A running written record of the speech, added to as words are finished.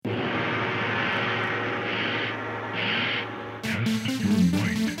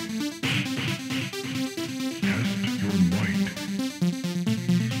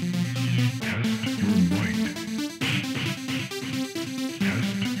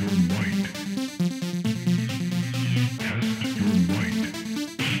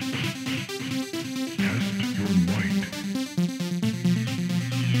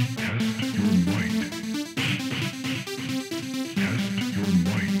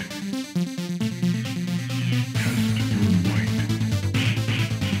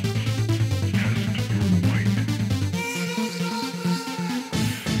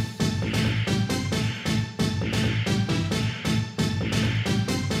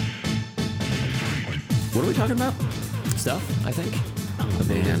What are we talking about? Stuff, I think. Oh,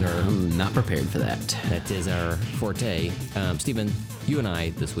 man, I'm not prepared for that. That is our forte. Stephen, you and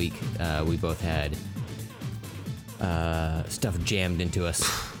I this week, we both had stuff jammed into us.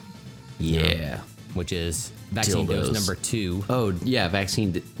 Yeah. Which is vaccine Dildos. dose number 2. Oh, yeah,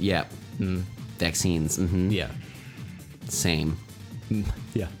 vaccine. Yeah. Vaccines. Mm-hmm. Yeah. Same.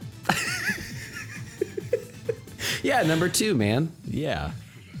 Yeah. Yeah, number 2, man. Yeah.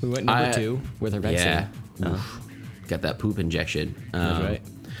 We went number 2 with our vaccine. Yeah. Got that poop injection. That's right.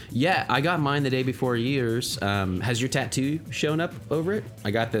 Yeah, I got mine the day before yours. Has your tattoo shown up over it? I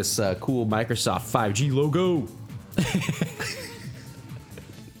got this cool Microsoft 5G logo.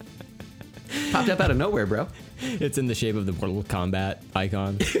 Popped up out of nowhere, bro. It's in the shape of the Mortal Kombat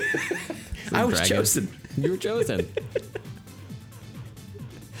icon. I was dragon. chosen. You were chosen.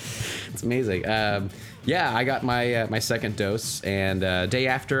 It's amazing. Yeah, I got my second dose, and day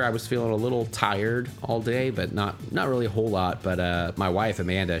after I was feeling a little tired all day, but not really a whole lot. But my wife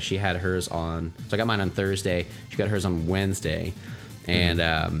Amanda, she had hers on. So I got mine on Thursday. She got hers on Wednesday, and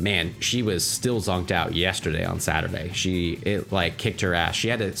man, she was still zonked out yesterday on Saturday. It like kicked her ass. She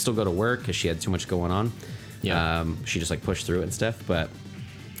had to still go to work because she had too much going on. Yeah. She just like pushed through it and stuff. But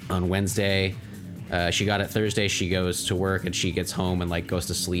on Wednesday. She got it Thursday. She goes to work and she gets home and like goes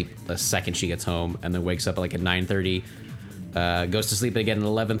to sleep the second she gets home, and then wakes up like at 9:30, goes to sleep again at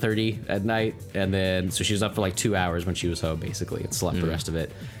 11:30 at night, and then so she was up for like 2 hours when she was home basically, and slept the rest of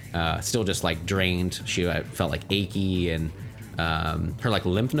it. Still just like drained. She felt like achy, and her like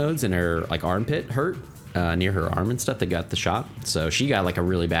lymph nodes in her like armpit hurt near her arm and stuff. They got the shot, so she got like a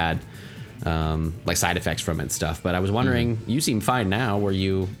really bad. Like side effects from it and stuff. But I was wondering, you seem fine now. Were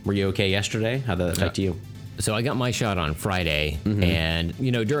you okay yesterday? How did that affect you? So I got my shot on Friday, and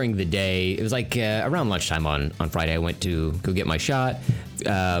during the day, it was like around lunchtime on Friday, I went to go get my shot.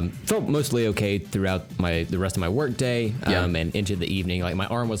 Felt mostly okay throughout the rest of my work day, and into the evening. Like my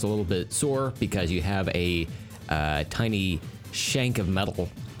arm was a little bit sore because you have a tiny shank of metal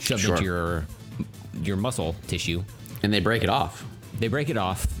shoved into your muscle tissue, And they break it off. They break it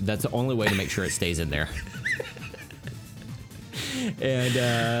off. That's the only way to make sure it stays in there.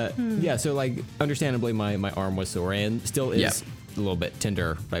 And yeah, so like understandably, my arm was sore and still is a little bit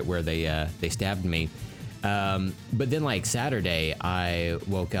tender right where they stabbed me. But then like Saturday, I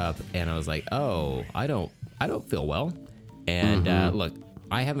woke up and I was like, oh, I don't feel well. And look,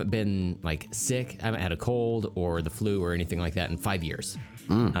 I haven't been like sick. I haven't had a cold or the flu or anything like that in 5 years.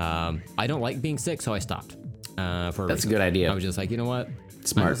 I don't like being sick, so I stopped. That's a good idea. I was just like, you know what?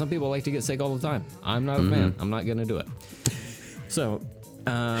 Smart. I know some people like to get sick all the time. I'm not a fan. I'm not gonna do it. So,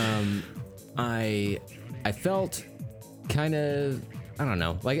 I felt kind of, I don't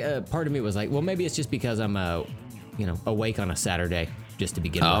know, like part of me was like, well, maybe it's just because I'm awake on a Saturday just to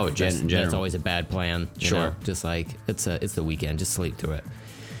begin with. That's always a bad plan. You know? Just like it's the weekend, just sleep through it.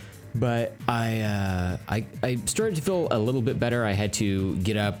 But I started to feel a little bit better. I had to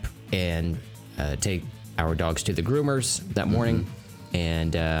get up and take our dogs to the groomers that morning,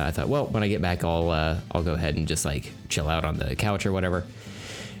 and I thought, well, when I get back, I'll go ahead and just like chill out on the couch or whatever.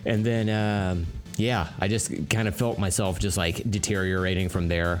 And then I just kind of felt myself just like deteriorating from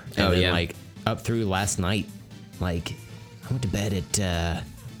there. And then like up through last night, like I went to bed at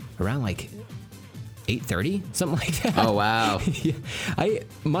around like 8:30, something like that. Oh wow.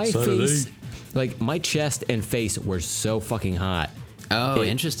 My Saturday. face, like my chest and face were so fucking hot. Oh,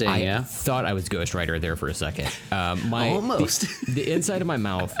 interesting. I thought I was Ghost Rider there for a second. Almost. The inside of my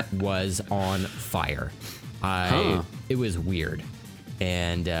mouth was on fire. It was weird.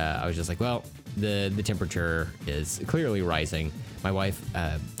 And I was just like, well, the temperature is clearly rising. My wife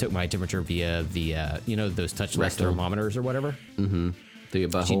took my temperature via the, those touchless thermometers or whatever. Mm-hmm. Through your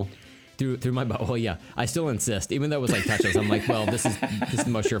butthole. Through my butthole, yeah. I still insist. Even though it was like touchless, I'm like, well, this is the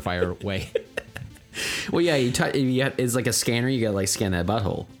most surefire way. Well, yeah, it's like a scanner. You gotta like scan that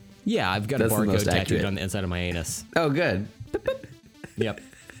butthole. Yeah, I've got a barcode tattooed on the inside of my anus. Oh, good. Yep.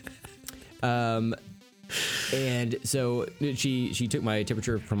 And so she took my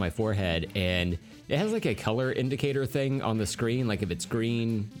temperature from my forehead, and it has like a color indicator thing on the screen. Like if it's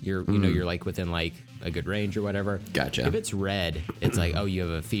green, you're like within like a good range or whatever. Gotcha. If it's red, it's like, oh, you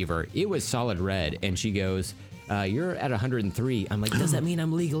have a fever. It was solid red, and she goes, you're at 103. I'm like, does that mean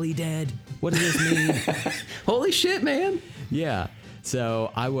I'm legally dead? What does this mean? Holy shit, man. Yeah.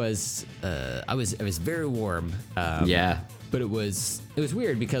 So I was very warm. But it was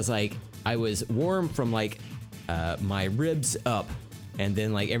weird because like I was warm from like my ribs up, and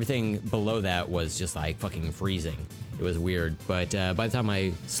then like everything below that was just like fucking freezing. It was weird. But by the time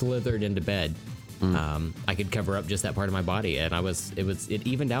I slithered into bed, I could cover up just that part of my body, and it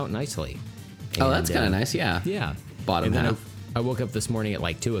evened out nicely. Oh, that's kind of nice. Yeah. Yeah. Bottom half. I woke up this morning at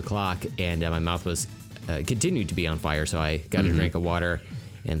like 2 o'clock, and my mouth was continued to be on fire. So I got a drink of water,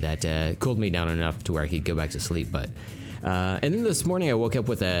 and that cooled me down enough to where I could go back to sleep. But and then this morning I woke up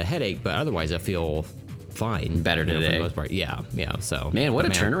with a headache, but otherwise I feel fine. Better today. For the most part. Yeah. So man, what a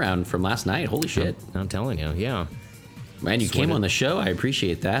turnaround from last night. Holy shit. I'm telling you. Yeah. Man, you came on the show. I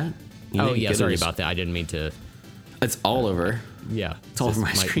appreciate that. Yeah. Sorry about that. I didn't mean to. It's all over. Yeah. It's all over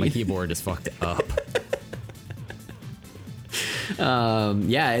my screen. My keyboard is fucked up.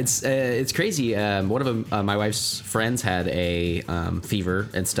 Yeah, it's crazy. One of them, my wife's friends had a fever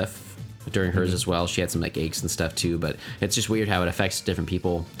and stuff during hers as well. She had some like aches and stuff too, but it's just weird how it affects different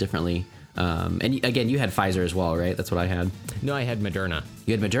people differently. And again, you had Pfizer as well, right? That's what I had. No, I had Moderna.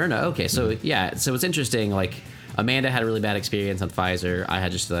 You had Moderna? Okay, so yeah, so it's interesting. Like Amanda had a really bad experience on Pfizer. I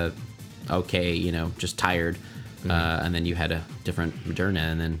had just just tired. And then you had a different Moderna,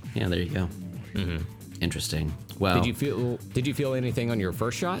 and then yeah, there you go. Interesting. Well, did you feel anything on your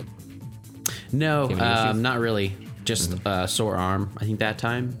first shot? No, not really. Just sore arm, I think that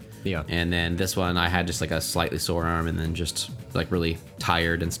time. Yeah. And then this one, I had just like a slightly sore arm, and then just like really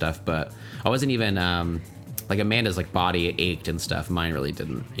tired and stuff. But I wasn't even like Amanda's like body ached and stuff. Mine really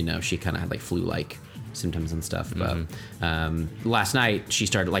didn't. She kind of had like flu-like symptoms and stuff. But last night she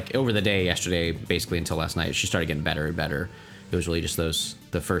started, like over the day yesterday, basically until last night, she started getting better and better. It was really just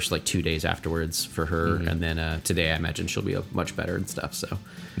the first like 2 days afterwards for her, and then today I imagine she'll be much better and stuff. So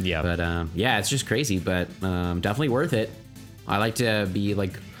yeah, but yeah, it's just crazy, but definitely worth it. I like to be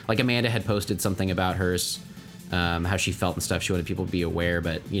like Amanda had posted something about hers, how she felt and stuff. She wanted people to be aware,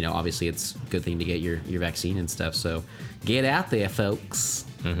 but obviously it's a good thing to get your vaccine and stuff. So get out there, folks.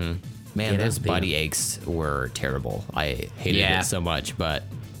 Man, those body aches were terrible. I hated it so much, but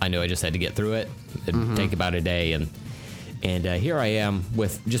I knew I just had to get through it. It'd take about a day, and here I am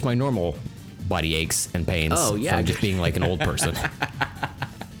with just my normal body aches and pains. Oh, yeah. From just being like an old person.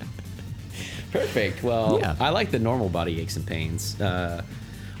 Perfect. Well, yeah. I like the normal body aches and pains.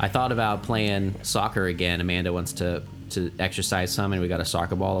 I thought about playing soccer again. Amanda wants to exercise some, and we got a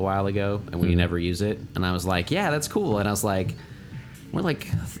soccer ball a while ago, and we never use it. And I was like, yeah, that's cool. And I was like, we're like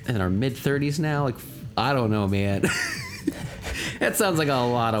in our mid-30s now. Like, I don't know, man. That sounds like a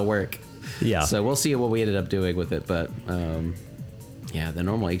lot of work. Yeah. So we'll see what we ended up doing with it. But yeah, the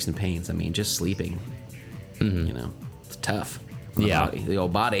normal aches and pains. I mean, just sleeping. It's tough. The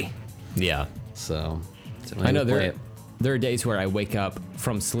old body. Yeah. So I know there are days where I wake up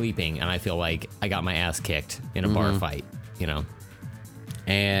from sleeping and I feel like I got my ass kicked in a bar fight.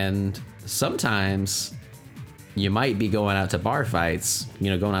 And sometimes you might be going out to bar fights,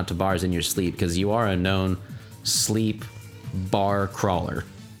 going out to bars in your sleep, because you are a known sleep bar crawler.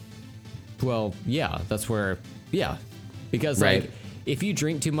 Well, yeah, that's where, because right. like if you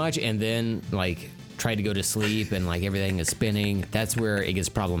drink too much and then like try to go to sleep and like everything is spinning, that's where it gets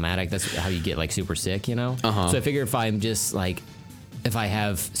problematic. That's how you get like super sick, So I figure if I'm just like, if I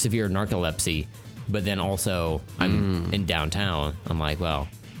have severe narcolepsy, but then also I'm in downtown, I'm like, well,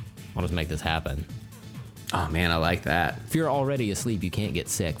 I'll just make this happen. Oh man, I like that. If you're already asleep, you can't get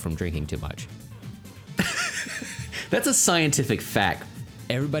sick from drinking too much. That's a scientific fact.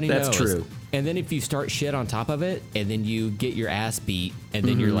 Everybody knows. That's true. And then if you start shit on top of it, and then you get your ass beat, and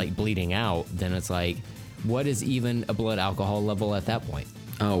then you're like bleeding out, then it's like, what is even a blood alcohol level at that point?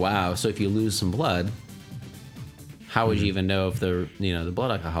 Oh wow! So if you lose some blood, how would you even know if the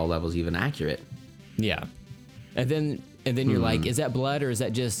blood alcohol level is even accurate? Yeah, and then you're like, is that blood or is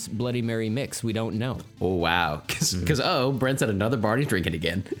that just Bloody Mary mix? We don't know. Oh wow! Because Brent's at another bar and he's drinking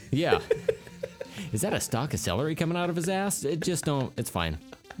again. Yeah. Is that a stalk of celery coming out of his ass? It's fine.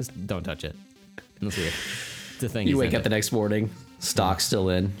 Just don't touch it. That's weird. It's a thing. You wake up the next morning, stock's still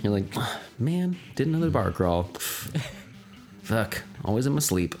in. You're like, oh, man, did another bar crawl. Fuck, always in my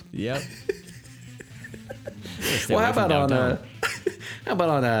sleep. Yep. Well, how about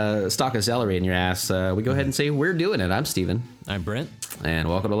on a stalk of celery in your ass? We go ahead and say we're doing it. I'm Steven. I'm Brent. And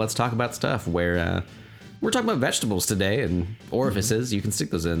welcome to Let's Talk About Stuff, where we're talking about vegetables today and orifices. You can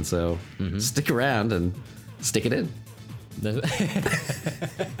stick those in, so stick around and stick it in.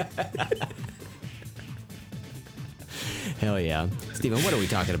 Hell yeah. Steven, what are we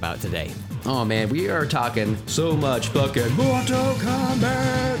talking about today? Oh man, we are talking so much fucking Mortal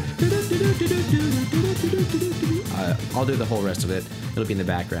Kombat. I'll do the whole rest of it. It'll be in the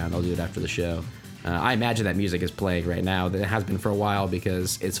background. I'll do it after the show. I imagine that music is playing right now. That it has been for a while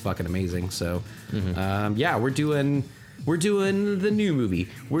because it's fucking amazing. So, yeah, we're doing the new movie.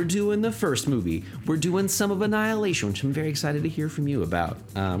 We're doing the first movie. We're doing some of Annihilation, which I'm very excited to hear from you about.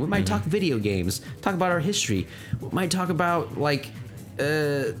 We might talk video games, talk about our history. We might talk about like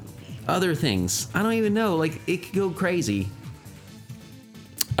other things. I don't even know. Like, it could go crazy.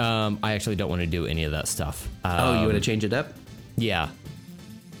 I actually don't want to do any of that stuff. You want to change it up? Yeah.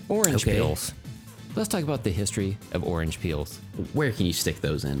 Orange peels. Let's talk about the history of orange peels. Where can you stick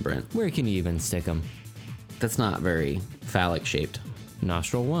those in, Brent? Where can you even stick them? That's not very phallic shaped.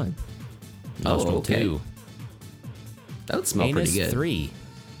 Nostril 1. Nostril 2. That would smell Anus pretty good. 3.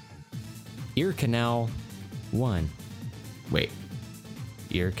 Ear canal 1. Wait.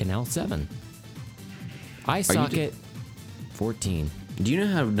 Ear canal 7. Eye socket 14. Do you know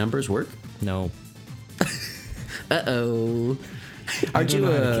how numbers work? No. Uh-oh. Aren't you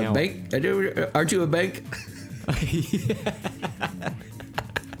a bank? Aren't you a bank?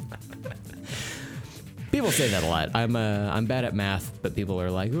 People say that a lot. I'm bad at math, but people are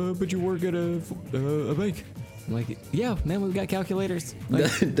like, "Oh, but you work at a bank." I'm like, "Yeah, man, we've got calculators."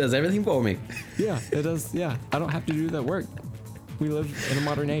 Like, does everything for me. Yeah, it does. Yeah, I don't have to do that work. We live in a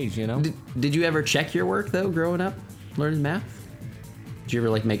modern age, you know. Did you ever check your work though, growing up, learning math? Did you ever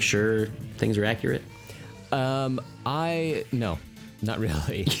like make sure things are accurate? No, not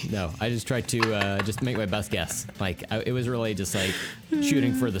really. No, I just tried to just make my best guess. Like it was really just like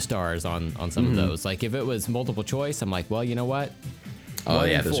shooting for the stars on some of those. Like if it was multiple choice, I'm like, well, you know what? Oh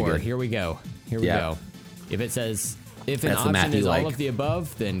yeah, those are good. Here we go. Here we go. If it says if an option is all of the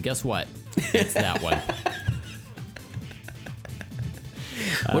above, then guess what? It's that one.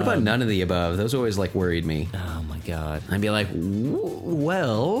 What about none of the above? Those always like worried me. Oh my god. I'd be like,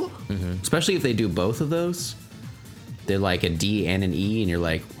 well, especially if they do both of those. They're like a D and an E, and you're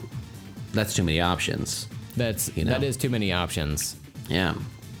like, that's too many options. That is too many options. Yeah.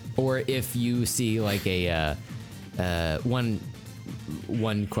 Or if you see like a one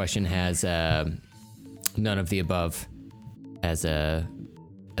question has none of the above as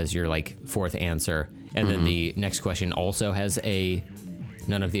your like fourth answer, and then the next question also has a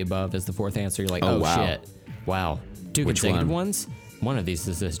none of the above as the fourth answer. You're like, oh wow. Shit, wow, two consecutive ones. One of these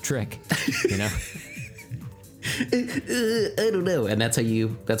is this trick, you know. I don't know, and that's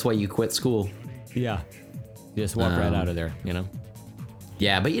why you quit school. Yeah, you just walk right out of there, you know.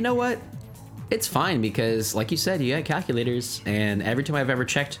 Yeah, but you know what? It's fine because, like you said, you got calculators, and every time I've ever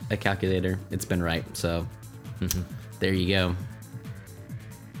checked a calculator, it's been right. So there you go.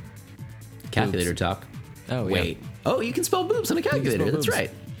 Calculator talk. Oh wait. Yeah. Oh, you can spell boobs on a calculator. That's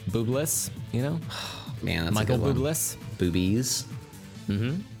right. Boobless, you know. Man, that's Michael a good Boobless. One. Boobies.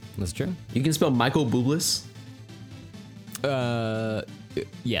 That's true. You can spell Michael Boobless.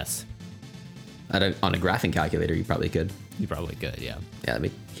 Yes. On a graphing calculator, you probably could. You probably could, yeah. Yeah, I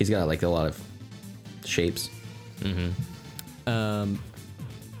mean, he's got like a lot of shapes.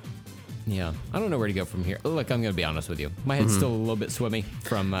 Yeah, I don't know where to go from here. Look, I'm gonna be honest with you. My head's still a little bit swimmy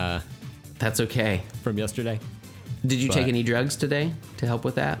from. That's okay. From yesterday. Did you take any drugs today to help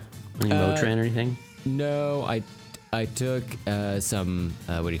with that? Any Motrin or anything? No, I took some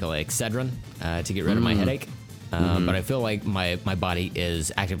what do you call it, Excedrin, to get rid of my headache. But I feel like my body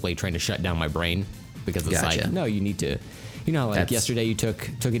is actively trying to shut down my brain because it's like, no, you need to, you know, like yesterday you took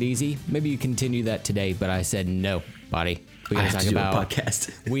it easy. Maybe you continue that today, but I said no, body. We gotta talk about a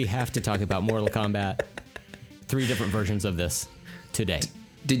podcast. We have to talk about Mortal Kombat. 3 different versions of this today.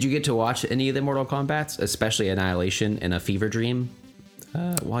 Did you get to watch any of the Mortal Kombats, especially Annihilation and A Fever Dream,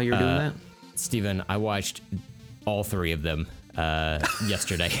 while you were doing that? Steven, I watched all 3 of them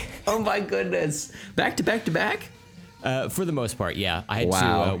yesterday. Oh my goodness! Back to back to back? For the most part, yeah. I had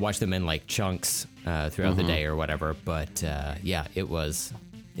to watch them in like chunks throughout the day or whatever. But yeah, it was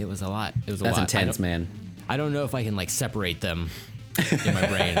a lot. It was a lot. That's intense, man. I don't know if I can like separate them in my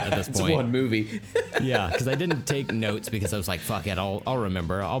brain at this point. It's one movie. Yeah, because I didn't take notes because I was like, fuck it, I'll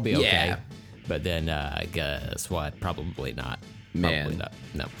remember. I'll be okay. Yeah. But then guess what? Probably not. Man. Probably not.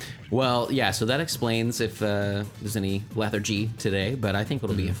 No. Well, yeah, so that explains if there's any lethargy today, but I think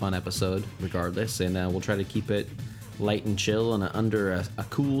it'll be a fun episode regardless, and we'll try to keep it light and chill and under a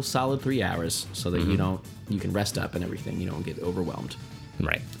cool solid 3 hours so that you can rest up and everything. You don't get overwhelmed.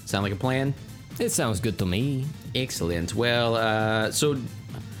 Right. Sound like a plan? It sounds good to me. Excellent. Well, so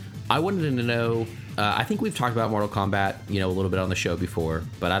I wanted to know, I think we've talked about Mortal Kombat, a little bit on the show before,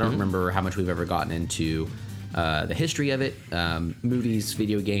 but I don't remember how much we've ever gotten into the history of it, movies,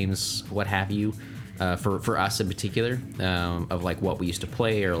 video games, what have you, for us in particular, of like what we used to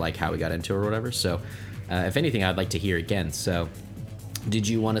play or like how we got into it or whatever. So if anything, I'd like to hear again. So did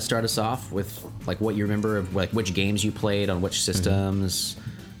you want to start us off with like what you remember of like which games you played on which systems,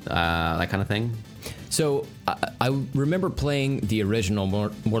 that kind of thing? So I remember playing the original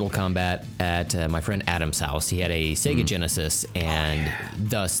Mortal Kombat at my friend Adam's house. He had a Sega Genesis, and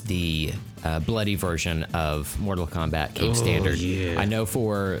thus the bloody version of Mortal Kombat came standard. Yeah. I know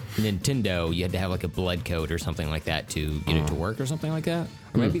for Nintendo, you had to have like a blood code or something like that to get it to work or something like that.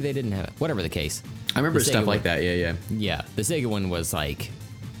 Or maybe they didn't have it. Whatever the case. I remember stuff like that. Yeah. Yeah, the Sega one was like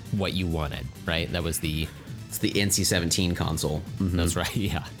what you wanted, right? That was the... It's the NC-17 console. Mm-hmm. That's right,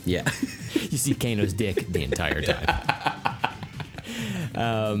 yeah. Yeah. You see Kano's dick the entire time.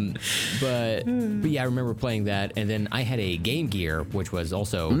 But yeah, I remember playing that, and then I had a Game Gear, which was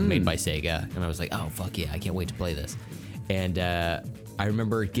also made by Sega, and I was like, oh, fuck yeah, I can't wait to play this. And I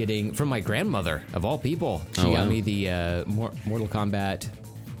remember getting, from my grandmother, of all people, she got me the Mortal Kombat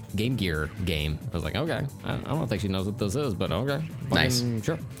Game Gear game. I was like, okay, I don't think she knows what this is, but okay. Nice.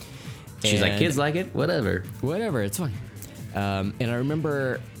 Sure. She's like, kids like it? Whatever, it's fine. And I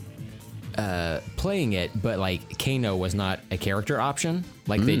remember playing it, but like Kano was not a character option.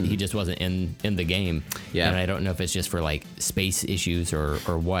 Like he just wasn't in the game. Yeah. And I don't know if it's just for like space issues or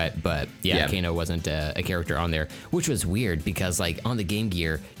what, but yeah. Kano wasn't a character on there, which was weird because like on the Game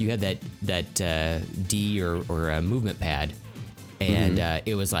Gear, you had that D or a movement pad, and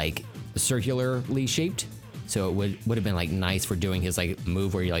it was like circularly shaped. So it would have been like nice for doing his like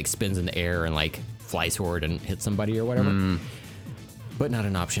move where he like spins in the air and like flies forward and hits somebody or whatever. But not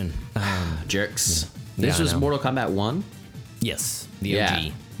an option. Jerks. This was Mortal Kombat 1? Yes, the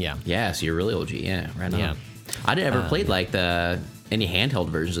OG. Yeah. Yeah, so you're really OG. Yeah, right on. Yeah. I never played like any handheld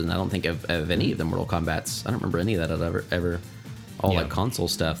versions, and I don't think of any of the Mortal Kombats. I don't remember any of that I've ever all like console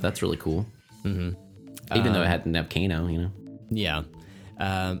stuff. That's really cool. Even though it didn't have Kano, you know. Yeah.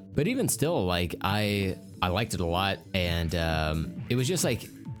 But even still, like I liked it a lot, and it was just like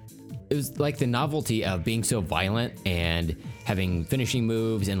the novelty of being so violent and having finishing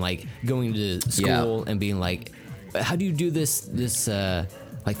moves and like going to school and being like, how do you do this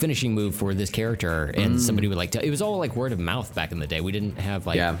like finishing move for this character? And somebody would like it was all like word of mouth back in the day. We didn't have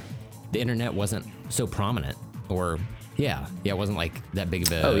like the internet wasn't so prominent, or it wasn't like that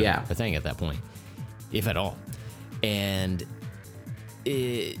big of a thing at that point, if at all. And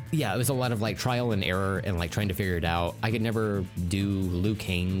it was a lot of like trial and error and like trying to figure it out. I could never do Liu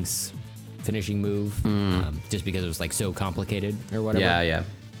Kang's finishing move just because it was like so complicated or whatever.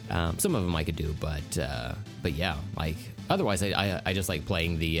 Some of them I could do, but yeah, like otherwise I just like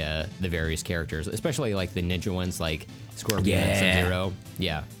playing the various characters, especially like the ninja ones like Scorpion and Sub-Zero.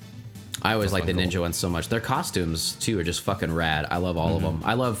 Yeah. I always like the ninja ones so much. Their costumes too are just fucking rad. I love all of them.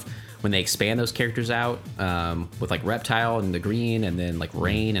 I love when they expand those characters out with like Reptile and the green, and then like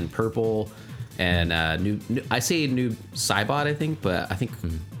Rain and purple, and new I say new Saibot, I think, but I think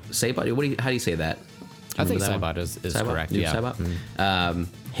Saibot. How do you say that? I think Saibot is correct. New Saibot.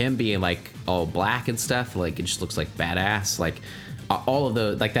 Him being like all black and stuff, like it just looks like badass. Like all of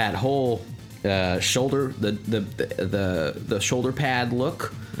the like that whole shoulder, the shoulder pad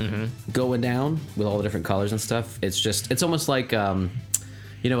look going down with all the different colors and stuff. It's almost like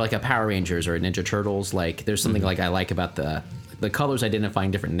like a Power Rangers or a Ninja Turtles. Like there's something like I like about the colors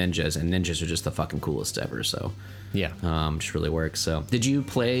identifying different ninjas, and ninjas are just the fucking coolest ever. So just really works. So did you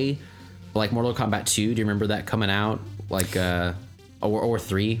play like Mortal Kombat 2? Do you remember that coming out? Like or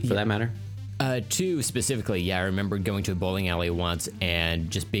 3 for that matter? 2 specifically, I remember going to a bowling alley once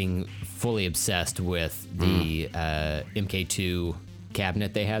and just being fully obsessed with the MK2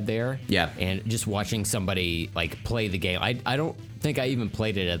 cabinet they had there. Yeah. And just watching somebody like play the game. I don't think I even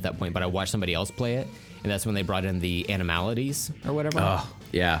played it at that point, but I watched somebody else play it, and that's when they brought in the animalities or whatever. Oh,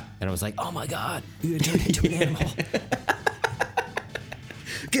 yeah. And I was like, oh my god, you turned into an animal.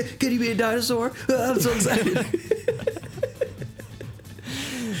 Can you be a dinosaur? I'm so excited.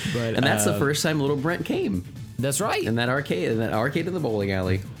 And that's the first time little Brent came. That's right. In that arcade in the bowling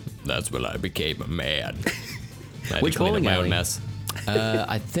alley. That's when I became a man. Which bowling alley? Mess.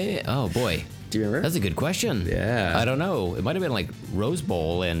 I think. Oh boy. Do you remember? That's a good question. Yeah. I don't know. It might have been like Rose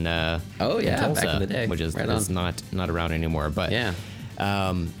Bowl in in Tulsa, back in the day, which is not around anymore. But it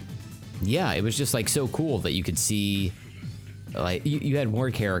was just like so cool that you could see, like you had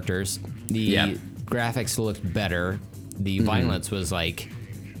more characters. The graphics looked better. The violence was like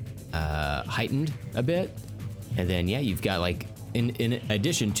heightened a bit, and then you've got like in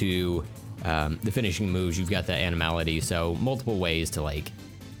addition to the finishing moves, you've got the animality. So multiple ways to like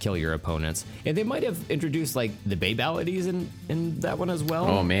kill your opponents, and they might have introduced like the babalities in that one as well.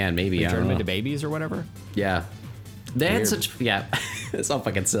 Oh man, maybe they turn them into babies or whatever. Yeah, they had such it's all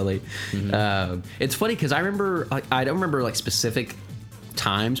fucking silly. It's funny because I don't remember like specific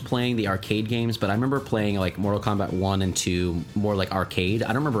times playing the arcade games, but I remember playing like Mortal Kombat 1 and 2 more like arcade.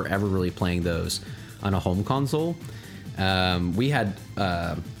 I don't remember ever really playing those on a home console. We had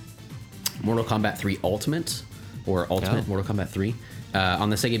Mortal Kombat 3 Ultimate Mortal Kombat 3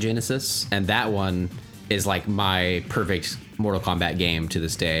 on the Sega Genesis, and that one is like my perfect Mortal Kombat game to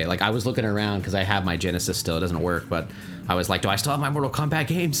this day. Like, I was looking around because I have my Genesis still. It doesn't work, but I was like, do I still have my Mortal Kombat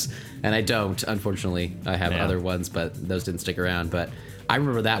games? And I don't, unfortunately. I have other ones, but those didn't stick around. But I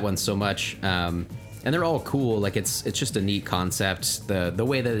remember that one so much. And they're all cool. Like, it's just a neat concept. The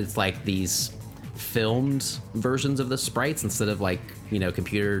way that it's like these filmed versions of the sprites instead of like, you know,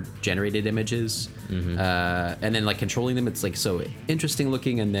 computer generated images. And then like controlling them, it's like so interesting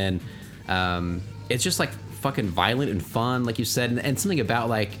looking. And then it's just like fucking violent and fun, like you said, and something about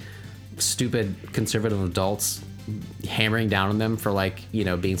like stupid conservative adults hammering down on them for like, you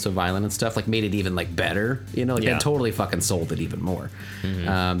know, being so violent and stuff, like made it even like better, you know, like that totally fucking sold it even more.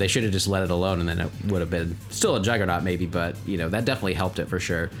 They should have just let it alone, and then it would have been still a juggernaut maybe, but you know, that definitely helped it for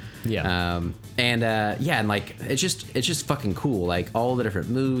sure. And like it's just fucking cool, like all the different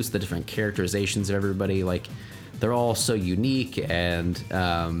moves, the different characterizations of everybody, like they're all so unique. And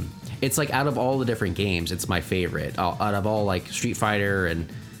it's like out of all the different games, it's my favorite. Out of all like Street Fighter and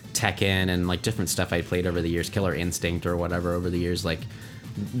Tekken and like different stuff I played over the years, Killer Instinct or whatever over the years, like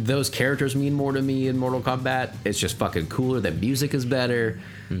those characters mean more to me in Mortal Kombat. It's just fucking cooler. The music is better.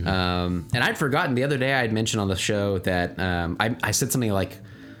 And I'd forgotten the other day I had mentioned on the show that I said something like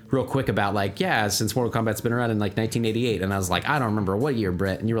real quick about like, yeah, since Mortal Kombat's been around in like 1988, and I was like, I don't remember what year,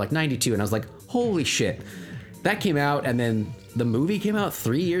 Brett, and you were like 92, and I was like, holy shit, that came out, and then the movie came out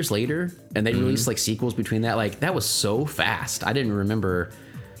 3 years later, and they released like sequels between that. Like, that was so fast. I didn't remember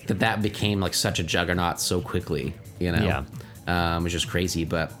that became like such a juggernaut so quickly, you know? It was just crazy.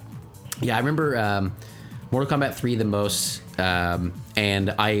 But yeah, I remember Mortal Kombat 3 the most,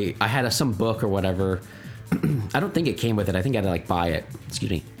 and I had some book or whatever. I don't think it came with it. I think I had to like buy it.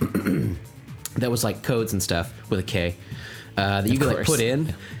 Excuse me. That was like codes and stuff with a K that you could like put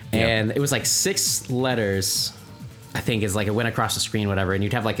in, and it was like 6 letters. I think is like it went across the screen, whatever, and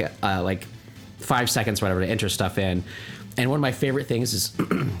you'd have like a like 5 seconds, whatever, to enter stuff in. And one of my favorite things is,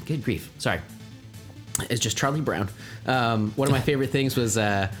 good grief, sorry, it's just Charlie Brown. One of my favorite things was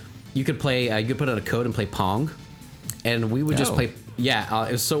you could play, you could put in a code and play Pong, and we would just play. Yeah,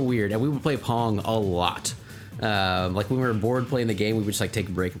 it was so weird, and we would play Pong a lot. Like when we were bored playing the game, we would just like take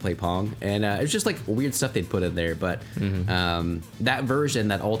a break and play Pong, and it was just like weird stuff they'd put in there. But that version,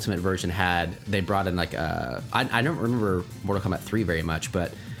 that Ultimate version, they brought in like I don't remember Mortal Kombat 3 very much,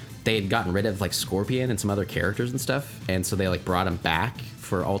 but they had gotten rid of like Scorpion and some other characters and stuff, and so they like brought him back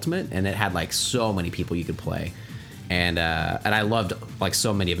for Ultimate, and it had like so many people you could play, and I loved like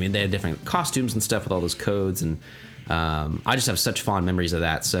so many of them. They had different costumes and stuff with all those codes, and I just have such fond memories of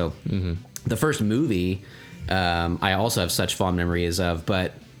that. So the first movie, I also have such fond memories of,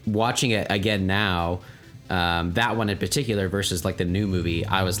 but watching it again now, that one in particular versus like the new movie,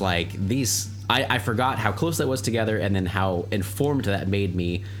 I was like, I forgot how close that was together, and then how informed that made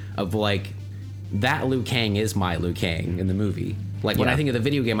me of like, that Liu Kang is my Liu Kang in the movie. Like when I think of the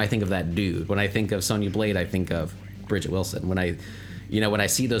video game, I think of that dude. When I think of Sonya Blade, I think of Bridget Wilson. When I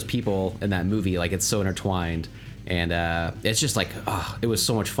see those people in that movie, like it's so intertwined. And it's just like, it was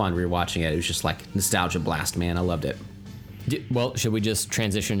so much fun rewatching it. It was just like nostalgia blast, man. I loved it. Well, should we just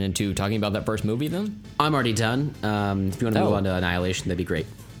transition into talking about that first movie then? I'm already done. If you want to move on to Annihilation, that'd be great.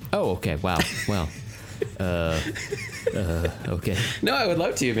 Oh, okay. Wow. Well, okay. No, I would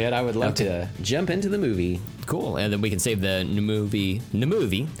love to, man. I would love to jump into the movie. Cool. And then we can save the movie.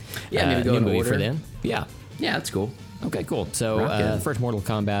 Yeah, maybe go in order for then. Yeah. Yeah, that's cool. Okay, cool. So, first Mortal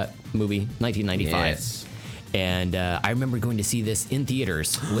Kombat movie, 1995. Yes. And I remember going to see this in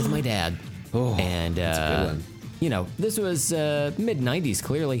theaters with my dad. Oh, and that's a good one. You know, this was mid-90s,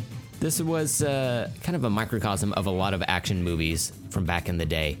 clearly. This was kind of a microcosm of a lot of action movies from back in the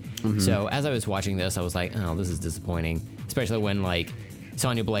day. So as I was watching this, I was like, oh, this is disappointing. Especially when, like,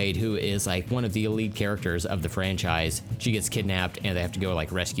 Sonya Blade, who is, like, one of the elite characters of the franchise, she gets kidnapped and they have to go,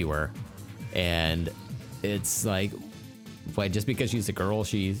 like, rescue her. And it's like, why, just because she's a girl,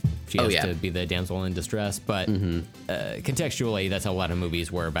 she has to be the damsel in distress. But contextually, that's how a lot of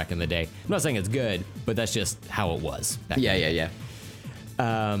movies were back in the day. I'm not saying it's good, but that's just how it was back in the day.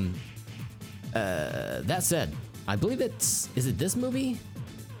 That said, I believe is it this movie?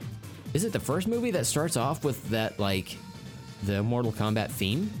 Is it the first movie that starts off with that, like, the Mortal Kombat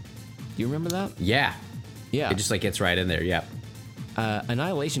theme? Do you remember that? Yeah. Yeah. It just, like, gets right in there, yeah.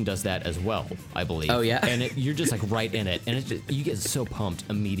 Annihilation does that as well, I believe. Oh, yeah? And you're just, like, right in it, and you get so pumped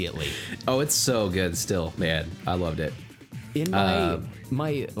immediately. Oh, it's so good still, man. I loved it. In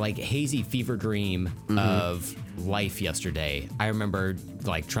my like hazy fever dream of life yesterday, I remember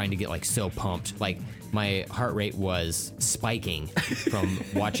like trying to get like so pumped, like my heart rate was spiking from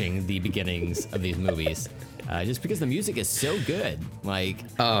watching the beginnings of these movies, just because the music is so good. Like,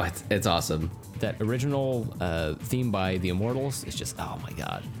 oh, it's awesome. That original theme by the Immortals is just, oh my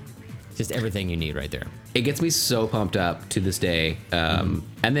god, just everything you need right there. It gets me so pumped up to this day. And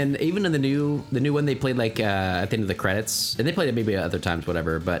then even in the new one, they played like at the end of the credits, and they played it maybe other times,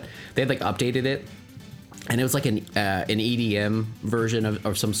 whatever. But they had like updated it, and it was like an EDM version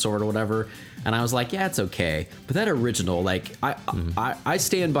of some sort or whatever. And I was like, yeah, it's okay. But that original, like, I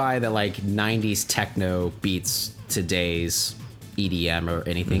stand by that like 90s techno beats today's EDM or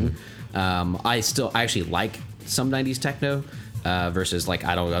anything. I actually like some 90s techno. Versus like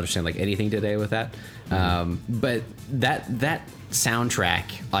I don't understand like anything today with that, but that soundtrack,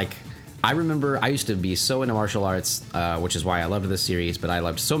 like I remember I used to be so into martial arts, which is why I loved this series, but I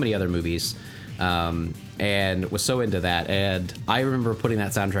loved so many other movies, and was so into that, and I remember putting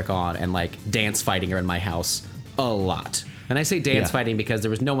that soundtrack on and like dance fighting around my house a lot. And I say dance fighting because there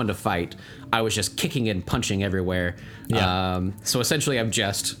was no one to fight. I was just kicking and punching everywhere. So essentially I'm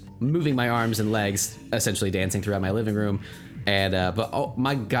just moving my arms and legs, essentially dancing throughout my living room. And but oh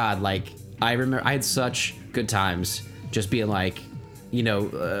my god, like I remember I had such good times just being like, you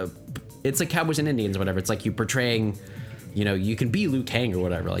know, it's like Cowboys and Indians or whatever. It's like you portraying, you know, you can be Liu Kang or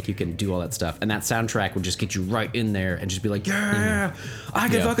whatever, like you can do all that stuff, and that soundtrack would just get you right in there and just be like, yeah, I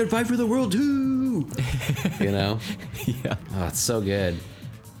can fucking fight for the world too. You know? Oh, it's so good.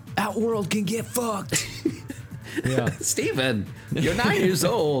 That world can get fucked. Steven, you're 9 years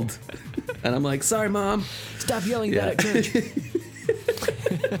old. And I'm like, sorry, Mom. Stop yelling that at church.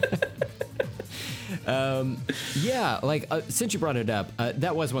 Since you brought it up,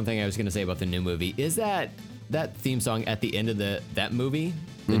 that was one thing I was going to say about the new movie, is that theme song at the end of that movie,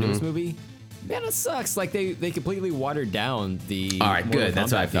 the newest movie, man, it sucks. Like they completely watered down the all right, good.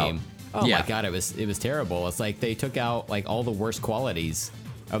 That's what I felt. Oh my god, it was terrible. It's like they took out like all the worst qualities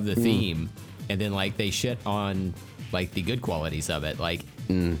of the theme, and then like they shit on like the good qualities of it. Like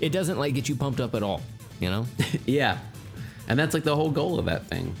it doesn't like get you pumped up at all, you know? Yeah. And that's like the whole goal of that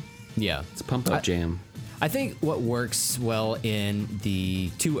thing. Yeah. It's a pump up jam. I think what works well in the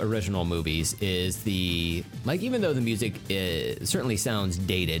two original movies is even though the music certainly sounds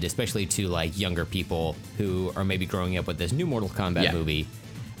dated, especially to like younger people who are maybe growing up with this new Mortal Kombat movie,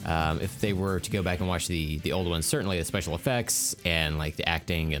 if they were to go back and watch the old ones, certainly the special effects and like the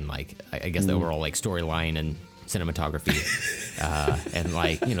acting and like I guess the overall like storyline and cinematography and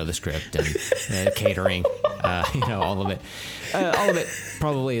like, you know, the script and catering, you know, all of it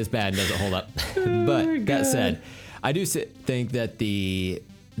probably is bad and doesn't hold up. But that said, I do think that the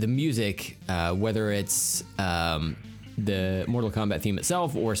music, whether it's the Mortal Kombat theme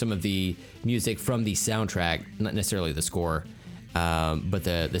itself or some of the music from the soundtrack, not necessarily the score, but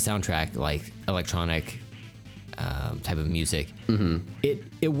the soundtrack, like electronic type of music,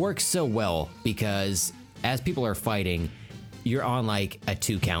 it works so well because as people are fighting, you're on like a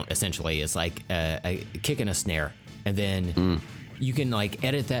 2 count essentially. It's like a kick and a snare, and then you can like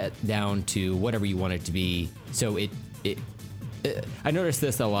edit that down to whatever you want it to be. So I noticed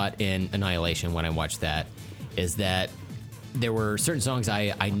this a lot in Annihilation when I watched that, is that there were certain songs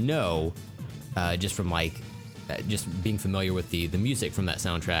I know just from like just being familiar with the music from that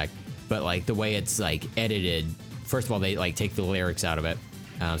soundtrack, but like the way it's like edited. First of all, they like take the lyrics out of it.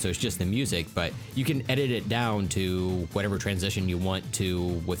 So it's just the music, but you can edit it down to whatever transition you want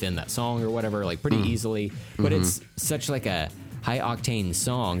to within that song or whatever, like pretty easily. But it's such like a high octane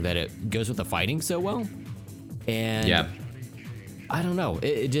song that it goes with the fighting so well. And I don't know,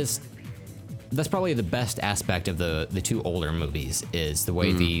 it just, that's probably the best aspect of the two older movies, is the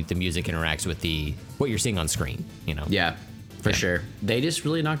way the music interacts with what you're seeing on screen, you know? Yeah. For sure. They just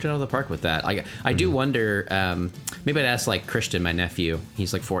really knocked it out of the park with that. I do wonder, maybe I'd ask like Christian, my nephew,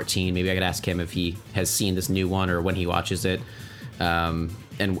 he's like 14. Maybe I could ask him if he has seen this new one or when he watches it. And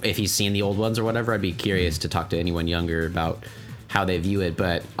if he's seen the old ones or whatever, I'd be curious to talk to anyone younger about how they view it.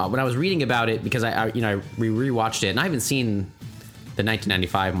 But when I was reading about it, because I rewatched it, and I haven't seen the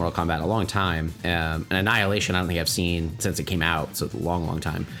 1995 Mortal Kombat in a long time. And Annihilation, I don't think I've seen since it came out. So it's a long, long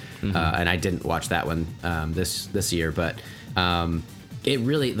time. And I didn't watch that one this year, but it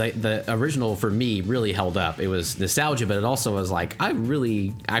really, like the original for me really held up. It was nostalgia, but it also was like, I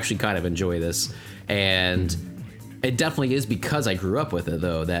really actually kind of enjoy this. And it definitely is because I grew up with it,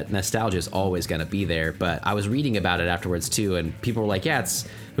 though, that nostalgia is always going to be there. But I was reading about it afterwards too, and people were like, yeah, it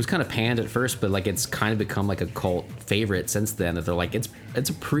was kind of panned at first, but like it's kind of become like a cult favorite since then, that they're like, it's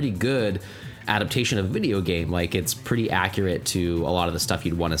a pretty good adaptation of a video game. Like, it's pretty accurate to a lot of the stuff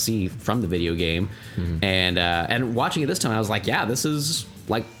you'd want to see from the video game. And watching it this time, I was like, yeah, this is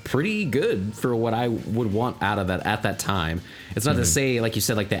like pretty good for what I would want out of that at that time. It's not to say, like you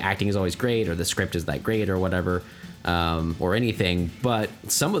said, like the acting is always great or the script is that great or whatever, or anything, but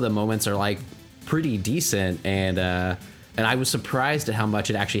some of the moments are like pretty decent, and I was surprised at how much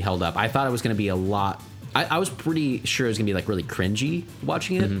it actually held up. I thought it was going to be a lot. I was pretty sure it was going to be like really cringy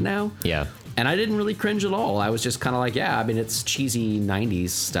watching it now. Yeah. And I didn't really cringe at all. I was just kind of like, yeah, I mean, it's cheesy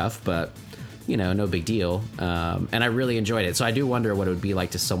 90s stuff, but, you know, no big deal. And I really enjoyed it. So I do wonder what it would be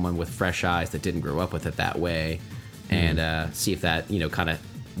like to someone with fresh eyes that didn't grow up with it that way, and see if that, you know, kind of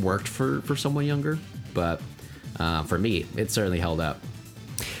worked for someone younger. But for me, it certainly held up.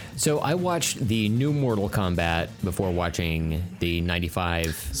 So I watched the new Mortal Kombat before watching the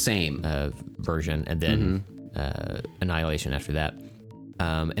 95 same version, and then Annihilation after that.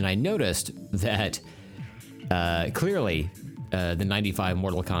 And I noticed that clearly the 95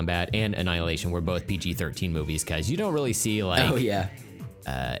 Mortal Kombat and Annihilation were both PG-13 movies, because you don't really see like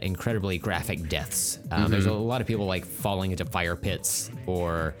incredibly graphic deaths. There's a lot of people like falling into fire pits,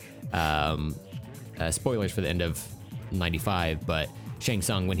 or spoilers for the end of 95, but Shang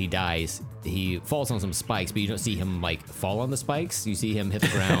Tsung, when he dies, he falls on some spikes, but you don't see him like fall on the spikes. You see him hit the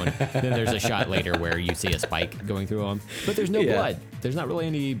ground. Then there's a shot later where you see a spike going through him, but there's no blood. There's not really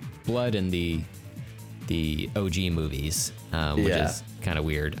any blood in the OG movies, which is kind of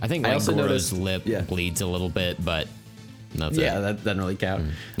weird. I think like Goro's lip bleeds a little bit, but that's it. That doesn't really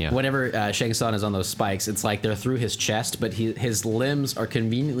count. Whenever Shang Tsung is on those spikes, it's like they're through his chest, but his limbs are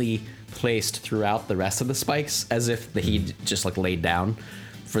conveniently placed throughout the rest of the spikes, as if he just like laid down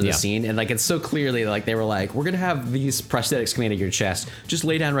for the scene. And like, it's so clearly like they were like, we're gonna have these prosthetics coming out of your chest, just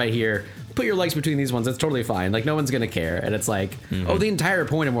lay down right here, put your legs between these ones, it's totally fine, like no one's gonna care. And it's like, oh, the entire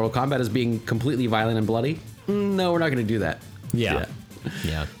point of Mortal Kombat is being completely violent and bloody? No, we're not gonna do that. Yeah.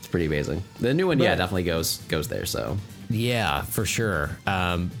 It's pretty amazing. The new one definitely goes there. So yeah, for sure.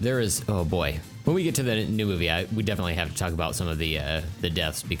 There is, oh boy, when we get to the new movie, we definitely have to talk about some of the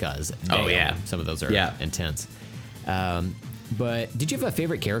deaths, because some of those are intense. But did you have a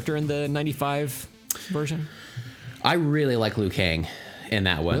favorite character in the 95 version? I really like Liu Kang in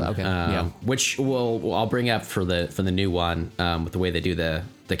that one. Okay. Which I'll bring up for the new one, with the way they do the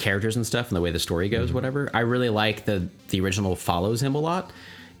characters and stuff and the way the story goes, whatever. I really like the original follows him a lot.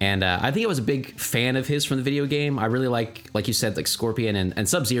 And I think I was a big fan of his from the video game. I really like you said, like Scorpion and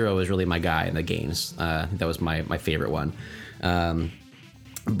Sub-Zero is really my guy in the games. I think that was my favorite one.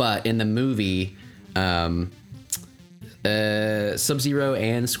 But in the movie, Sub-Zero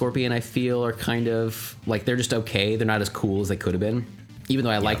and Scorpion, I feel, are kind of like, they're just okay. They're not as cool as they could have been, even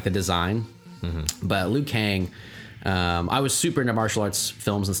though I like the design. But Liu Kang, I was super into martial arts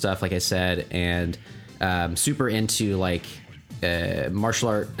films and stuff, like I said, and super into like martial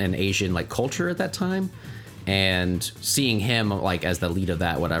art and Asian like culture at that time, and seeing him like as the lead of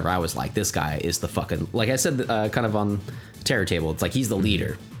that, whatever, I was like, this guy is the fucking, like I said, kind of on Terror Table, it's like he's the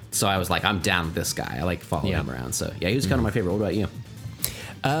leader. So I was like, I'm down with this guy. I like following him around. So yeah, he was kind of my favorite. What about you?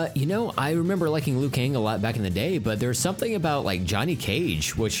 You know, I remember liking Liu Kang a lot back in the day, but there's something about like Johnny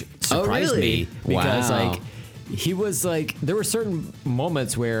Cage which surprised me, because like he was like, there were certain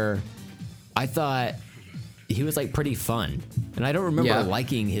moments where I thought he was like pretty fun, and I don't remember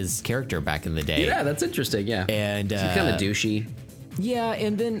liking his character back in the day. Yeah, that's interesting. Yeah, and he's kind of douchey. Yeah,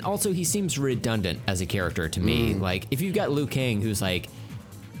 and then also he seems redundant as a character to me. Like, if you've got Liu Kang, who's like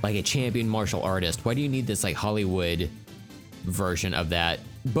a champion martial artist, why do you need this like Hollywood version of that?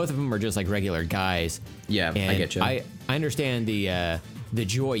 Both of them are just like regular guys. Yeah, and I get you. I understand the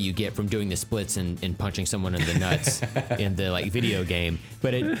joy you get from doing the splits and punching someone in the nuts in the like video game,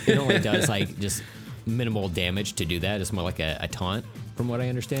 but it only does like just minimal damage to do that. It's more like a taunt, from what I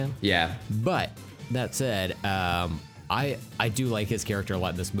understand. Yeah. But that said, I do like his character a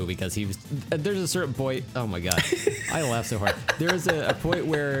lot in this movie, because there's a certain point, oh my god, I laugh so hard. There's a point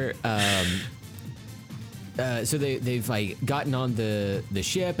where so they've like gotten on the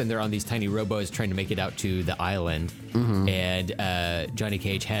ship, and they're on these tiny rowboats trying to make it out to the island. And Johnny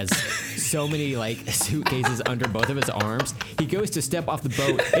Cage has so many like suitcases under both of his arms. He goes to step off the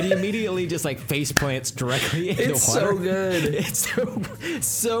boat, and he immediately just like face plants directly into the water. It's so good. It's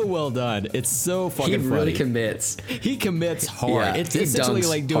so well done. It's so fucking funny. He really commits. He commits hard. Yeah, it's essentially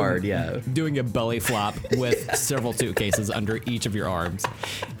like doing a belly flop with several suitcases under each of your arms.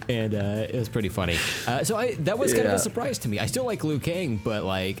 And it was pretty funny. So that was kind of a surprise to me. I still like Liu Kang, but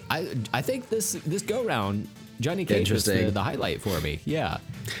like I think this go round, Johnny Cage was the highlight for me. Yeah.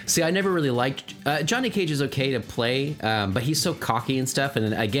 See, I never really liked Johnny Cage is okay to play, but he's so cocky and stuff.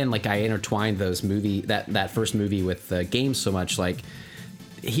 And again, like I intertwined that first movie with games so much. Like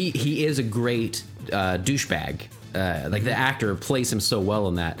he is a great douchebag. Like the actor plays him so well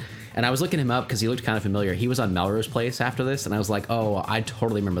in that. And I was looking him up because he looked kind of familiar. He was on Melrose Place after this, and I was like, oh, I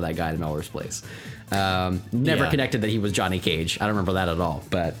totally remember that guy in Melrose Place. Never connected that he was Johnny Cage. I don't remember that at all,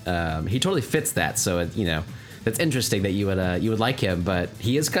 but he totally fits that. So it's interesting that you would like him, but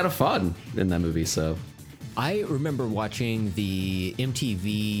he is kind of fun in that movie. So I remember watching the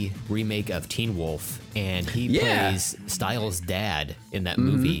MTV remake of Teen Wolf, and he plays Styles' dad in that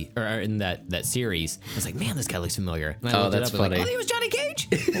movie or in that series. I was like, man, this guy looks familiar. And I that's funny. Like, oh, he was Johnny Cage.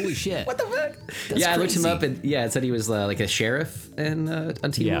 Holy shit! What the fuck? That's crazy. I looked him up, and it said he was like a sheriff on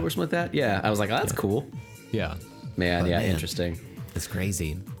Teen Wolf or something like that. Yeah, I was like, oh, that's cool. Yeah, man. Interesting. That's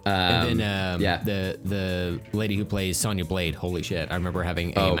crazy. And then the lady who plays Sonya Blade, holy shit. I remember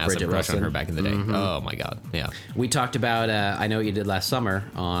having a massive crush on her back in the day. Mm-hmm. Oh my God. Yeah. We talked about I Know What You Did Last Summer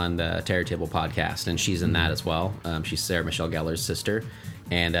on the Terror Table podcast, and she's in that as well. She's Sarah Michelle Gellar's sister.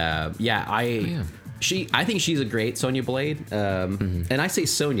 And I think she's a great Sonya Blade. And I say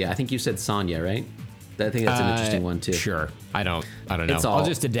Sonya. I think you said Sonya, right? I think that's an interesting one too. Sure. I don't know. I'll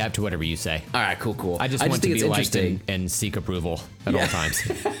just adapt to whatever you say. All right, cool. I just want to be liked and seek approval at all times.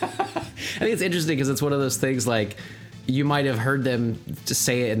 I think it's interesting because it's one of those things like you might have heard them just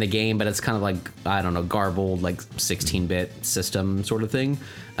say it in the game, but it's kind of like, I don't know, garbled, like 16-bit system sort of thing.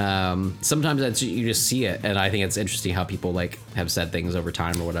 Sometimes you just see it, and I think it's interesting how people like have said things over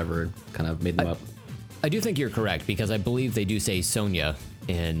time or whatever and kind of made them up. I do think you're correct because I believe they do say Sonya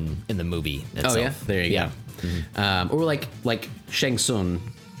in the movie itself. Oh yeah, there you go. Mm-hmm. Or like Shang Tsung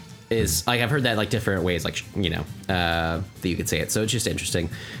is like I've heard that like different ways, like that you could say it. So it's just interesting.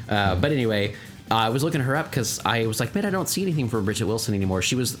 But anyway, I was looking her up because I was like, man, I don't see anything from Bridget Wilson anymore.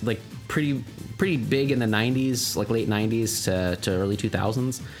 She was like pretty big in the '90s, like late '90s to early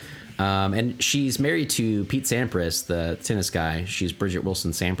 2000s. And she's married to Pete Sampras, the tennis guy. She's Bridget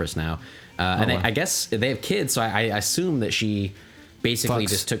Wilson Sampras now. I guess they have kids, so I assume that she basically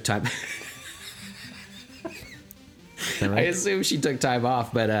just took time. Right? I assume she took time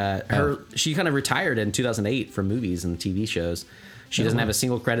off, but she kind of retired in 2008 from movies and TV shows. She doesn't have a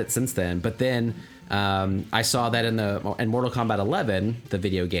single credit since then. But then I saw that in Mortal Kombat 11, the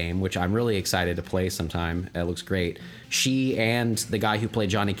video game, which I'm really excited to play sometime. It looks great. She and the guy who played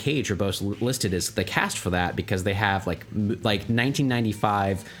Johnny Cage are both listed as the cast for that because they have like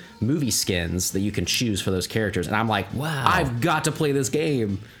 1995 movie skins that you can choose for those characters. And I'm like, wow, I've got to play this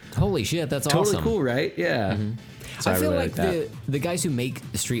game. Holy shit, that's awesome. Totally cool, right? Yeah. Mm-hmm. So I feel really like the guys who make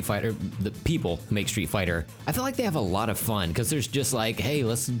Street Fighter, the people who make Street Fighter, I feel like they have a lot of fun because there's just like, hey,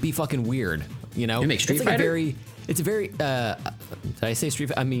 let's be fucking weird, you know? You make Street Fighter? It's a very, did I say Street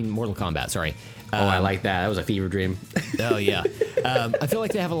Fighter? I mean Mortal Kombat, sorry. I like that. That was a fever dream. Oh, yeah. I feel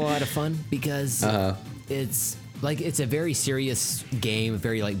like they have a lot of fun because it's a very serious game,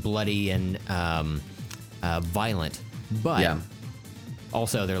 very like bloody and violent, but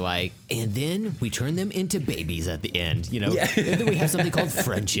also they're like, and then we turn them into babies at the end, and then we have something called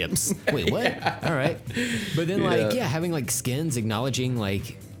friendships. Wait, what? All right. But then having like skins acknowledging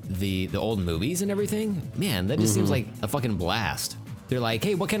like the old movies and everything, man, that just seems like a fucking blast. They're like,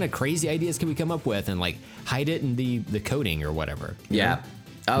 hey, what kind of crazy ideas can we come up with and like hide it in the coding or whatever. Yeah. Know?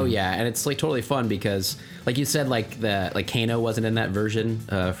 Oh yeah, and it's like totally fun because, like you said, like Kano wasn't in that version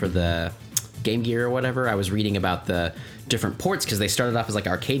for the Game Gear or whatever. I was reading about the different ports because they started off as like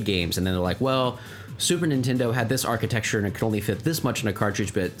arcade games, and then they're like, well, Super Nintendo had this architecture and it could only fit this much in a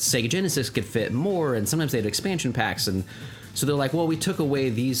cartridge, but Sega Genesis could fit more, and sometimes they had expansion packs, and so they're like, well, we took away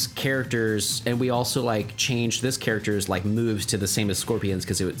these characters and we also like changed this character's like moves to the same as Scorpion's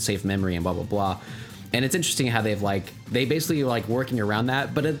because it would save memory and blah blah blah. And it's interesting how they basically are like working around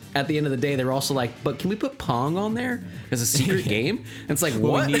that, but at the end of the day, they're also like, but can we put Pong on there as a secret game? And it's like,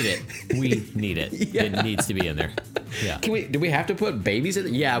 what? We need it. We need it. It needs to be in there. Yeah. Do we have to put babies in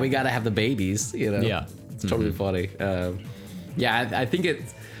it? Yeah, we got to have the babies, Yeah. It's totally funny. I think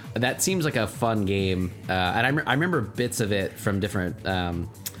that seems like a fun game. And I remember bits of it from different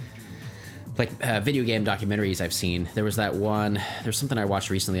video game documentaries I've seen. There was that one, there's something I watched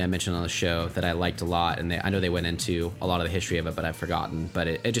recently I mentioned on the show that I liked a lot, and I know they went into a lot of the history of it, but I've forgotten. But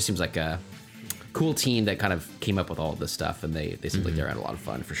it just seems like a cool team that kind of came up with all of this stuff, and they seem like they're having a lot of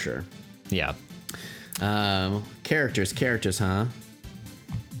fun for sure. Yeah. Characters, huh? I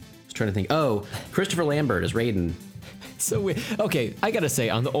was trying to think. Oh, Christopher Lambert is Raiden. So, okay, I gotta say,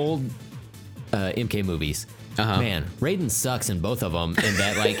 on the old MK movies, Man, Raiden sucks in both of them. In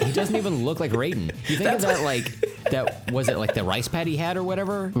that, like, he doesn't even look like Raiden. You think of that, like, that was it like the rice patty hat or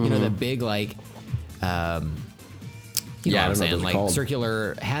whatever? You know, the big like, you know what I'm saying, like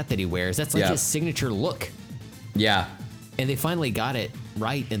circular hat that he wears. That's like his signature look. Yeah. And they finally got it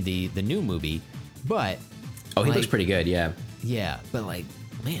right in the new movie, but he looks pretty good. Yeah. Yeah, but like,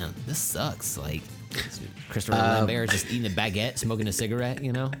 man, this sucks. Like, Christopher Lambert just eating a baguette, smoking a cigarette.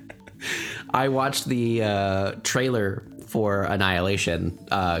 You know. I watched the trailer for Annihilation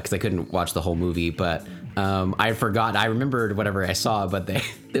because I couldn't watch the whole movie, but I forgot. I remembered whatever I saw, but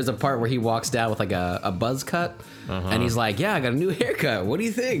there's a part where he walks down with like a buzz cut, and he's like, "Yeah, I got a new haircut. What do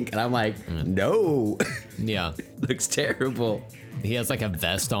you think?" And I'm like, "No, yeah, looks terrible." He has like a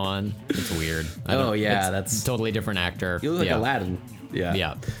vest on. It's weird. That's totally different actor. He looks like Aladdin.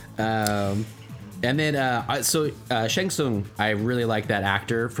 Yeah. And then, Shang Tsung, I really like that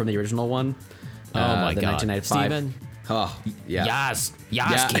actor from the original one. Oh my the God, 1995. Steven. Oh yeah, Yas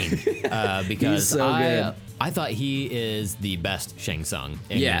King. Because he's so good. I thought he is the best Shang Tsung.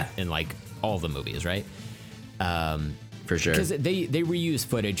 In like all the movies, right? For sure. Because they reuse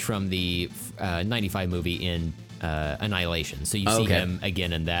footage from the '95 movie in Annihilation, so you see him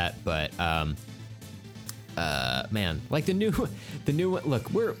again in that, but. Man, like the new one. Look,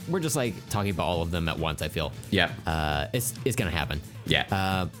 we're just like talking about all of them at once. I feel. Yeah. It's gonna happen.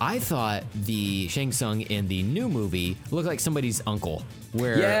 Yeah. I thought the Shang Tsung in the new movie looked like somebody's uncle,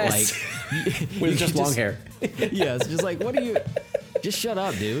 where like with just long hair. Yeah, it's just like, what are you? Just shut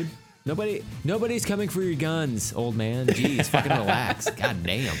up, dude. Nobody's coming for your guns, old man. Jeez, fucking relax. God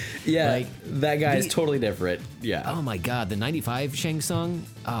damn. Yeah, like, that guy is totally different. Yeah. Oh my God, the '95 Shang Tsung.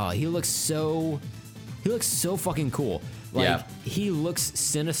 Oh, he looks so fucking cool. Like, he looks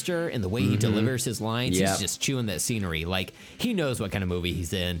sinister in the way he delivers his lines. He's just chewing that scenery. Like, he knows what kind of movie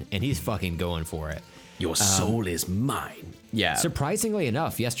he's in, and he's fucking going for it. Your soul is mine. Yeah. Surprisingly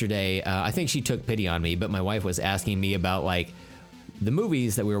enough, yesterday, I think she took pity on me, but my wife was asking me about, like, the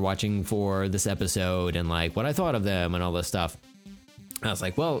movies that we were watching for this episode and, like, what I thought of them and all this stuff. I was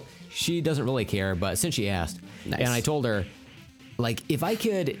like, well, she doesn't really care, but since she asked, and I told her, like, if I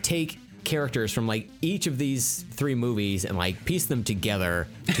could take characters from like each of these 3 movies and like piece them together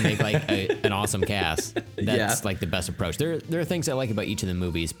to make like an awesome cast, that's like the best approach. There are things I like about each of the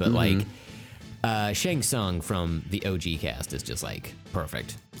movies, but like Shang Tsung from the OG cast is just like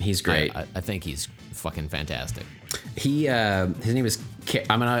perfect. He's great. I think he's fucking fantastic. He his name is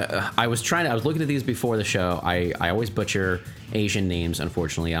I was looking at these before the show. I always butcher Asian names,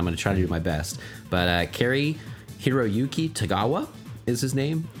 unfortunately. I'm gonna try to do my best, but Cary Hiroyuki Tagawa is his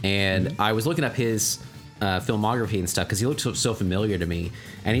name, and I was looking up his filmography and stuff because he looked so familiar to me,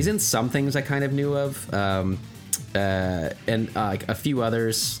 and he's in some things I kind of knew of, and like a few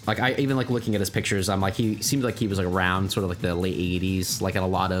others. Like I even like looking at his pictures, I'm like, he seemed like he was like around sort of like the late 80s, like in a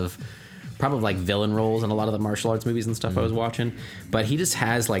lot of probably like villain roles in a lot of the martial arts movies and stuff I was watching. But he just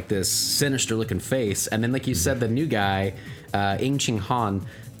has like this sinister looking face, and then like you said, the new guy, Ing Ching Han.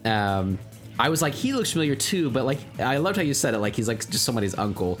 I was like, he looks familiar too, but like, I loved how you said it, like he's like just somebody's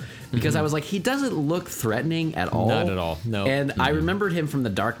uncle, because I was like, he doesn't look threatening at all. Not at all, no. And I remembered him from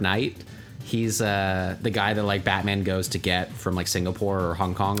The Dark Knight. He's the guy that like Batman goes to get from like Singapore or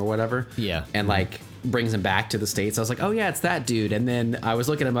Hong Kong or whatever. Yeah. And like brings him back to the States. I was like, oh yeah, it's that dude. And then I was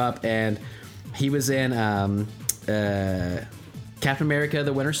looking him up, and he was in Captain America: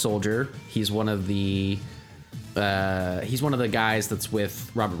 The Winter Soldier. He's one of the guys that's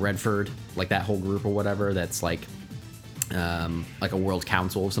with Robert Redford, like that whole group or whatever, that's like a world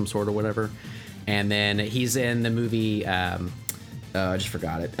council of some sort or whatever. And then he's in the movie, I just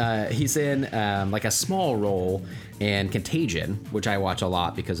forgot it. He's in like a small role in Contagion, which I watch a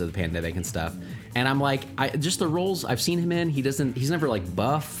lot because of the pandemic and stuff. And I'm like, just the roles I've seen him in, he's never like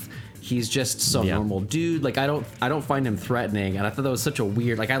buff. He's just some normal dude. Like I don't find him threatening, and I thought that was such a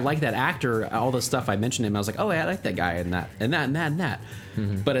weird. Like I like that actor. All the stuff I mentioned him, I was like, oh, yeah, I like that guy and that and that and that and that.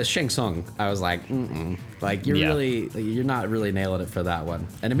 But as Shang Tsung, I was like, like you're not really nailing it for that one.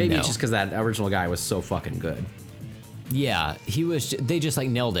 And maybe it's just because that original guy was so fucking good. Yeah, he was. They just like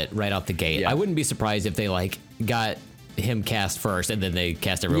nailed it right out the gate. Yeah. I wouldn't be surprised if they like got him cast first and then they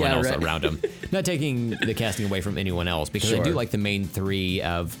cast everyone else around him. Not taking the casting away from anyone else, because I do like the main 3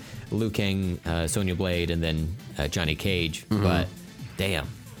 of Liu Kang, Sonya Blade, and then Johnny Cage. But damn,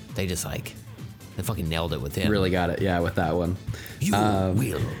 they just like they fucking nailed it with him. Really got it, with that one. You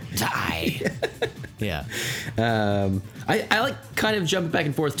will die. Yeah. I like kind of jumping back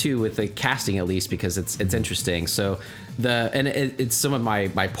and forth too with the casting, at least because it's interesting. So it's some of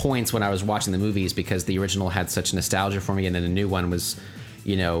my points when I was watching the movies, because the original had such nostalgia for me, and then the new one was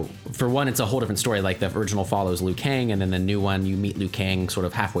for one, it's a whole different story. Like the original follows Liu Kang, and then the new one you meet Liu Kang sort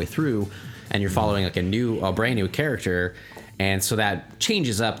of halfway through, and you're following like a brand new character. And so that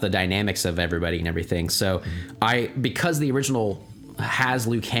changes up the dynamics of everybody and everything. So because the original has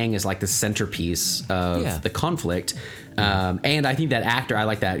Liu Kang as like the centerpiece of the conflict, and I think that actor, I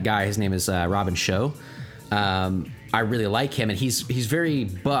like that guy. His name is Robin Shou. I really like him, and he's very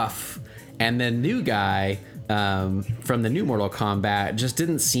buff. And the new guy from the new Mortal Kombat just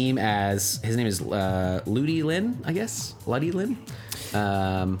didn't seem as. His name is Ludi Lin, I guess. Ludi Lin.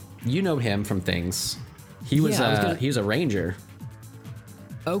 You know him from things. He was he was a ranger.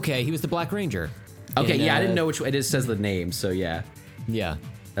 Okay, he was the Black Ranger. Okay, I didn't know which. It just says the name, so yeah. Yeah.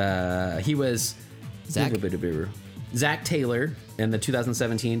 He was Zach Taylor in the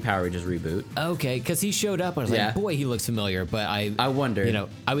 2017 Power Rangers reboot. Okay, because he showed up. I was like, boy, he looks familiar. But I wondered.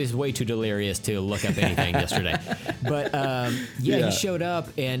 I was way too delirious to look up anything yesterday. But he showed up,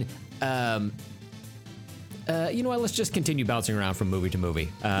 and you know what? Let's just continue bouncing around from movie to movie.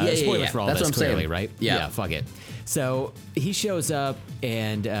 Spoilers for all That's this, what I'm clearly, saying. right? Yeah, fuck it. So he shows up,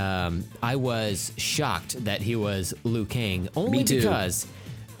 and I was shocked that he was Liu Kang, only because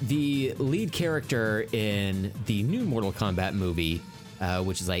the lead character in the new Mortal Kombat movie,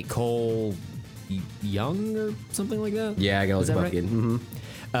 which is like Cole Young or something like that. Yeah, I got to look it up again.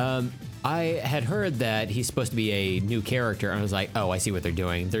 Mm-hmm. I had heard that he's supposed to be a new character, and I was like, oh, I see what they're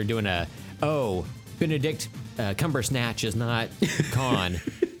doing. They're doing Benedict Cumbersnatch is not Khan.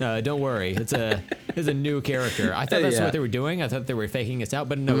 Don't worry, it's a new character. I thought that's what they were doing. I thought they were faking us out,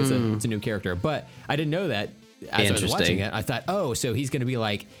 but no, it's a new character. But I didn't know that as I was watching it. I thought, oh, so he's going to be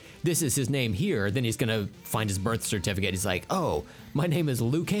like, this is his name here. Then he's going to find his birth certificate. He's like, oh, my name is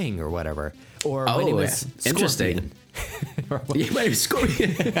Liu Kang or whatever. Or my name is interesting. My name is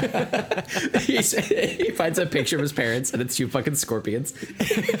Scorpion. He finds a picture of his parents, and it's 2 fucking scorpions.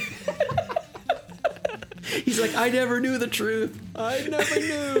 He's like, I never knew the truth. I never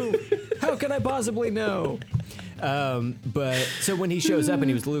knew. How could I possibly know? But so when he shows up and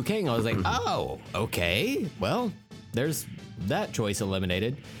he was Liu Kang, I was like, oh, okay. Well, there's that choice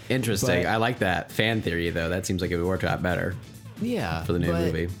eliminated. Interesting. I like that fan theory, though. That seems like it would work out better. Yeah. For the new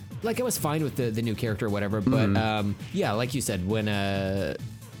movie. Like, I was fine with the new character or whatever. But like you said, when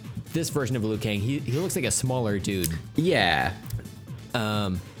this version of Liu Kang, he looks like a smaller dude. Yeah.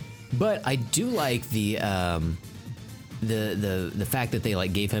 But I do like the fact that they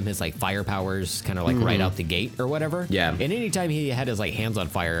like gave him his like fire powers kind of like right out the gate or whatever. Yeah. And anytime he had his like hands on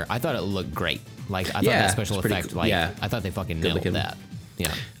fire, I thought it looked great. Like I thought that special effect, cool. I thought they fucking nailed that.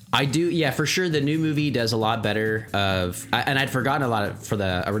 Yeah. I do, yeah, for sure. The new movie does a lot better and I'd forgotten a lot for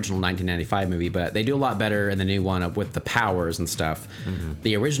the original 1995 movie, but they do a lot better in the new one with the powers and stuff. Mm-hmm.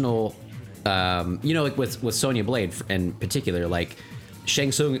 The original, like with Sonya Blade in particular, like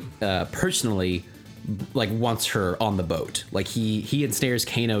Shang Tsung personally like wants her on the boat. Like he ensnares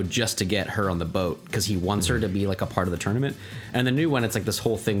Kano just to get her on the boat because he wants her to be like a part of the tournament. And the new one, it's like this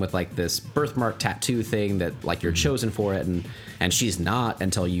whole thing with like this birthmark tattoo thing that like you're chosen for it, and she's not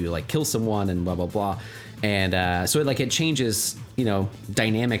until you like kill someone and blah blah blah. And so it changes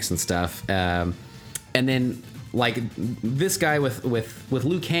dynamics and stuff. And then like this guy with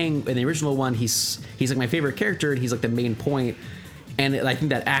Liu Kang in the original one, he's like my favorite character, and he's like the main point. And I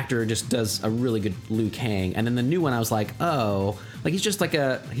think that actor just does a really good Liu Kang. And then the new one, I was like, oh, like he's just like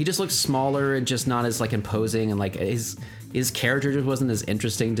he just looks smaller and just not as like imposing, and like his character just wasn't as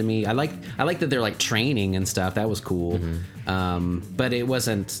interesting to me. I like that they're like training and stuff. That was cool. Mm-hmm. But it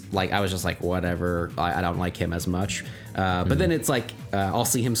wasn't like, I was just like, whatever. I don't like him as much. But then it's like, I'll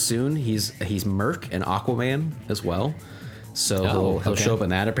see him soon. He's Merc and Aquaman as well. So he'll show up in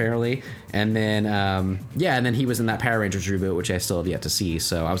that apparently, and then and then he was in that Power Rangers reboot, which I still have yet to see.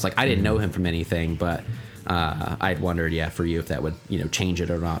 So I was like, I didn't know him from anything, but I'd wondered, for you if that would change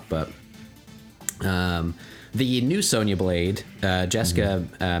it or not. But the new Sonya Blade, Jessica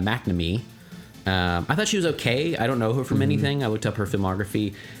McNamee, I thought she was okay. I don't know her from anything. I looked up her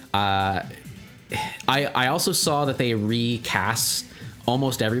filmography. I also saw that they recast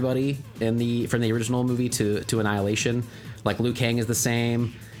almost everybody from the original movie to Annihilation. Like Liu Kang is the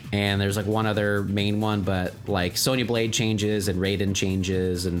same, and there's like one other main one, but like Sonya Blade changes and Raiden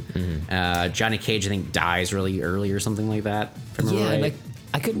changes, and Johnny Cage I think dies really early or something like that. Right.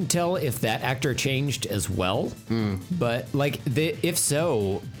 I couldn't tell if that actor changed as well, but like if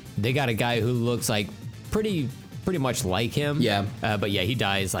so, they got a guy who looks like pretty much like him. Yeah. But he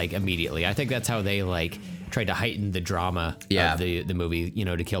dies like immediately. I think that's how they like tried to heighten the drama of the movie,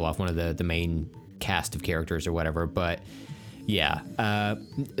 to kill off one of the main cast of characters or whatever. But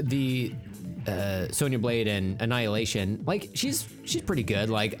the Sonya Blade and Annihilation, like she's pretty good.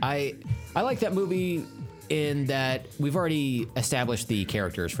 Like I like that movie in that we've already established the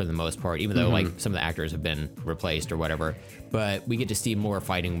characters for the most part, even though like some of the actors have been replaced or whatever. But we get to see more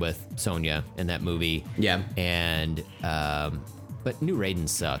fighting with Sonya in that movie. Yeah. And but New Raiden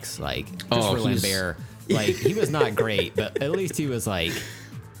sucks. Like Christopher Lambert, like he was not great, but at least he was like,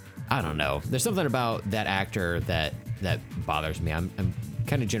 I don't know. There's something about that actor that bothers me. I'm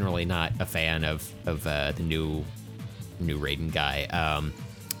kind of generally not a fan of the new Raiden guy.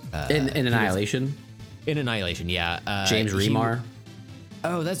 In Annihilation. In Annihilation, yeah. James Remar.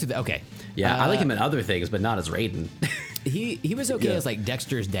 That's okay. Yeah, I like him in other things, but not as Raiden. He was okay as like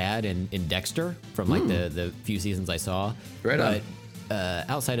Dexter's dad in Dexter from like the few seasons I saw. Right on. But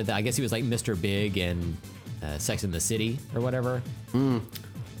outside of that, I guess he was like Mr. Big and Sex and the City or whatever.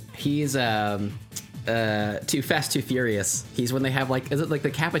 He's Too Fast, Too Furious. He's when they have like, is it like the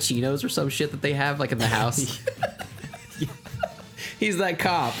cappuccinos or some shit that they have like in the house? He's that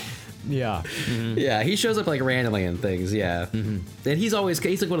cop. Yeah. Mm-hmm. Yeah, he shows up like randomly in things, yeah. Mm-hmm. And he's like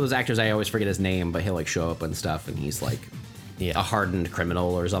one of those actors, I always forget his name, but he'll like show up and stuff and he's like a hardened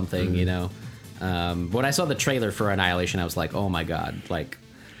criminal or something, you know? When I saw the trailer for Annihilation, I was like, oh my God, like,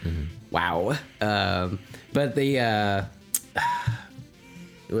 wow. But the,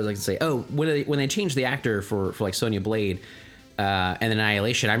 what was I going to say? Oh, when they changed the actor for like Sonya Blade, and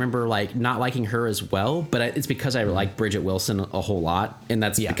Annihilation, I remember like not liking her as well, but it's because I like Bridget Wilson a whole lot, and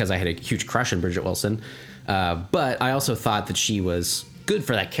that's because I had a huge crush on Bridget Wilson. But I also thought that she was good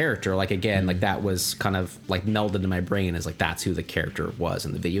for that character. Like again, like that was kind of like melded into my brain as like that's who the character was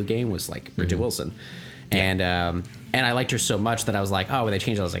in the video game, was like Bridget Wilson. And I liked her so much that I was like, oh, when they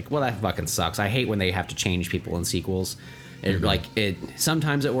changed it, I was like, well, that fucking sucks. I hate when they have to change people in sequels.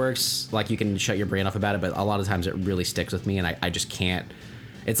 Sometimes it works, like you can shut your brain off about it, but a lot of times it really sticks with me, and I just can't.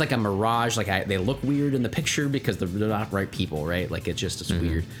 It's like a mirage. Like they look weird in the picture because they're not right people, right? Like it's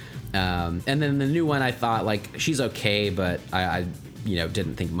weird. And then the new one, I thought like she's okay, but I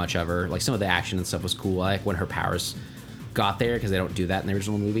didn't think much of her. Like some of the action and stuff was cool. I like when her powers got there because they don't do that in the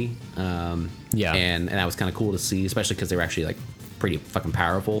original movie. And that was kind of cool to see, especially because they were actually like pretty fucking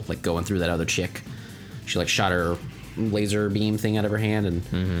powerful. Like going through that other chick, she like shot her laser beam thing out of her hand,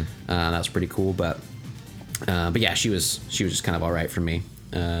 and that was pretty cool. But yeah, she was just kind of all right for me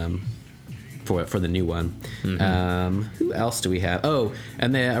for the new one. Who else do we have? Oh,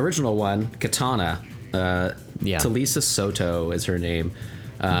 and the original one, Katana. Talisa Soto is her name.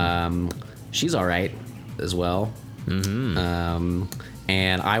 She's all right as well. And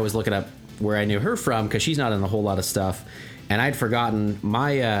I was looking up where I knew her from because she's not in a whole lot of stuff, and I'd forgotten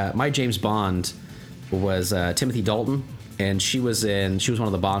my James Bond was Timothy Dalton, and she was one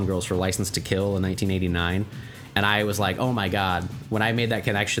of the Bond girls for License to Kill in 1989, and I was like, oh my God, when I made that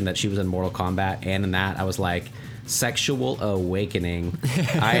connection that she was in Mortal Kombat and in that, I was like, sexual awakening.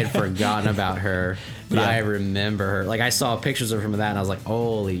 I had forgotten about her, but I remember her. Like I saw pictures of her from that, and I was like,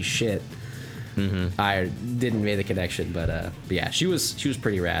 holy shit. I didn't make the connection, but yeah, she was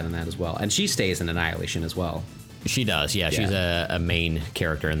pretty rad in that as well, and she stays in Annihilation as well. She does, yeah. She's a main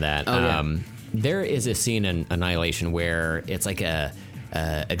character in that. There is a scene in Annihilation where it's like a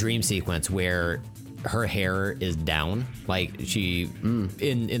dream sequence where her hair is down. Like she,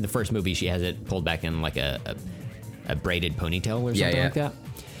 in the first movie, she has it pulled back in like a braided ponytail or something like that.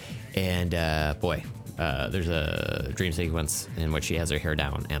 And there's a dream sequence in which she has her hair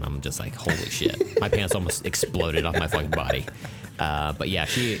down, and I'm just like, holy shit. My pants almost exploded off my fucking body. But yeah,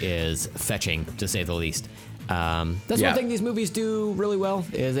 she is fetching, to say the least. That's one thing these movies do really well,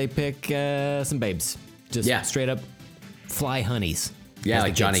 is they pick some babes. Just straight up fly honeys. Yeah,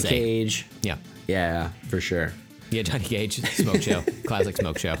 like Johnny Cage. Yeah. Yeah, for sure. Yeah, Johnny Cage, Smoke Show. Classic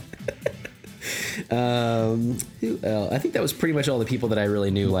Smoke Show. Who else? I think that was pretty much all the people that I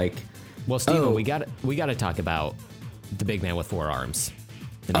really knew. Like, well, Steven, we got to talk about the big man with four arms.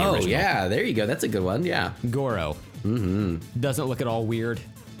 Oh, original. Yeah, there you go. That's a good one. Yeah, Goro. Doesn't look at all weird.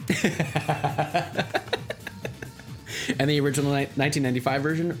 And the original 1995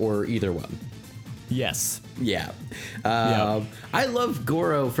 version, or either one? Yes. Yeah. I love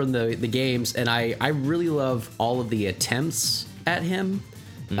Goro from the games, and I really love all of the attempts at him.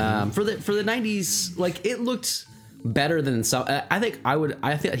 For the 90s, like it looked better than some. I think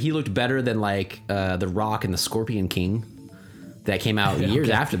he looked better than like The Rock and the Scorpion King that came out years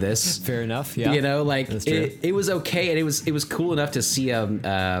after this. Fair enough. Yeah. You know, like it was okay, and it was cool enough to see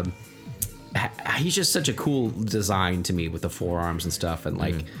him. He's just such a cool design to me with the forearms and stuff, and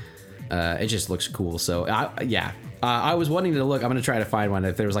like it just looks cool. So I was wanting to look. I'm gonna try to find one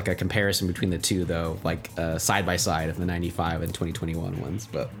if there was like a comparison between the two, though, like side by side of the 95 and 2021 ones.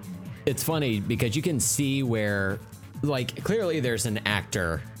 But it's funny because you can see where, like, clearly there's an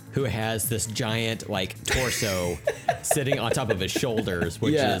actor who has this giant, like, torso sitting on top of his shoulders,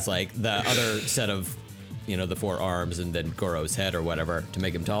 which is, like, the other set of, you know, the 4 arms and then Goro's head or whatever to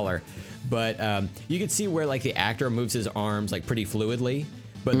make him taller. But you can see where, like, the actor moves his arms, like, pretty fluidly.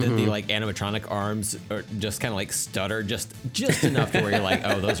 But then the, like, animatronic arms are just kind of, like, stutter just enough to where you're like,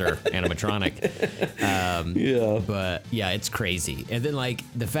 oh, those are animatronic. But, yeah, it's crazy. And then, like,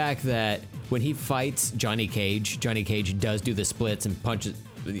 the fact that when he fights Johnny Cage does do the splits and punches,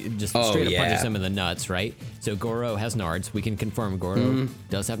 just straight up punches him in the nuts, right? So Goro has nards. We can confirm Goro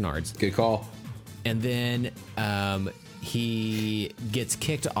does have nards. Good call. And then he gets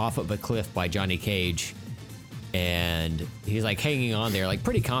kicked off of a cliff by Johnny Cage. And he's like hanging on there, like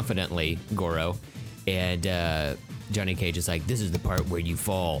pretty confidently, Goro. And Johnny Cage is like, this is the part where you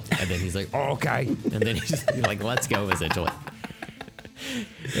fall. And then he's like, oh, okay. And then he's like, let's go, essentially.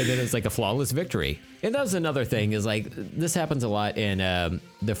 And then it's like a flawless victory. And that was another thing is like, this happens a lot in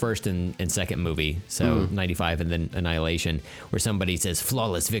the first and second movie. So 95 and then Annihilation, where somebody says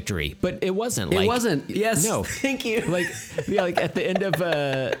flawless victory. But it wasn't like. It wasn't. Yes. No. Thank you. Like, yeah, like at the end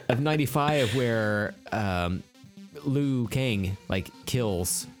of 95 where Liu Kang like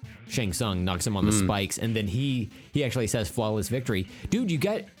kills Shang Tsung, knocks him on the spikes, and then he actually says flawless victory. Dude, you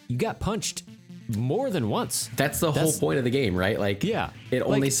got punched more than once. That's the whole point of the game, right? Like, yeah, it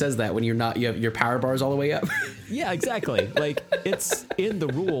only says that when you have your power bars all the way up. Yeah, exactly. Like, it's in the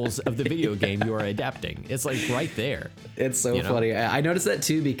rules of the video game you are adapting. It's like right there. It's so funny. I noticed that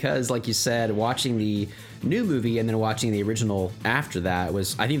too because, like you said, watching the new movie and then watching the original after that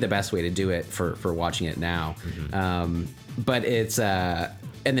was, I think, the best way to do it for watching it now. But it's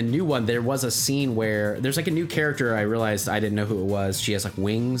in the new one, there was a scene where there's like a new character. I realized I didn't know who it was. She has like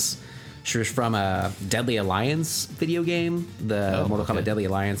wings. She was from a Deadly Alliance video game. The Mortal Kombat Deadly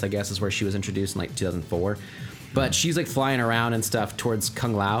Alliance, I guess, is where she was introduced in like 2004. But she's like flying around and stuff towards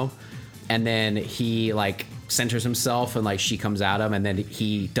Kung Lao. And then he like centers himself and like she comes at him. And then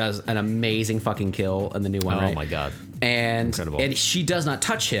he does an amazing fucking kill in the new one, right? Oh my God. And, incredible. And she does not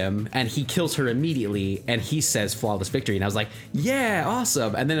touch him, and he kills her immediately, and he says flawless victory. And I was like, yeah,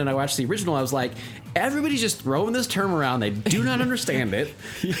 awesome. And then when I watched the original, I was like, everybody's just throwing this term around. They do not understand it.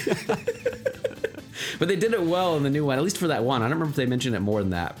 But they did it well in the new one, at least for that one. I don't remember if they mentioned it more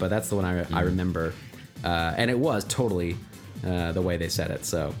than that, but that's the one I remember. And it was totally the way they said it,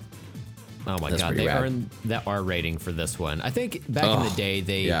 so... Oh my God, they earned that R rating for this one. I think back in the day,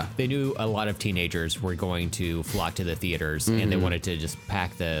 they knew a lot of teenagers were going to flock to the theaters and they wanted to just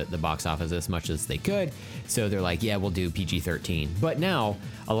pack the box office as much as they could. So they're like, yeah, we'll do PG-13. But now,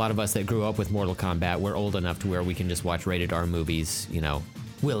 a lot of us that grew up with Mortal Kombat, we're old enough to where we can just watch rated R movies, you know,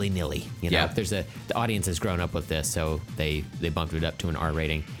 willy-nilly. You know, the audience has grown up with this, so they bumped it up to an R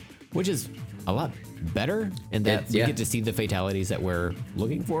rating, which is a lot better, and that we get to see the fatalities that we're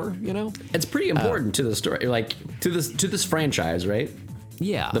looking for. You know, it's pretty important to the story, like to this franchise, right?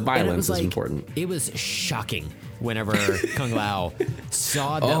 Yeah, the violence is important. It was shocking whenever Kung Lao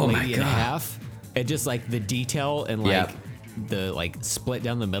sawed that lady in half, and just like the detail and like the like split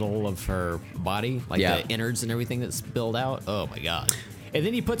down the middle of her body, like the innards and everything that spilled out. Oh my God! And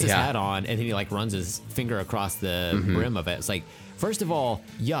then he puts his hat on, and then he like runs his finger across the brim of it. It's like, first of all,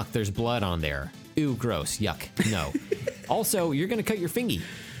 yuck, there's blood on there. Ooh, gross, yuck, no. Also, you're going to cut your fingy.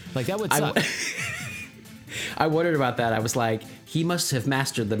 Like, that would suck. I wondered about that. I was like, he must have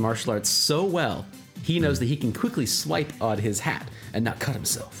mastered the martial arts so well. He knows that he can quickly swipe on his hat and not cut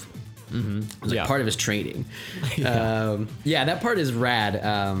himself. It was like part of his training. That part is rad.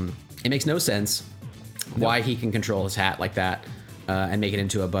 It makes no sense why he can control his hat like that and make it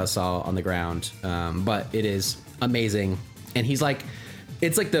into a buzzsaw on the ground. But it is amazing. And he's like...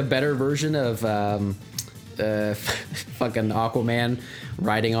 It's like the better version of fucking Aquaman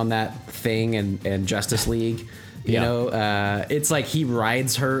riding on that thing and Justice League. You know, it's like he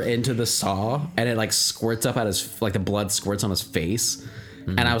rides her into the saw and it like squirts up at his, like the blood squirts on his face.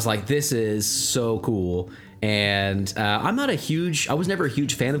 And I was like, this is so cool. And I was never a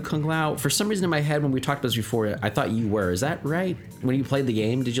huge fan of Kung Lao. For some reason in my head when we talked about this before, I thought you were. Is that right? When you played the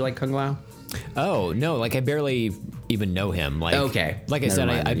game, did you like Kung Lao? Oh, no, like I barely even know him. Like, like I said,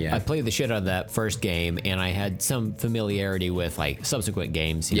 I played the shit out of that first game, and I had some familiarity with like subsequent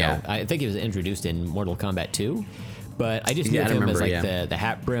games. You know, I think he was introduced in Mortal Kombat 2. But I just knew him as like the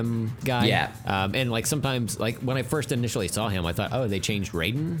hat brim guy. Yeah. And like sometimes, like when I first initially saw him, I thought, oh, they changed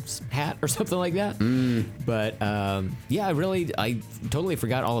Raiden's hat or something like that. But I totally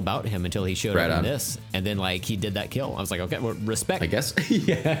forgot all about him until he showed up in this. And then like he did that kill. I was like, okay, well, respect. I guess.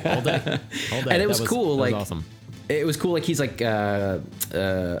 All day. And it was cool. That like was awesome. it was cool. Like he's like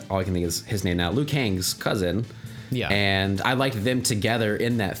all I can think is his name now, Liu Kang's cousin. Yeah. And I liked them together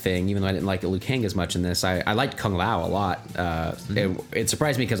in that thing, even though I didn't like Liu Kang as much in this. I liked Kung Lao a lot. It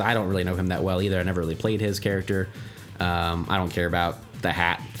surprised me because I don't really know him that well either. I never really played his character. I don't care about the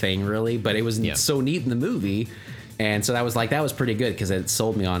hat thing really, but it was so neat in the movie. And so that was pretty good because it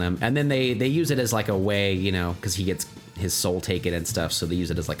sold me on him. And then they use it as like a way, you know, because he gets his soul taken and stuff. So they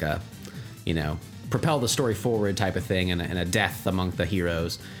use it as like a, you know, propel the story forward type of thing and a death among the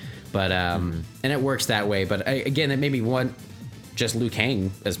heroes. But and it works that way. But again, it made me want just Liu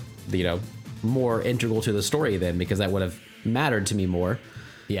Kang as, you know, more integral to the story then, because that would have mattered to me more.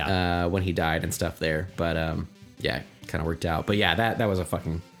 Yeah. When he died and stuff there. But yeah, kind of worked out. But yeah, that was a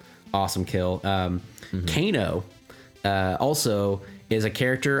fucking awesome kill. Kano also is a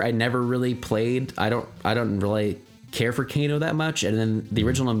character I never really played. I don't really care for Kano that much. And then the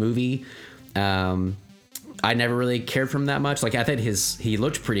original movie, I never really cared for him that much. Like I thought he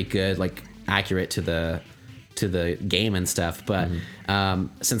looked pretty good, like accurate to the game and stuff. But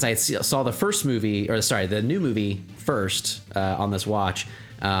since I saw the first movie, the new movie first on this watch,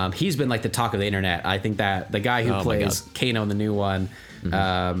 he's been like the talk of the internet. I think that the guy who plays Kano in the new one,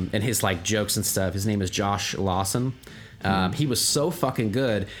 and his like jokes and stuff, his name is Josh Lawson. He was so fucking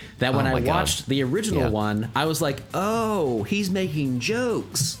good that when I watched the original one, I was like, oh, he's making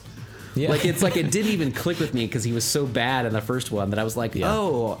jokes. Yeah. Like it's like it didn't even click with me because he was so bad in the first one that I was like,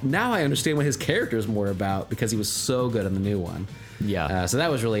 oh, now I understand what his character is more about because he was so good in the new one. Yeah. So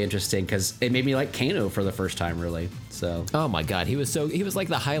that was really interesting because it made me like Kano for the first time, really. So. Oh my God, he was like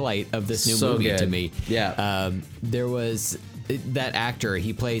the highlight of this new movie good. To me. Yeah. There was that actor.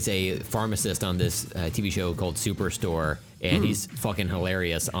 He plays a pharmacist on this TV show called Superstore. And he's fucking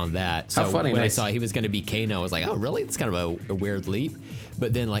hilarious on that. So when I saw he was going to be Kano, I was like, oh, really? It's kind of a weird leap.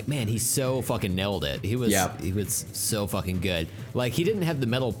 But then, like, man, he so fucking nailed it. He was so fucking good. Like, he didn't have the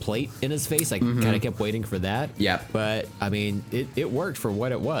metal plate in his face. I kind of kept waiting for that. Yeah. But, I mean, it worked for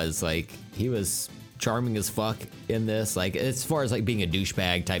what it was. Like, he was charming as fuck in this. Like, as far as, like, being a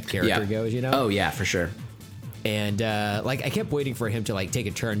douchebag type character goes, you know? Oh, yeah, for sure. And like I kept waiting for him to like take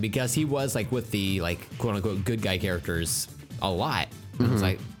a turn because he was like with the like quote unquote good guy characters a lot. I was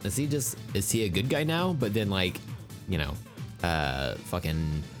like, is he a good guy now? But then like, you know,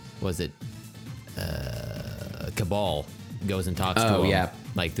 fucking Cabal goes and talks to him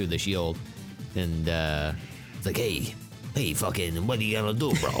like through the shield, and it's like, hey, fucking, what are you gonna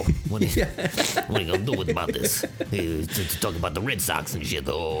do, bro? What are you gonna do about this? Hey, to talk about the Red Sox and shit.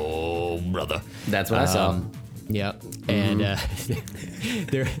 Oh, brother. That's what I saw. Yeah, and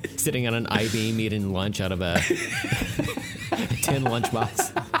they're sitting on an I-beam eating lunch out of a tin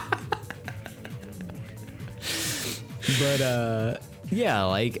lunchbox. But yeah,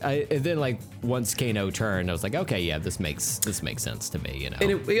 like and then like once Kano turned, I was like, okay, yeah, this makes sense to me, you know.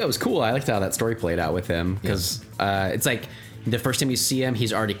 And it was cool. I liked how that story played out with him because it's like the first time you see him,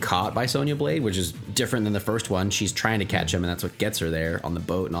 he's already caught by Sonya Blade, which is different than the first one. She's trying to catch him, and that's what gets her there on the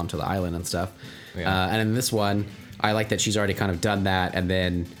boat and onto the island and stuff. Yeah. And in this one, I like that she's already kind of done that, and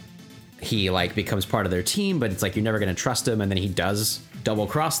then he like becomes part of their team, but it's like you're never going to trust him, and then he does double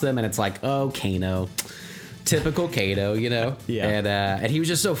cross them, and it's like, oh, Kano. Typical Kano, you know? Yeah. And he was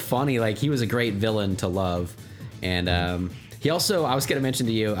just so funny. Like, he was a great villain to love. And he also, I was going to mention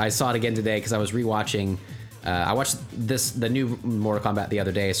to you, I saw it again today because I was rewatching. I watched the new Mortal Kombat the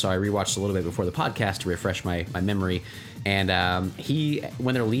other day, so I rewatched a little bit before the podcast to refresh my memory. And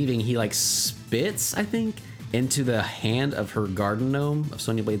when they're leaving, he like spits, I think, into the hand of her garden gnome, of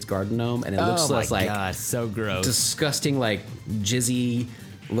Sonya Blade's garden gnome, and it looks like God, so gross, disgusting, like jizzy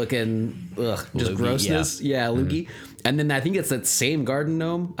looking, just loogie, grossness. Yeah, loogie. And then I think it's that same garden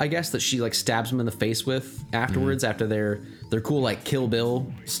gnome, I guess, that she like stabs him in the face with afterwards, after their cool like Kill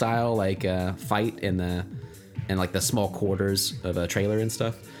Bill style like fight in like the small quarters of a trailer and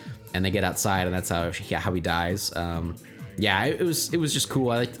stuff. And they get outside, and that's how he dies. It was just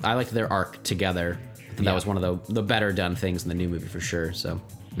cool. I liked their arc together. I think that was one of the better done things in the new movie for sure. So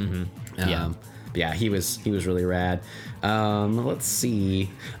he was really rad. Let's see.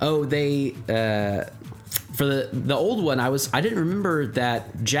 Oh, they for the old one, I didn't remember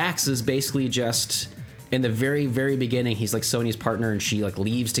that Jax is basically just in the very, very beginning. He's like Sonya's partner, and she like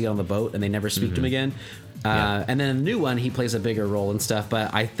leaves to get on the boat, and they never speak to him again. And then in the new one, he plays a bigger role and stuff.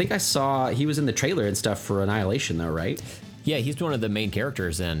 But I think I saw he was in the trailer and stuff for Annihilation, though, right? Yeah, he's one of the main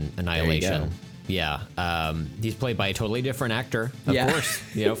characters in Annihilation. Yeah, he's played by a totally different actor, of course,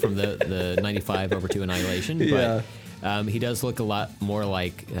 you know, from the 95 over to Annihilation. But he does look a lot more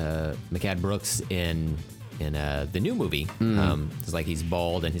like Mehcad Brooks in in the new movie. It's like he's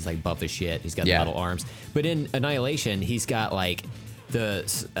bald and he's like buff as shit. He's got the metal arms. But in Annihilation, he's got like the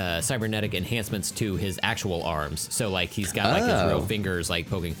cybernetic enhancements to his actual arms. So like he's got like his real fingers like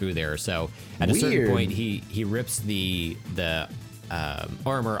poking through there. So at a certain point, he rips the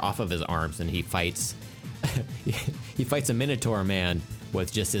armor off of his arms and he fights he fights a Minotaur man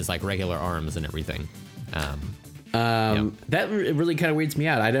with just his like regular arms and everything. That really kind of weirds me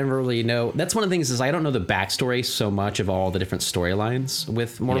out. I never really know. That's one of the things is I don't know the backstory so much of all the different storylines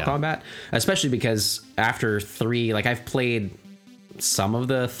with Mortal Kombat, especially because after 3, like I've played some of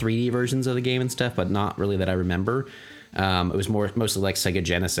the 3D versions of the game and stuff, but not really that I remember. It was mostly like Sega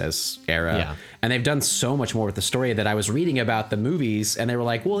Genesis era, and they've done so much more with the story that I was reading about the movies, and they were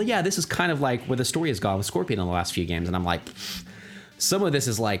like, well, yeah, this is kind of like where the story has gone with Scorpion in the last few games, and I'm like, some of this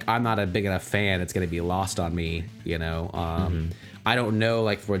is like, I'm not a big enough fan, it's going to be lost on me, you know. I don't know,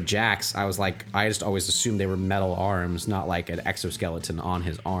 like for Jax, I was like, I just always assumed they were metal arms, not like an exoskeleton on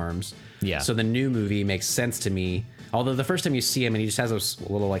his arms. So the new movie makes sense to me. Although the first time you see him and he just has those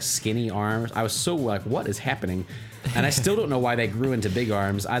little like skinny arms, I was so like, what is happening? And I still don't know why they grew into big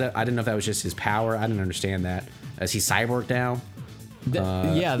arms. I didn't know if that was just his power. I didn't understand that. Is he cyborg now?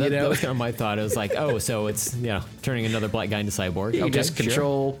 That was kind of my thought. It was like, oh, so it's turning another black guy into cyborg. You just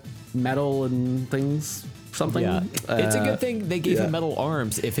control metal and things. Something. Yeah, it's a good thing they gave him metal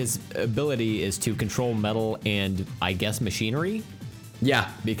arms if his ability is to control metal and I guess machinery.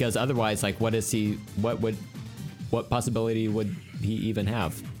 Yeah, because otherwise, like, what possibility would he even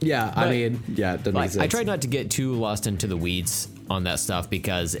have? Yeah, but, I mean, it doesn't make sense. I tried not to get too lost into the weeds on that stuff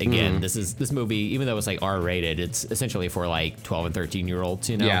because, again, this movie, even though it's like R-rated, it's essentially for like 12 and 13-year-olds,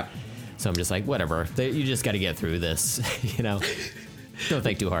 you know? Yeah. So I'm just like, whatever. You just got to get through this, you know? Don't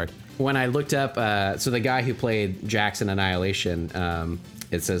think too hard. When I looked up, so the guy who played Jax in Annihilation,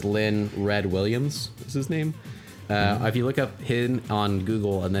 it says Lynn Red Williams is his name. If you look up him on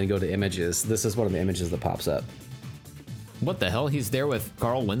Google and then go to images, this is one of the images that pops up. What the hell? He's there with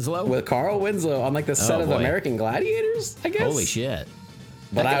Carl Winslow? With Carl Winslow on like the set of American Gladiators, I guess. Holy shit.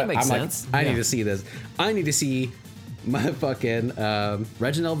 But that makes sense. Like, I need to see this. I need to see my fucking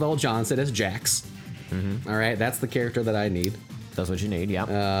Reginald VelJohnson as Jax. All right, that's the character that I need. That's what you need,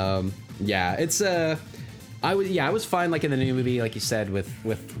 yeah. It's I was fine like in the new movie, like you said,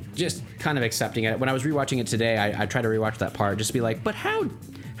 with just kind of accepting it. When I was rewatching it today, I tried to rewatch that part just to be like, but how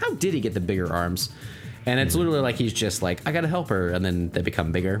did he get the bigger arms? And it's literally like he's just like, I gotta help her, and then they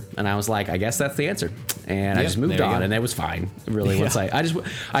become bigger. And I was like, I guess that's the answer. And I just moved on, and it was fine. Really, once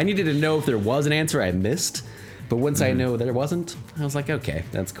I needed to know if there was an answer I missed, but once I know there wasn't, I was like, okay,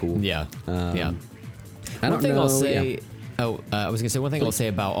 that's cool. Yeah. I don't know. I'll say. I was gonna say one thing I'll say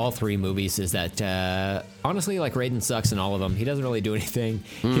about all 3 movies is that honestly, like Raiden sucks in all of them. He doesn't really do anything.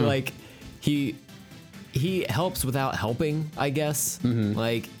 He helps without helping, I guess.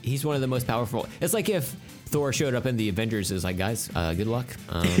 Like he's one of the most powerful. It's like if Thor showed up in the Avengers, is like, guys, good luck.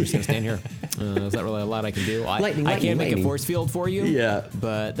 I'm just gonna stand here. There's not really a lot I can do. I can make a force field for you. Yeah,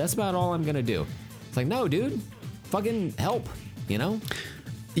 but that's about all I'm gonna do. It's like, no, dude, fucking help. You know.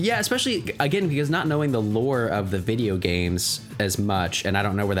 Yeah, especially, again, because not knowing the lore of the video games as much, and I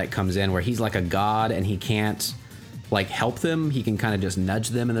don't know where that comes in, where he's like a god and he can't, like, help them. He can kind of just nudge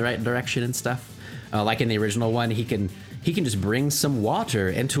them in the right direction and stuff. Like in the original one, he can just bring some water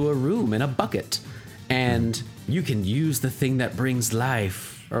into a room in a bucket, and you can use the thing that brings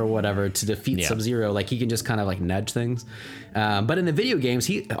life or whatever to defeat Sub-Zero. Like, he can just kind of, like, nudge things. But in the video games,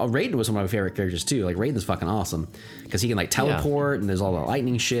 Raiden was one of my favorite characters, too. Like, Raiden's fucking awesome. Because he can, like, teleport, and there's all the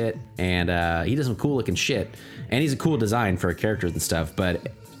lightning shit, and he does some cool-looking shit. And he's a cool design for characters and stuff.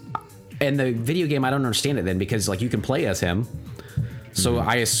 But in the video game, I don't understand it then, because, like, you can play as him. So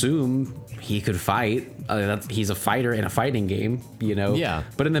I assume he could fight. He's a fighter in a fighting game, you know? Yeah.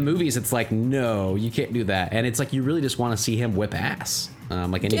 But in the movies, it's like, no, you can't do that. And it's like, you really just want to see him whip ass.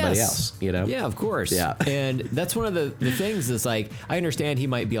 Like anybody else, you know? Yeah, of course. Yeah. And that's one of the things is like, I understand he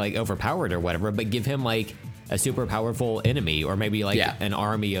might be like overpowered or whatever, but give him like a super powerful enemy or maybe like an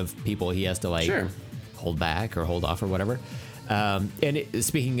army of people he has to like hold back or hold off or whatever.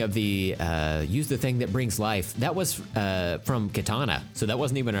 Speaking of the use the thing that brings life, that was from Katana, so that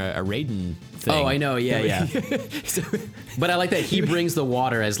wasn't even a Raiden thing. Oh, I know, yeah. But I like that he brings the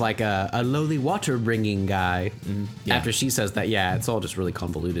water as like a lowly water bringing guy. After she says that, it's all just really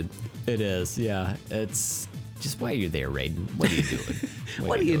convoluted. It is, yeah. It's just, why are you there, Raiden? What are you doing?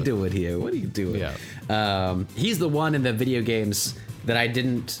 What are you doing here? What are you doing? Yeah. He's the one in the video games that I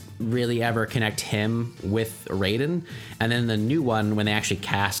didn't really ever connect him with Raiden. And then the new one, when they actually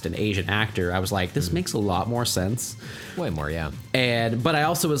cast an Asian actor, I was like, this makes a lot more sense. Way more, yeah. But I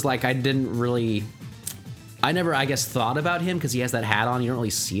also was like, I didn't really I never, I guess, thought about him because he has that hat on. You don't really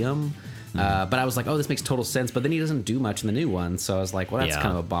see him. But I was like, oh, this makes total sense. But then he doesn't do much in the new one. So I was like, well, that's kind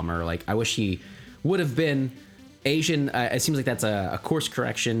of a bummer. Like, I wish he would have been Asian. It seems like that's a course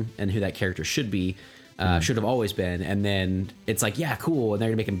correction and who that character should be, should have always been. And then it's like, yeah, cool. And they're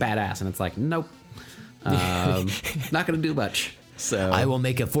going to make him badass. And it's like, nope. Not going to do much. So I will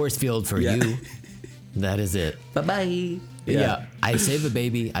make a force field for you. That is it. Bye-bye. Yeah. I save a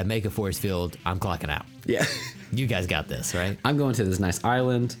baby. I make a force field. I'm clocking out. Yeah. You guys got this, right? I'm going to this nice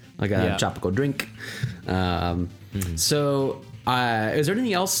island. I got a tropical drink. So, is there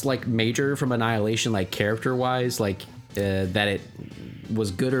anything else like major from Annihilation, like character-wise, like that it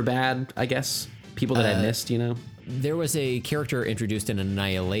was good or bad? I guess people that I missed, you know. There was a character introduced in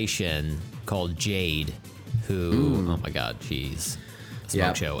Annihilation called Jade, who, oh my god, she's a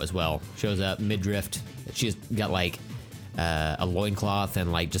smoke show as well. Shows up mid-drift. She's got like a loincloth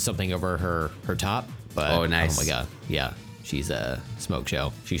and like just something over her top. But, nice. Oh my god, yeah, she's a smoke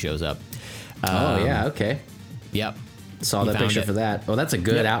show. She shows up. Oh yeah, okay. Yep. Saw that picture for that. Oh, that's a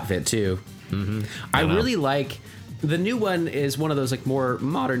good outfit too. Mm-hmm. I really like the new one. Is one of those like more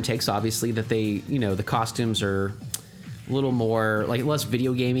modern takes. Obviously, that they, you know, the costumes are a little more like less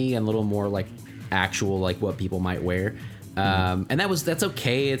video gamey and a little more like actual like what people might wear. And that's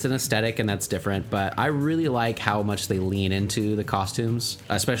okay. It's an aesthetic and that's different. But I really like how much they lean into the costumes,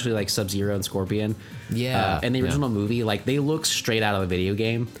 especially like Sub-Zero and Scorpion. Yeah. In the original movie, like they look straight out of the video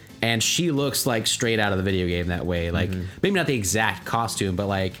game. And she looks like straight out of the video game that way. Like maybe not the exact costume, but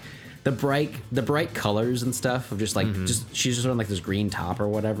like the bright colors and stuff of just like she's just on like this green top or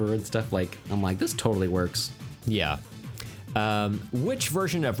whatever and stuff. Like I'm like, this totally works. Yeah. Which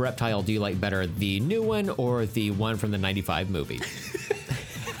version of Reptile do you like better, the new one or the one from the 95 movie?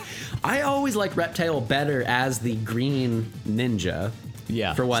 I always like Reptile better as the green ninja.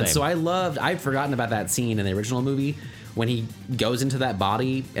 Yeah. For one. Same. So I'd forgotten about that scene in the original movie when he goes into that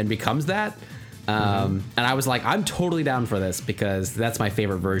body and becomes that. And I was like, I'm totally down for this because that's my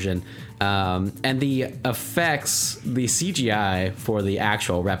favorite version. And the effects, the CGI for the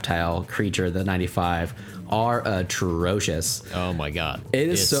actual reptile creature, the 95, are atrocious. Oh my god. It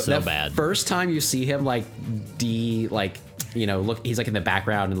is so bad. First time you see him look, he's like in the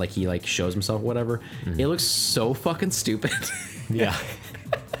background and like he like shows himself or whatever. It looks so fucking stupid. Yeah.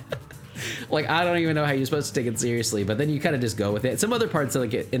 Like, I don't even know how you're supposed to take it seriously, but then you kind of just go with it. Some other parts,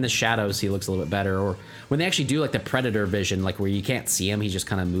 like in the shadows, he looks a little bit better. Or when they actually do like the Predator vision, like where you can't see him, he's just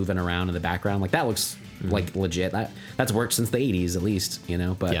kind of moving around in the background. Like that looks like legit. That's worked since the 80s at least, you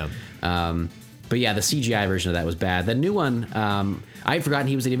know. But but yeah, the CGI version of that was bad. The new one, I had forgotten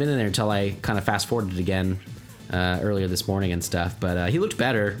he was even in there until I kind of fast forwarded it again earlier this morning and stuff. But he looked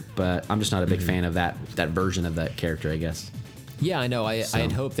better. But I'm just not a big fan of that version of that character, I guess. Yeah, I know. I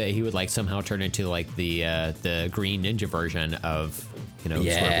had hoped that he would like somehow turn into like the green ninja version of, you know,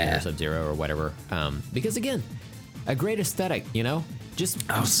 Scorpion or Sub-Zero or whatever. Because again, a great aesthetic, you know, just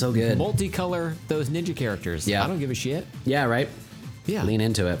so good. Multicolor those ninja characters. Yeah, I don't give a shit. Yeah, right. Yeah, lean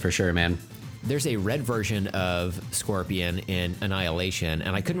into it for sure, man. There's a red version of Scorpion in Annihilation,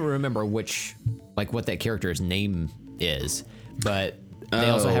 and I couldn't remember what that character's name is, but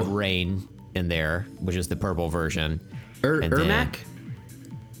they also have Rain in there, which is the purple version. Ermac?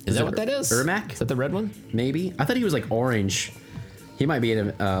 Is that what that is? Ermac? Is that the red one? Maybe. I thought he was like orange. He might be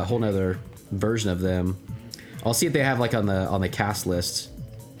in a whole nother version of them. I'll see if they have like on the cast list.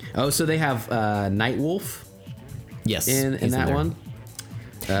 Oh, so they have Nightwolf. Yes, in that one.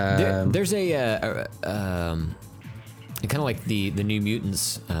 There's a kind of like the New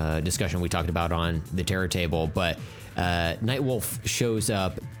Mutants discussion we talked about on the Terror Table, but Nightwolf shows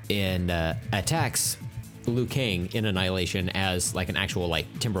up and attacks Liu Kang in Annihilation as like an actual like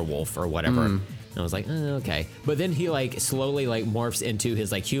Timberwolf or whatever. And I was like, okay. But then he like slowly like morphs into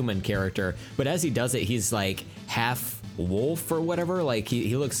his like human character. But as he does it, he's like half wolf or whatever. Like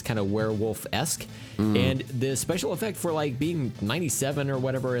he looks kind of werewolf-esque. And the special effect for like being 97 or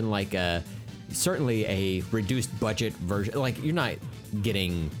whatever and like certainly a reduced budget version. Like you're not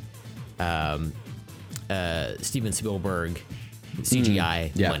getting Steven Spielberg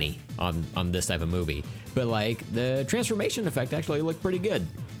CGI money on this type of movie. But like the transformation effect actually looked pretty good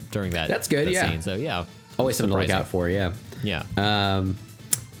during that. That's good, that scene. So yeah, always something to look out for. Yeah.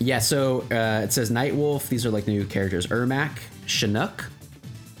 So it says Nightwolf. These are like new characters. Ermac, Chinook.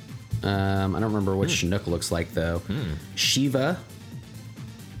 I don't remember what Chinook looks like though. Shiva.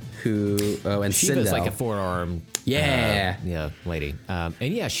 And Shiva's Sindel. like a four-armed lady.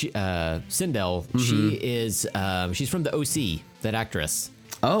 And yeah, Sindel. She is she's from the OC, that actress.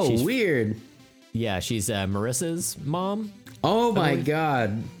 Oh, weird. Yeah, she's Marissa's mom. Oh my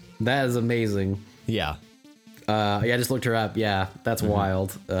god, that is amazing. Yeah, Yeah, I just looked her up. Yeah, that's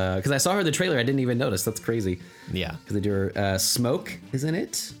wild. Because I saw her in the trailer, I didn't even notice. That's crazy. Yeah. Because they do her. Smoke is in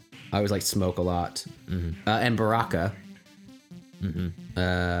it. I always like Smoke a lot. And Baraka.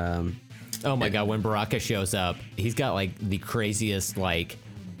 Oh my god, when Baraka shows up, he's got like the craziest like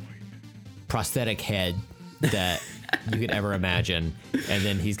prosthetic head that you could ever imagine, and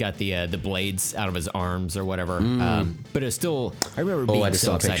then he's got the blades out of his arms or whatever. But it's still, I remember being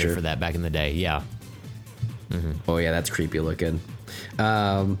so excited for that back in the day. Yeah. Oh yeah, that's creepy looking.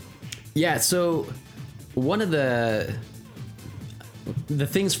 Yeah, so one of the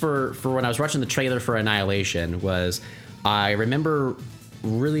things for when I was watching the trailer for Annihilation was I remember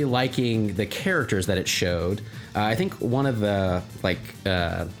really liking the characters that it showed. I think one of the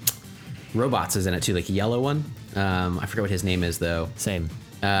robots is in it too, like a yellow one. I forget what his name is though. Same.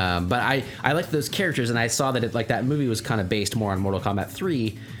 But I liked those characters, and I saw that that movie was kind of based more on Mortal Kombat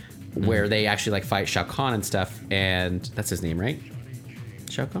 3, where they actually like fight Shao Kahn and stuff, and that's his name, right?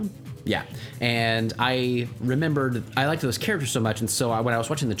 Shao Kahn? Yeah. And I remembered I liked those characters so much, and so when I was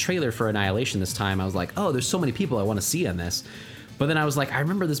watching the trailer for Annihilation this time, I was like, oh, there's so many people I want to see on this. But then I was like, I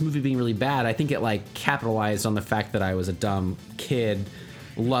remember this movie being really bad. I think it like capitalized on the fact that I was a dumb kid,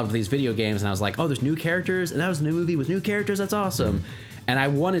 loved these video games, and I was like, oh, there's new characters, and that was a new movie with new characters. That's awesome. And I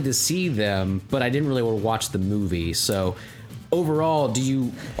wanted to see them, but I didn't really want to watch the movie. So overall,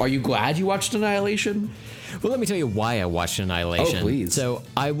 are you glad you watched Annihilation? Well, let me tell you why I watched Annihilation. Oh, please. So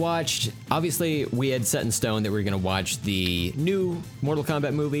I watched, obviously we had set in stone that we were going to watch the new Mortal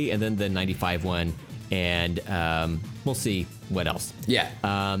Kombat movie and then the 95 one, and we'll see what else. Yeah.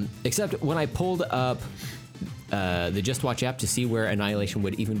 Except when I pulled up the Just Watch app to see where Annihilation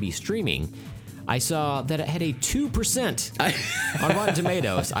would even be streaming, I saw that it had a 2% on Rotten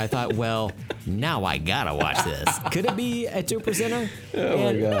Tomatoes. I thought, well, now I gotta watch this. Could it be a 2%er? Oh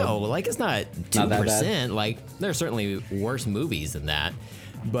my God. No, like it's not 2%. Like there are certainly worse movies than that,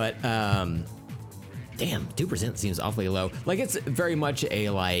 but damn, 2% seems awfully low. Like it's very much a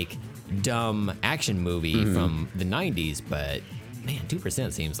like dumb action movie from the 90s, but man,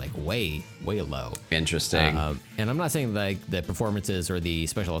 2% seems like way low. Interesting. And I'm not saying like the performances or the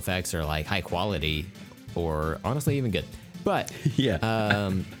special effects are like high quality or honestly even good, but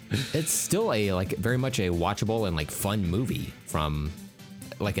yeah, it's still a like very much a watchable and like fun movie from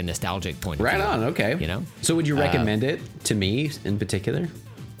like a nostalgic point of view. Right on. Okay. You know. So would you recommend it to me in particular?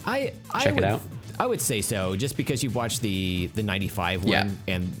 I check it out. I would say so, just because you've watched the 95 one,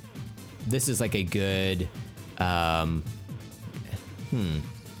 and this is like a good.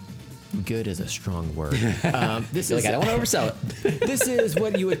 Good is a strong word. This is like, I don't want to oversell it. This is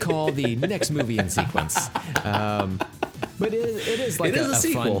what you would call the next movie in sequence. But it is like a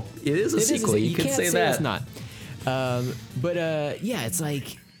sequel. Fun, it is a sequel. You can say that. It's not. Yeah, it's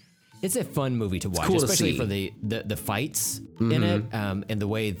like it's a fun movie to watch, cool especially to for the fights in it, and the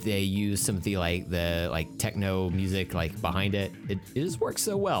way they use some of the techno music like behind it. It just works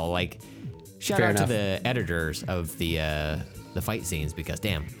so well. Like shout out to the editors of the fight scenes, because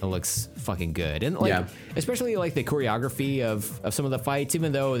damn, it looks fucking good. And like especially like the choreography of some of the fights,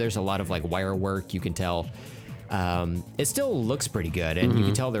 even though there's a lot of like wire work, you can tell it still looks pretty good, and you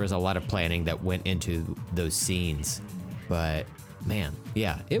can tell there was a lot of planning that went into those scenes. But man,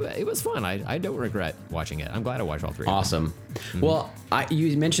 yeah, it was fun. I don't regret watching it. I'm glad I watched all three. Awesome. Well,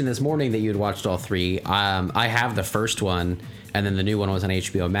 you mentioned this morning that you had watched all three. I have the first one, and then the new one was on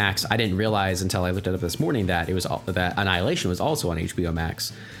HBO Max. I didn't realize until I looked it up this morning that that Annihilation was also on HBO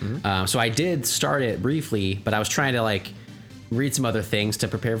Max. So I did start it briefly, but I was trying to like read some other things to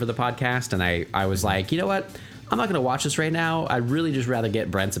prepare for the podcast, and I was like, you know what? I'm not going to watch this right now. I'd really just rather get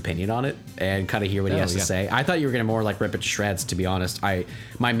Brent's opinion on it and kind of hear what he has to say. I thought you were going to more like rip it to shreds, to be honest.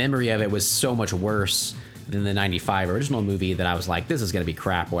 My memory of it was so much worse than the 95 original movie that I was like, this is going to be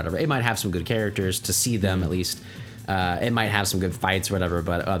crap or whatever. It might have some good characters to see them at least. It might have some good fights or whatever,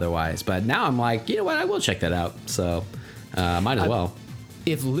 but otherwise. But now I'm like, you know what? I will check that out. So might as well.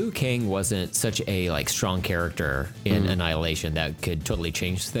 If Liu Kang wasn't such a like strong character in Annihilation, that could totally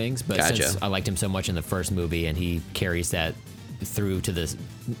change things. But since I liked him so much in the first movie, and he carries that through to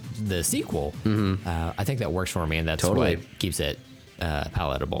the sequel, I think that works for me, and that's what keeps it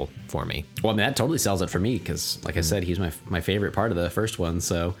palatable for me. Well, I mean, that totally sells it for me because, like I said, he's my favorite part of the first one.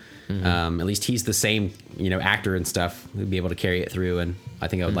 So at least he's the same, actor and stuff who'd be able to carry it through, and I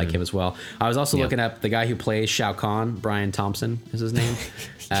think I would like him as well. I was also looking up the guy who plays Shao Kahn. Brian Thompson is his name.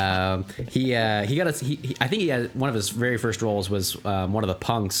 I think he had one of his very first roles was one of the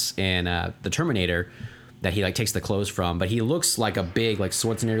punks in the Terminator. that he like takes the clothes from, but he looks like a big like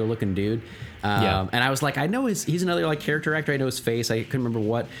Schwarzenegger looking dude. And I was like, I know he's another like character actor. I know his face. I couldn't remember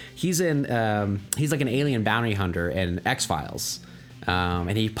what he's in. He's like an alien bounty hunter in X-Files.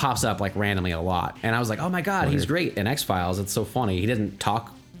 And he pops up like randomly a lot. And I was like, oh my God, he's great in X-Files. It's so funny. He didn't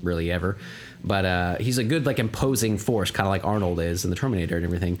talk really ever, but he's a good like imposing force, kind of like Arnold is in the Terminator and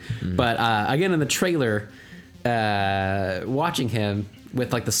everything. But again, in the trailer, watching him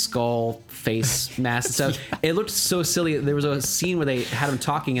with like the skull face mask and stuff, it looked so silly. There was a scene where they had him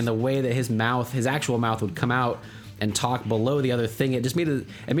talking, and the way that his actual mouth would come out and talk below the other thing, it just made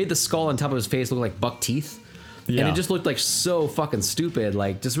the skull on top of his face look like buck teeth. And it just looked like so fucking stupid,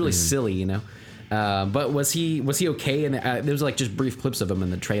 like just really silly, you know. But was he okay? And there was like just brief clips of him in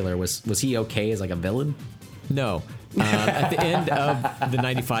the trailer. Was he okay as like a villain? No. At the end of the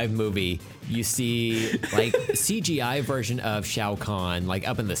 95 movie, you see like CGI version of Shao Kahn like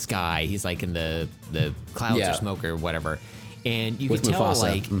up in the sky. He's like in the clouds or smoke or whatever. And you can tell Mufasa.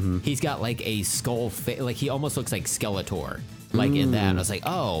 Like he's got like a skull face, like he almost looks like Skeletor, like in that. And I was like,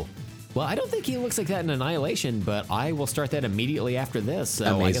 oh, well, I don't think he looks like that in Annihilation, but I will start that immediately after this, so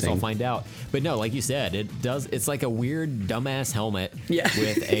amazing. I guess I'll find out. But no, like you said, it's like a weird dumbass helmet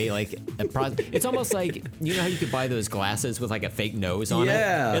with it's almost like, you know how you could buy those glasses with like a fake nose on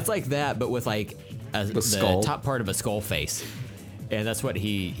it? It's like that, but with like the top part of a skull face. And that's what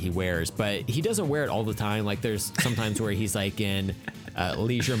he wears, but he doesn't wear it all the time. Like there's sometimes where he's like in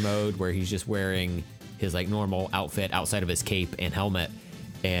leisure mode, where he's just wearing his like normal outfit outside of his cape and helmet,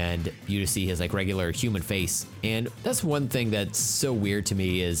 and you just see his like regular human face. And that's one thing that's so weird to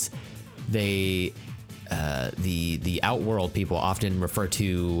me is the Outworld people often refer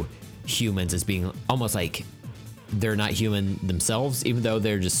to humans as being almost like they're not human themselves, even though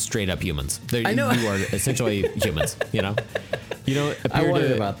they're just straight up humans. I know. You are essentially humans, you know? You don't appear I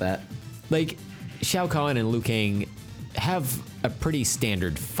wondered about that. Like, Shao Kahn and Liu Kang have a pretty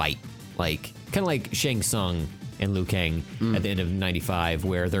standard fight. Like, kind of like Shang Tsung and Liu Kang at the end of 95,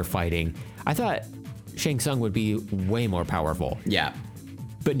 where they're fighting. I thought Shang Tsung would be way more powerful. Yeah.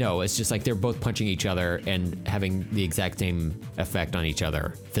 But no, it's just like they're both punching each other and having the exact same effect on each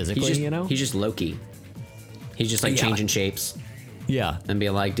other physically, you know? He's just Loki. He's just like changing shapes. Yeah. And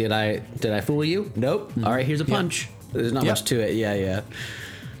being like, did I fool you? Nope. All right, here's a punch. There's not much to it. Yeah.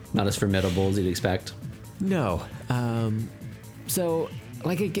 Not as formidable as you'd expect. No. So,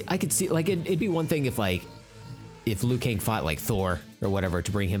 like, I could see, like, it'd be one thing if Liu Kang fought, like, Thor or whatever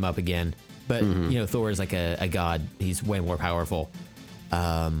to bring him up again. But, you know, Thor is like a god. He's way more powerful.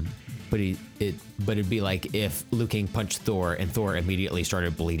 But it'd be like if Liu Kang punched Thor and Thor immediately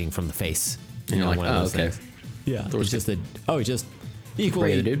started bleeding from the face. You know, like, one of those things. Yeah. Thor's just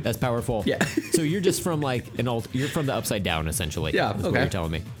equally dude. As powerful. Yeah. So you're just from like you're from the upside down essentially. Yeah. That's what you're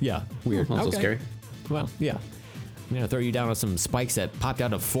telling me. Yeah. Weird. That's so scary. Well, yeah. I'm gonna throw you down on some spikes that popped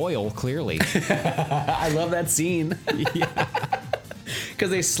out of foil. Clearly. I love that scene. Yeah. Because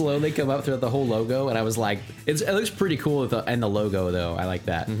they slowly come up throughout the whole logo, and I was like, it looks pretty cool. And the logo though, I like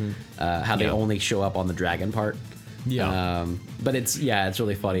that. How they only show up on the dragon part. Yeah. But it's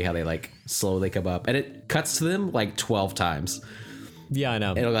really funny how they like slowly come up, and it cuts to them like 12 times. Yeah, I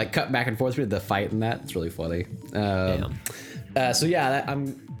know. It'll like cut back and forth through the fight and that. It's really funny. So yeah,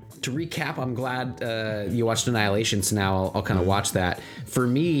 to recap, I'm glad you watched Annihilation. So now I'll kind of watch that. For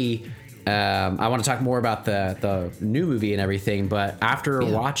me, I want to talk more about the new movie and everything. But after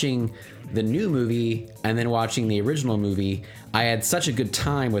watching the new movie and then watching the original movie, I had such a good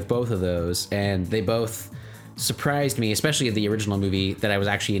time with both of those, and they both surprised me, especially the original movie, that I was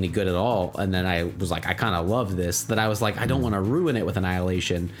actually any good at all. And then I was like, I kind of love this, that I was like, I don't want to ruin it with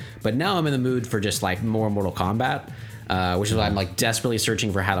Annihilation. But now I'm in the mood for just like more Mortal Kombat, which is why I'm like desperately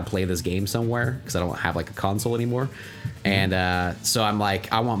searching for how to play this game somewhere, because I don't have like a console anymore. And so I'm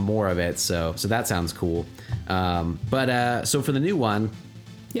like, I want more of it. So that sounds cool. So for the new one,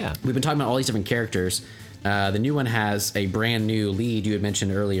 we've been talking about all these different characters. The new one has a brand new lead. You had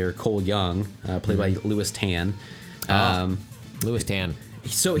mentioned earlier, Cole Young, played by Lewis Tan. Lewis Tan.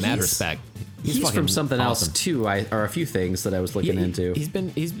 So mad respect. He's from something else too, or a few things that I was looking into. He's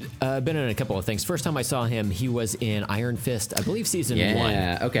been in a couple of things. First time I saw him, he was in Iron Fist, I believe season 1.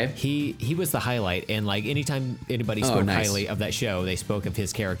 Yeah, okay. He was the highlight, and like anytime anybody spoke highly of that show, they spoke of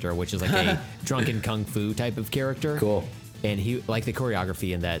his character, which is like a drunken kung fu type of character. Cool. And he, like, the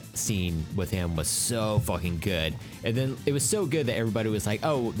choreography in that scene with him was so fucking good. And then it was so good that everybody was like,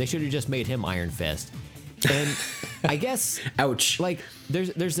 oh, they should have just made him Iron Fist. And I guess, ouch. Like,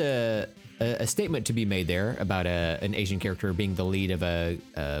 there's a statement to be made there about an Asian character being the lead of a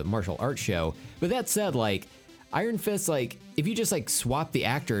martial arts show. But that said, like, Iron Fist, like, if you just like swap the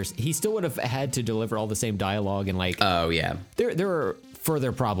actors, he still would have had to deliver all the same dialogue and like. Oh yeah. There are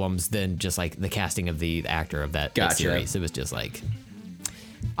further problems than just like the casting of the actor of that series. It was just like,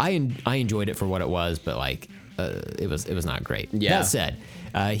 I enjoyed it for what it was, but like, it was not great. Yeah. That said,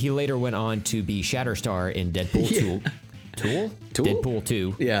 he later went on to be Shatterstar in Deadpool 2. Deadpool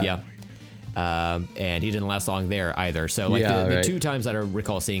 2. Yeah. And he didn't last long there either. So like the 2 times that I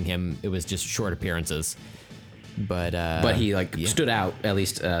recall seeing him, it was just short appearances. But he like stood out, at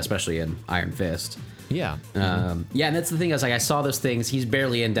least especially in Iron Fist. Yeah. Yeah, and that's the thing, is like I saw those things. He's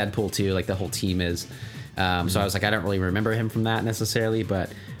barely in Deadpool 2, like the whole team is. So I was like, I don't really remember him from that necessarily,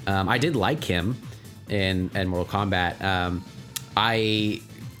 but I did like him in Mortal Kombat.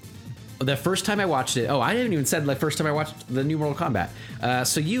 The first time I watched it, I didn't even said the first time I watched the new Mortal Kombat.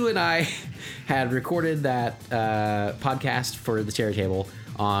 So you and I had recorded that podcast for the Cherry Table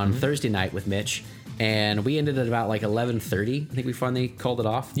on Thursday night with Mitch, and we ended at about like 11:30. I think we finally called it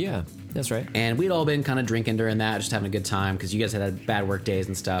off. Yeah, that's right. And we'd all been kind of drinking during that, just having a good time, because you guys had bad work days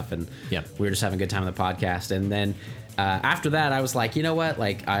and stuff, and we were just having a good time on the podcast. And then after that, I was like, you know what?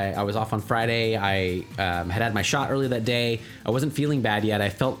 Like, I was off on Friday. I had my shot earlier that day. I wasn't feeling bad yet. I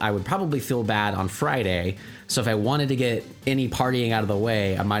felt I would probably feel bad on Friday. So if I wanted to get any partying out of the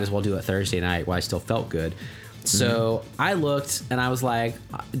way, I might as well do it Thursday night while I still felt good. So I looked, and I was like,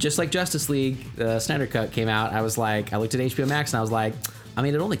 just like Justice League, the Snyder Cut came out, I was like, I looked at HBO Max, and I was like, I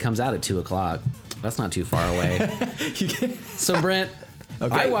mean, it only comes out at 2 o'clock. That's not too far away. So Brent,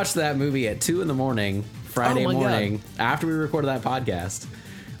 I watched that movie at 2 in the morning, Friday morning, after we recorded that podcast.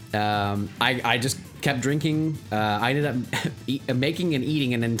 I just kept drinking. I ended up making and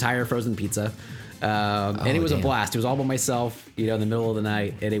eating an entire frozen pizza. And it was a blast. It was all by myself, in the middle of the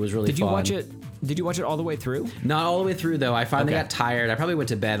night, and it was really fun. Did you watch it all the way through? Not all the way through, though. I finally got tired. I probably went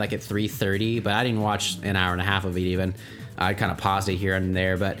to bed like at 3:30, but I didn't watch an hour and a half of it even. I kind of paused it here and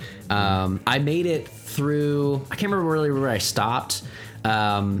there, but I made it through. I can't remember really where I stopped,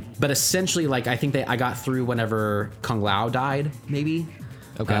 but essentially, like, I think I got through whenever Kung Lao died, maybe.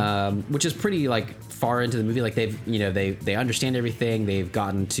 Okay. Which is pretty like far into the movie. Like they understand everything. They've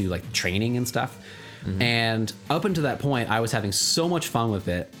gotten to like training and stuff, and up until that point, I was having so much fun with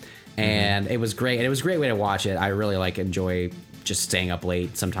it. And it was great. And it was a great way to watch it. I really enjoy just staying up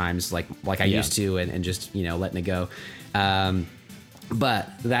late sometimes, like I used to, and just, letting it go. But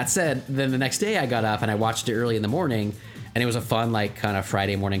that said, then the next day I got up and I watched it early in the morning, and it was a fun, like, kind of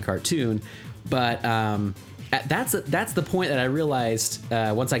Friday morning cartoon. But that's the point that I realized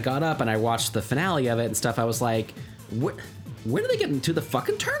once I got up and I watched the finale of it and stuff, I was like, when are they getting to the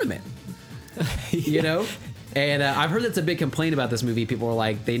fucking tournament? You know? And I've heard that's a big complaint about this movie. People are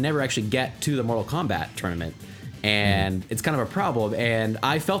like, they never actually get to the Mortal Kombat tournament. And it's kind of a problem. And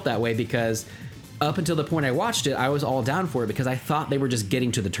I felt that way because up until the point I watched it, I was all down for it because I thought they were just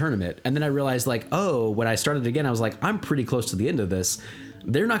getting to the tournament. And then I realized, like, when I started again, I was like, I'm pretty close to the end of this.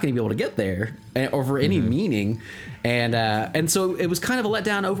 They're not going to be able to get there over any meaning. And so it was kind of a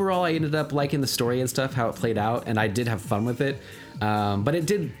letdown. Overall, I ended up liking the story and stuff, how it played out. And I did have fun with it. But it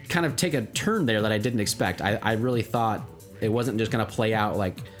did kind of take a turn there that I didn't expect. I really thought it wasn't just going to play out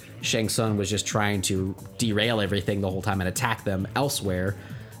like Shang Tsung was just trying to derail everything the whole time and attack them elsewhere.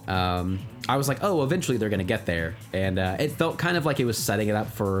 I was like, eventually they're going to get there. And it felt kind of like it was setting it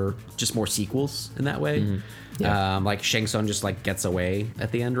up for just more sequels in that way. Yeah. Like Shang Tsung just like gets away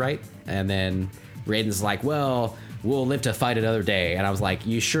at the end, right? And then Raiden's like, well, we'll live to fight another day. And I was like,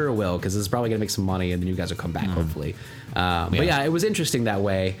 you sure will, because this is probably going to make some money and then you guys will come back, hopefully. But yeah, it was interesting that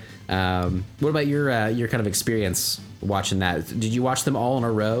way. What about your kind of experience watching that? Did you watch them all in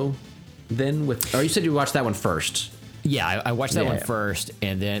a row then? Or you said you watched that one first? Yeah, I watched that one first,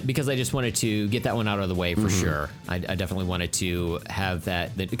 and then because I just wanted to get that one out of the way for sure. I definitely wanted to have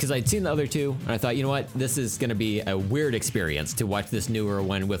that because I'd seen the other two, and I thought, you know what, this is going to be a weird experience to watch this newer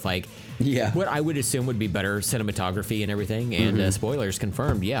one with like what I would assume would be better cinematography and everything. And spoilers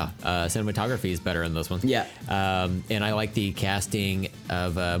confirmed, cinematography is better in this one. Yeah, and I like the casting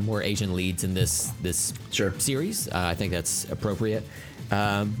of more Asian leads in this series. I think that's appropriate.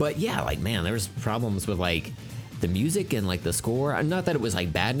 But yeah, like, man, there was problems with like the music and like the score. Not that it was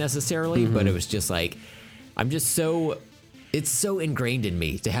like bad necessarily, but it was just like, it's so ingrained in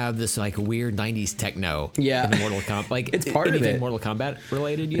me to have this like weird 90s techno in the Mortal Kombat. Like it's part of it. Mortal Kombat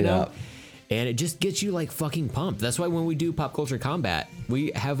related, you know? And it just gets you like fucking pumped. That's why when we do Pop Culture Combat,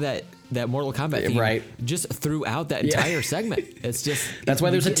 we have that Mortal Kombat theme just throughout that entire segment. It's just... That's why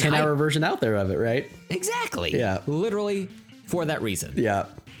there's a 10-hour version out there of it, right? Exactly. Yeah. Literally for that reason. Yeah.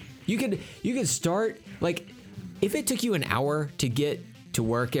 You could start like... If it took you an hour to get to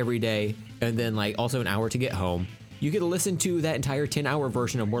work every day, and then like also an hour to get home. You get to listen to that entire 10-hour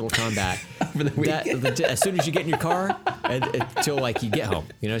version of Mortal Kombat for the week. As soon as you get in your car until like you get home.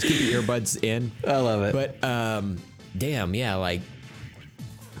 You know, just keep your earbuds in. I love it. But damn, yeah, like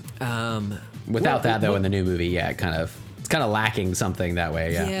without that though, in the new movie, yeah, it's kind of lacking something that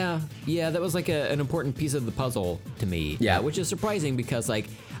way. Yeah, that was like an important piece of the puzzle to me. Yeah, which is surprising because like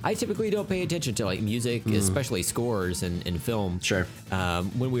I typically don't pay attention to like music, especially scores in film. Sure.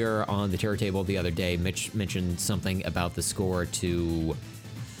 When we were on the Terror Table the other day, Mitch mentioned something about the score to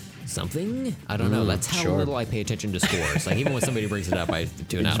something. I don't know. That's how little I pay attention to scores. Like even when somebody brings it up, I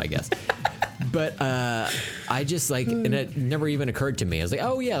tune out, I guess. But I just like, and it never even occurred to me. I was like,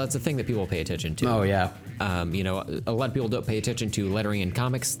 oh yeah, that's a thing that people pay attention to. Oh yeah. You know, a lot of people don't pay attention to lettering in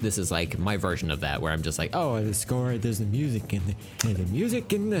comics. This is like my version of that, where I'm just like, oh, the score, there's the music and the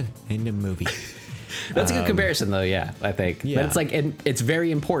music in the movie. That's a good comparison, though. Yeah, I think. Yeah. But it's like, it's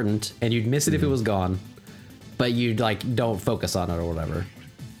very important, and you'd miss it if it was gone, but you like don't focus on it or whatever.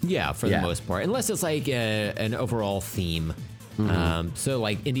 Yeah, for the most part, unless it's like an overall theme. So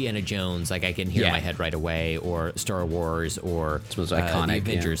like Indiana Jones, like I can hear in my head right away, or Star Wars, or it's most iconic,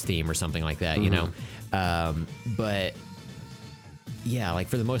 the Avengers theme or something like that, you know. But yeah, like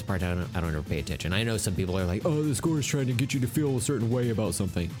for the most part, I don't ever pay attention. I know some people are like, oh, the score is trying to get you to feel a certain way about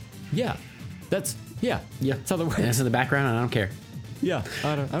something. Yeah, that's how that works. And it's in the background, and I don't care. Yeah,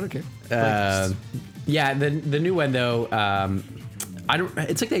 I don't care. Yeah, the new one though.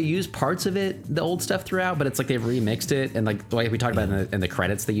 It's like they use parts of it, the old stuff throughout, but it's like they've remixed it, and like we talked about in the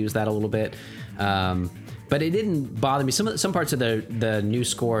credits, they use that a little bit. But it didn't bother me. Some parts of the new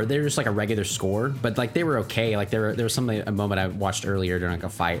score, they're just like a regular score, but like they were okay. Like there was a moment I watched earlier during like a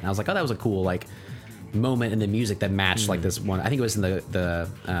fight, and I was like, oh, that was a cool like moment in the music that matched like this one. I think it was in the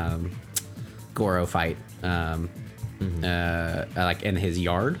Goro fight, like in his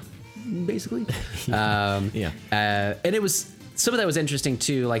yard, basically. And it was. Some of that was interesting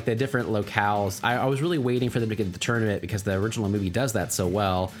too, like the different locales. I was really waiting for them to get to the tournament because the original movie does that so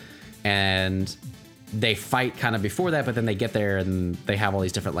well, and they fight kind of before that, but then they get there and they have all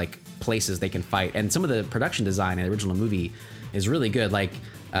these different like places they can fight. And some of the production design in the original movie is really good. Like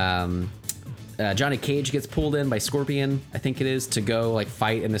Johnny Cage gets pulled in by Scorpion, I think it is, to go like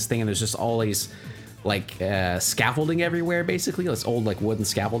fight in this thing, and there's just all these like scaffolding everywhere, basically this old like wooden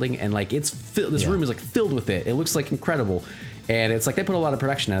scaffolding, and like this room is like filled with it. It looks like incredible, and it's like they put a lot of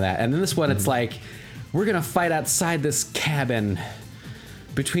production into that. And then this one, it's like, we're gonna fight outside this cabin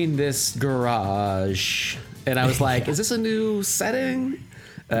between this garage, and I was like, is this a new setting?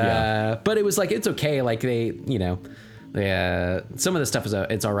 But it was like, it's okay. Like they, you know, some of the stuff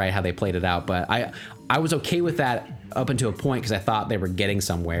it's all right how they played it out, but I was okay with that up until a point because I thought they were getting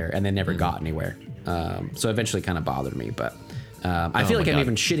somewhere and they never got anywhere. So eventually kind of bothered me, but I feel like I'm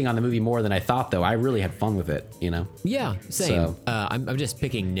even shitting on the movie more than I thought, though. I really had fun with it, you know? Yeah, same. So, I'm just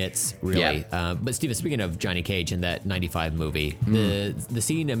picking nits, really. Yeah. But Steven, speaking of Johnny Cage in that 95 movie, the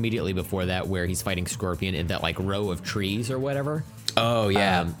scene immediately before that where he's fighting Scorpion in that like row of trees or whatever. Oh,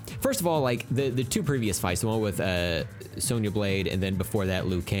 yeah. First of all, like the two previous fights, the one with Sonya Blade and then before that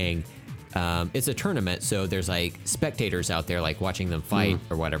Liu Kang, it's a tournament, so there's like spectators out there like watching them fight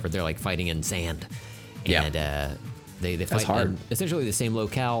or whatever. They're like fighting in sand. And they fight in essentially the same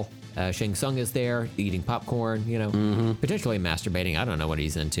locale. Shang Tsung is there eating popcorn, you know, potentially masturbating. I don't know what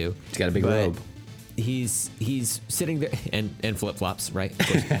he's into. He's got a big robe. He's sitting there and flip-flops, right? Of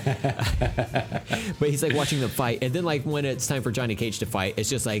course. But he's like watching them fight, and then like when it's time for Johnny Cage to fight, it's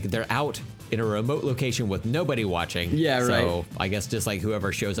just like they're out in a remote location with nobody watching. Yeah, right. So I guess just like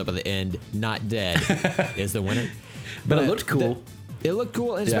whoever shows up at the end, not dead, is the winner. But it looked cool. It looked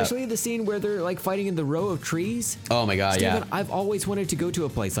cool, and especially the scene where they're like fighting in the row of trees. Oh my god, Steven, I've always wanted to go to a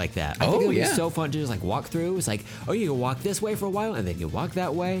place like that. I think it would be so fun to just like walk through. It's like, oh, you can walk this way for a while, and then you walk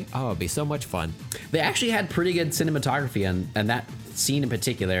that way. Oh, it'd be so much fun. They actually had pretty good cinematography and that scene in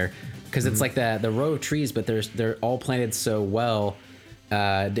particular, because it's like the row of trees, but they're all planted so well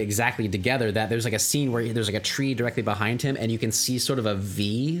exactly together that there's like a scene where there's like a tree directly behind him, and you can see sort of a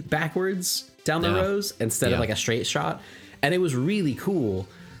V backwards down the rows instead of like a straight shot. And it was really cool.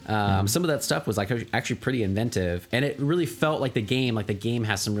 Some of that stuff was like actually pretty inventive, and it really felt like the game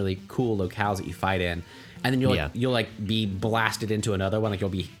has some really cool locales that you fight in, and then you'll be blasted into another one, like you'll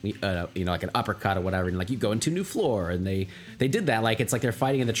be like an uppercut or whatever, and like you go into a new floor, and they did that, like it's like they're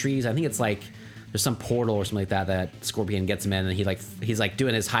fighting in the trees. I think it's like there's some portal or something like that Scorpion gets him in, and he's like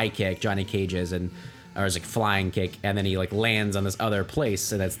doing his high kick, Johnny Cage's, or his like flying kick, and then he like lands on this other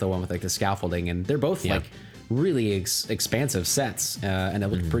place, and that's the one with like the scaffolding, and they're both like really expansive sets, and it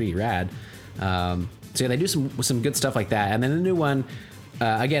looked pretty rad. So yeah, they do some good stuff like that. And then the new one,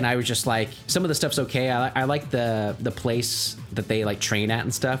 again, I was just like, some of the stuff's okay. I like the place that they like train at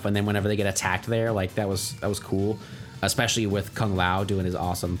and stuff, and then whenever they get attacked there, like that was cool, especially with Kung Lao doing his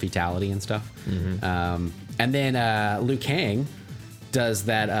awesome fatality and stuff. And then Liu Kang does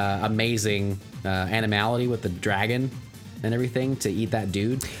that amazing animality with the dragon and everything to eat that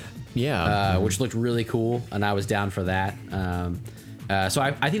dude. Yeah, which looked really cool, and I was down for that. So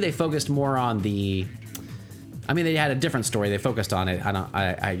I think they focused more on the. I mean, they had a different story. They focused on it.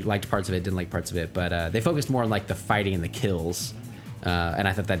 I liked parts of it, didn't like parts of it, but they focused more on like the fighting and the kills, and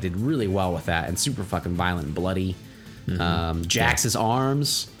I thought that did really well with that, and super fucking violent and bloody. Jax's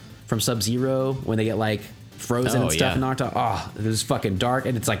arms from Sub-Zero when they get like frozen and stuff knocked off. Oh, it was fucking dark,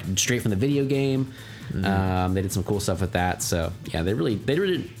 and it's like straight from the video game. They did some cool stuff with that. So yeah, they really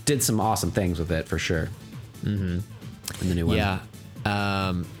did some awesome things with it for sure. In the new one. Yeah.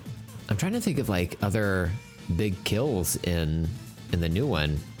 I'm trying to think of like other big kills in the new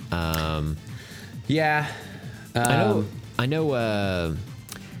one. Yeah. I know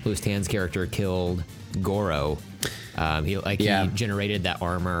Louis Tan's character killed Goro. He generated that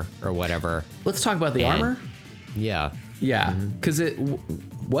armor or whatever. Let's talk about the armor. Yeah. Yeah. Because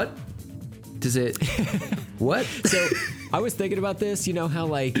what does it? What? So I was thinking about this. You know how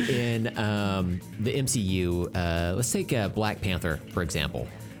like in the MCU, let's take Black Panther for example.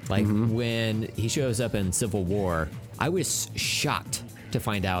 Like when he shows up in Civil War, I was shocked to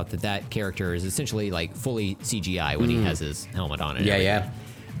find out that character is essentially like fully CGI when he has his helmet on.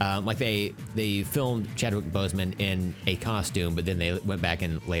 Like they filmed Chadwick Boseman in a costume, but then they went back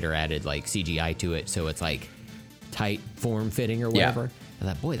and later added like CGI to it, so it's like tight form fitting or whatever. I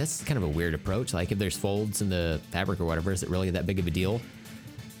thought, boy, that's kind of a weird approach. Like if there's folds in the fabric or whatever, is it really that big of a deal?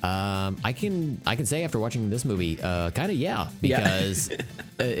 I can say after watching this movie, kind of because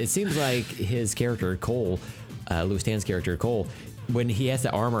it seems like his character Cole, Louis Tan's character Cole, when he has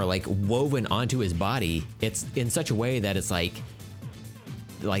the armor like woven onto his body, it's in such a way that it's like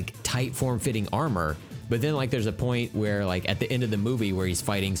tight form-fitting armor. But then like there's a point where like at the end of the movie where he's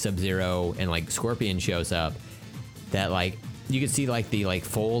fighting Sub-Zero and like Scorpion shows up, that like you can see like the like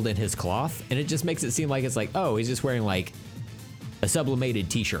fold in his cloth, and it just makes it seem like it's like, oh, he's just wearing like a sublimated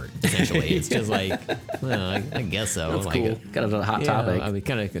T-shirt. Essentially, it's just like, well, I guess so. That's like, cool. Kind of a hot topic. I mean,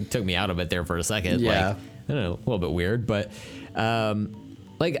 kind of took me out of it there for a second. Yeah. Like, I don't know, a little bit weird, but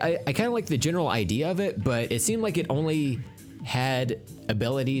like I kind of like the general idea of it, but it seemed like it only had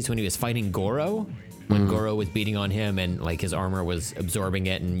abilities when he was fighting Goro. When Goro was beating on him and like his armor was absorbing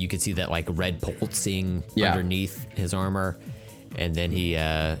it, and you could see that like red pulsing underneath his armor, and then he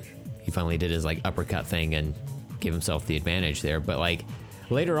finally did his like uppercut thing and gave himself the advantage there. But like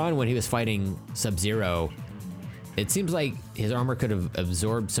later on when he was fighting Sub-Zero, it seems like his armor could have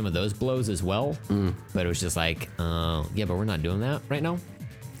absorbed some of those blows as well, but it was just like, yeah, but we're not doing that right now.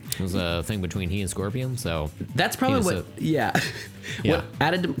 It was a thing between he and Scorpion, so that's probably what. What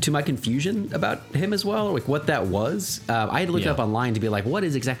added to my confusion about him as well, like what that was. I had to look it up online to be like, what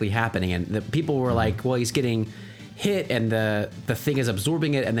is exactly happening, and the people were like, well, he's getting hit, and the thing is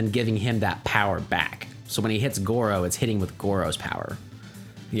absorbing it and then giving him that power back. So when he hits Goro, it's hitting with Goro's power.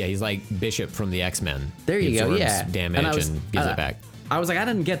 Yeah, he's like Bishop from the X-Men. There you go. Yeah, damage and gives it back. I was like, I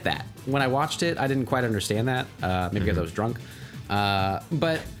didn't get that when I watched it. I didn't quite understand that. Maybe because I was drunk.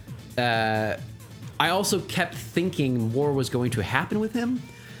 But I also kept thinking more was going to happen with him.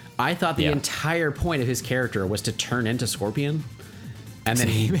 I thought the entire point of his character was to turn into Scorpion, and then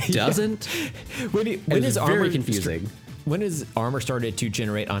he doesn't. When his armor very confusing. When his armor started to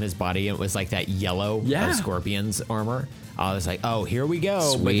generate on his body, and it was like that yellow of Scorpion's armor. I was like, oh, here we go.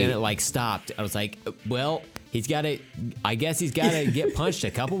 Sweet. But then it like stopped. I was like, well, I guess he's got to get punched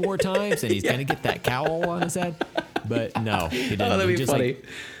a couple more times, and he's going to get that cowl on his head. But no, he didn't. Oh, that'd be funny. Like,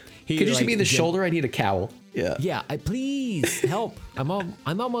 could you see me in the shoulder? I need a cowl. Yeah. Yeah. Please help. I'm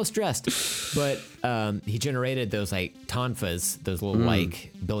almost dressed. But he generated those like tonfas, those little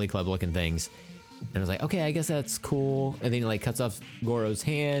like billy club looking things. And I was like, okay, I guess that's cool. And then he like cuts off Goro's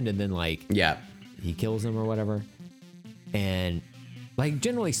hand, and then like he kills him or whatever. And like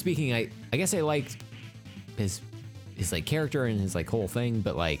generally speaking, I guess I liked his like character and his like whole thing,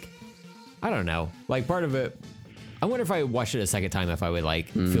 but like I don't know. Like part of it, I wonder if I watched it a second time if I would like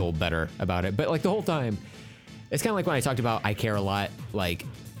feel better about it. But like the whole time, it's kind of like when I talked about I Care a Lot. Like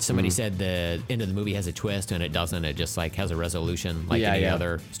somebody said the end of the movie has a twist, and it doesn't. It just like has a resolution like any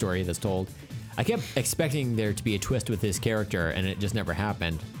other story that's told. I kept expecting there to be a twist with this character, and it just never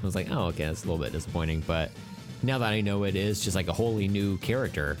happened. I was like, oh, okay, that's a little bit disappointing. But now that I know it is just like a wholly new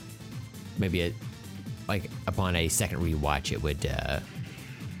character, maybe it, like upon a second rewatch, it would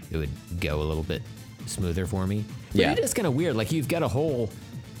go a little bit smoother for me. But it is kind of weird. Like, you've got a whole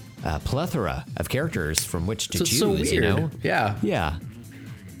plethora of characters from which to choose. So weird. You know? Yeah.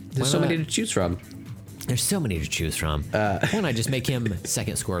 There's so many to choose from. There's so many to choose from. Why don't I just make him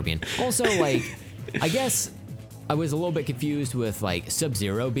second Scorpion? Also, like, I guess I was a little bit confused with, like,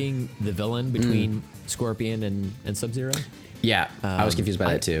 Sub-Zero being the villain between Scorpion and Sub-Zero. Yeah, I was confused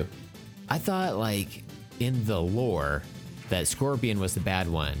by that too. I thought, like, in the lore, that Scorpion was the bad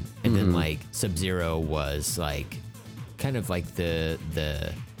one, and then, like, Sub-Zero was, like, kind of like the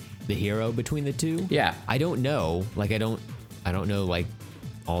hero between the two. Yeah. I don't know. Like, I don't know, like,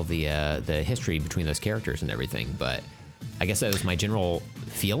 all the history between those characters and everything, but I guess that was my general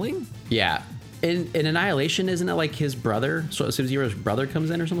feeling. Yeah. In Annihilation, isn't it like his brother, Sub-Zero's brother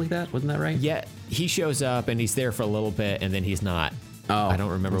comes in or something like that? Wasn't that right? Yeah, he shows up and he's there for a little bit and then he's not. Oh, I don't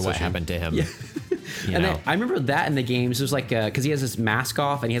remember what happened to him. Yeah. And then I remember that in the games. It was like, because he has his mask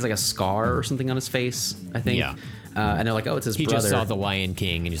off and he has like a scar or something on his face, I think. Yeah. And they're like, oh, it's his brother. He just saw The Lion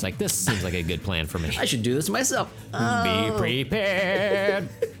King and he's like, this seems like a good plan for me. I should do this myself. Be prepared.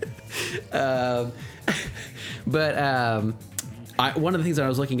 One of the things that I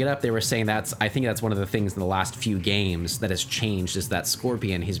was looking it up, they were saying I think that's one of the things in the last few games that has changed is that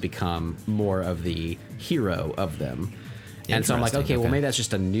Scorpion has become more of the hero of them. And so I'm like, okay, well, maybe that's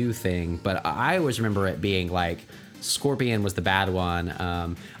just a new thing. But I always remember it being like Scorpion was the bad one.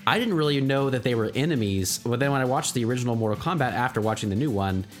 I didn't really know that they were enemies. But then when I watched the original Mortal Kombat after watching the new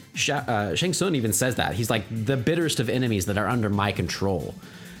one, Shang Tsung even says that. He's like, the bitterest of enemies that are under my control.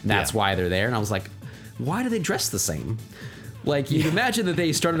 That's why they're there. And I was like, why do they dress the same? Like, you'd imagine that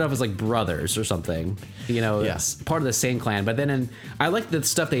they started off as like brothers or something, you know, part of the same clan. But then I like the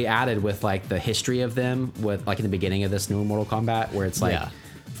stuff they added with like the history of them with like in the beginning of this new Mortal Kombat where it's like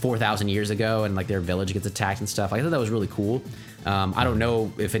 4,000 years ago and like their village gets attacked and stuff. I thought that was really cool. I don't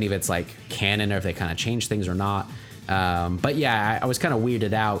know if any of it's like canon or if they kind of changed things or not. But yeah, I was kind of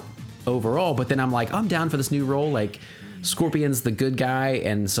weirded out overall. But then I'm like, I'm down for this new role. Like, Scorpion's the good guy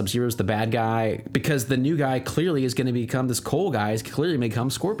and Sub-Zero's the bad guy because the new guy clearly is going to become this Cole guy is clearly going to become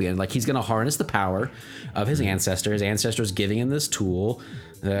Scorpion. Like, he's going to harness the power of his ancestor. His ancestor's giving him this tool,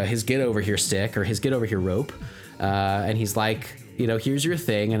 his get over here stick or his get over here rope. And he's like, you know, here's your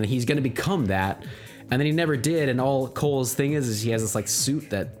thing. And he's going to become that. And then he never did. And all Cole's thing is he has this like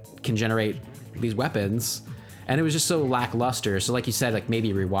suit that can generate these weapons. And it was just so lackluster. So like you said, like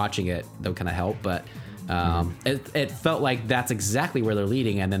maybe rewatching it, that would kind of help. But it felt like that's exactly where they're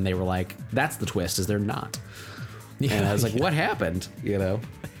leading, and then they were like, "That's the twist, is they're not." And I was like, "What happened?" You know?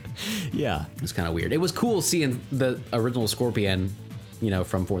 Yeah, it was kind of weird. It was cool seeing the original Scorpion, you know,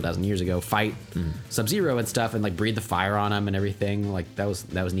 from 4,000 years ago, fight Sub-Zero and stuff, and like breathe the fire on him and everything. Like that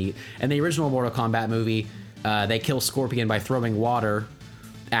was neat. And the original Mortal Kombat movie, they kill Scorpion by throwing water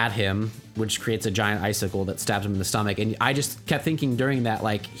at him, which creates a giant icicle that stabs him in the stomach. And I just kept thinking during that,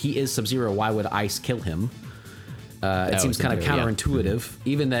 like, he is Sub-Zero, why would ice kill him? It seems kind of counterintuitive,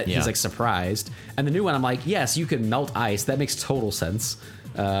 even that he's like surprised. And the new one, I'm like, yes, you could melt ice. That makes total sense.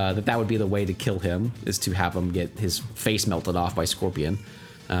 That would be the way to kill him, is to have him get his face melted off by Scorpion.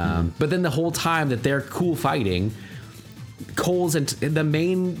 But then the whole time that they're cool fighting, Cole's and the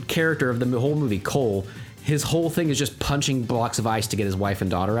main character of the whole movie, Cole, his whole thing is just punching blocks of ice to get his wife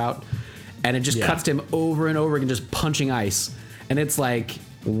and daughter out. And it just cuts to him over and over again, just punching ice. And it's like,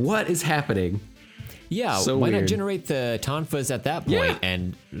 what is happening? Yeah, so why not generate the tonfas at that point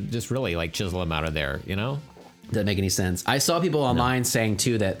and just really like chisel him out of there, you know? Doesn't make any sense. I saw people online saying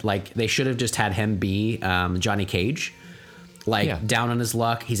too that like they should have just had him be Johnny Cage. Like down on his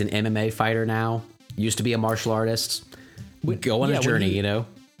luck. He's an MMA fighter now. Used to be a martial artist. Go on a journey, you know?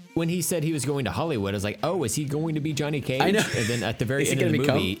 When he said he was going to Hollywood, I was like, oh, is he going to be Johnny Cage? I know. And then at the very end of the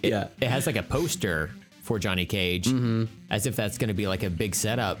movie, it has like a poster for Johnny Cage, as if that's going to be like a big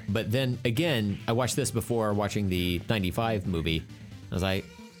setup. But then again, I watched this before watching the 95 movie. I was like,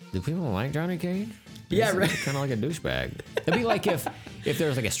 do people like Johnny Cage? Yeah, right. Kind of like a douchebag. It'd be like if there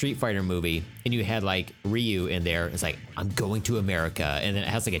was like a Street Fighter movie and you had like Ryu in there. It's like, I'm going to America. And then it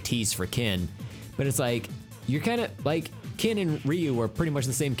has like a tease for Ken. But it's like, you're kind of like, Ken and Ryu are pretty much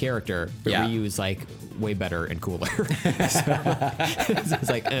the same character, but Ryu is like way better and cooler. So it's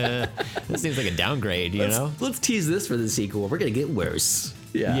like, this seems like a downgrade, you know? Let's tease this for the sequel. We're going to get worse.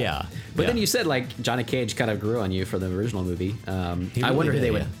 Yeah. But then you said like Johnny Cage kind of grew on you for the original movie. I wonder who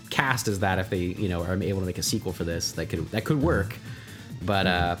they would cast as that if they, you know, are able to make a sequel for this. That could work.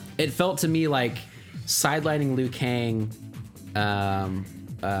 But it felt to me like sidelining Liu Kang and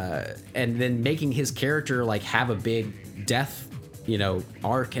then making his character like have a big death, you know,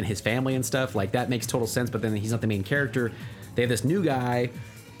 arc and his family and stuff, like that makes total sense. But then he's not the main character. They have this new guy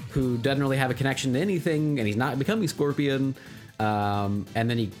who doesn't really have a connection to anything, and he's not becoming Scorpion. And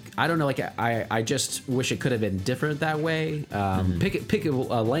then I don't know, like I just wish it could have been different that way. Pick a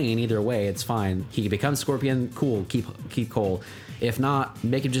lane either way, it's fine. He becomes Scorpion, cool. Keep Cole. If not,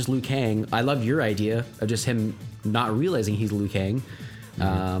 make him just Liu Kang. I love your idea of just him not realizing he's Liu Kang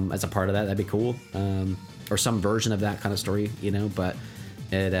as a part of that. That'd be cool, or some version of that kind of story, But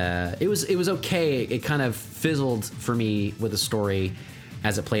it was okay. It kind of fizzled for me with the story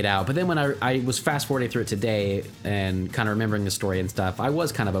as it played out. But then when I was fast forwarding through it today and kind of remembering the story and stuff, I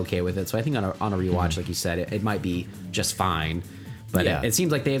was kind of okay with it. So I think on a rewatch, like you said, it might be just fine. But it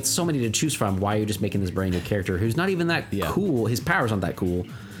seems like they have so many to choose from. Why are you just making this brand new character who's not even that cool? His powers aren't that cool.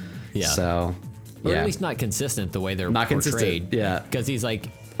 Yeah. So, or at least not consistent the way they're not portrayed. Yeah. Because he's like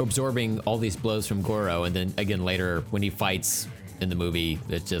absorbing all these blows from Goro, and then again later when he fights in the movie,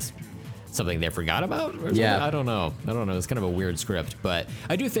 it's just something they forgot about? Or I don't know. It's kind of a weird script, but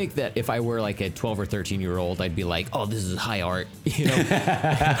I do think that if I were like a 12 or 13-year-old, I'd be like, oh, this is high art,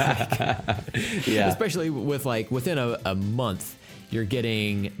 Especially with like within a month, you're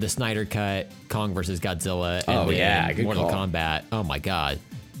getting the Snyder Cut, Kong versus Godzilla, and Mortal Kombat. Oh my God.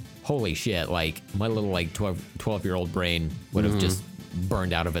 Holy shit. Like my little like 12-year-old brain would have just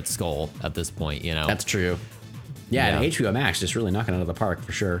burned out of its skull at this point, That's true. Yeah, and HBO Max just really knocking it out of the park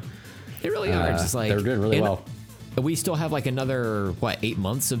for sure. They really are. Just like they're doing really well. We still have like another 8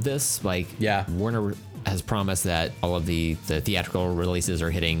 months of this. Like Warner has promised that all of the theatrical releases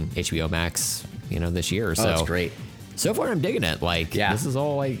are hitting HBO Max, this year. So that's great. So far, I'm digging it. Like this is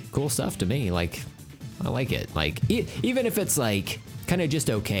all like cool stuff to me. Like I like it. Like even if it's like kind of just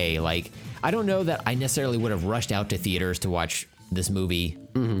okay. Like I don't know that I necessarily would have rushed out to theaters to watch this movie.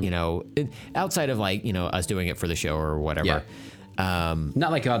 Outside of like us doing it for the show or whatever. Yeah.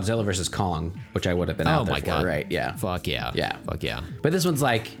 Not like Godzilla versus Kong, which I would have been out there for, God. Right? Yeah. Fuck yeah. Yeah. Fuck yeah. But this one's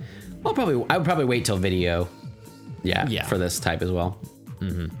like, I would probably wait till video. Yeah. For this type as well.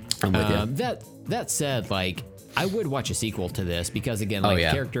 Mm-hmm. I'm with you. That said, like, I would watch a sequel to this because again, like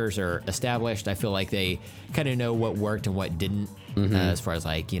characters are established. I feel like they kind of know what worked and what didn't, as far as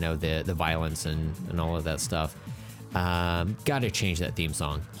like, the violence and all of that stuff. Gotta change that theme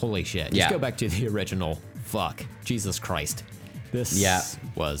song. Holy shit. Just go back to the original. Fuck. Jesus Christ. This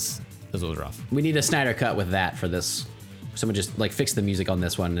was rough. We need a Snyder cut with that for this. Someone just like fix the music on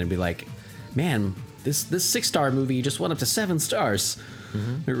this one and be like, man, this 6-star movie just went up to 7 stars.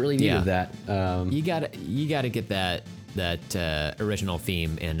 We really needed that. You gotta get that original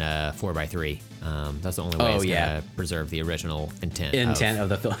theme in 4x3. That's the only way it's gonna preserve the original intent of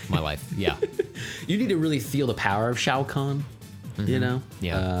the film. My life. Yeah. You need to really feel the power of Shao Kahn.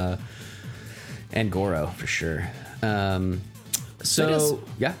 Yeah. And Goro for sure. That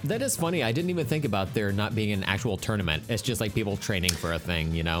is funny. I didn't even think about there not being an actual tournament. It's just like people training for a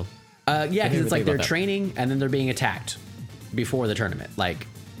thing, because it's like they're training and then they're being attacked before the tournament. Like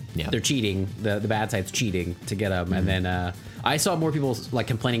they're cheating. The bad side's cheating to get them. And then I saw more people like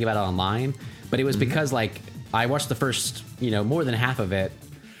complaining about it online, but it was because like I watched the first, more than half of it,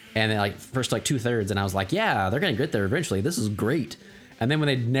 and then like first like 2/3, and I was like, yeah, they're gonna get there eventually. This is great. And then when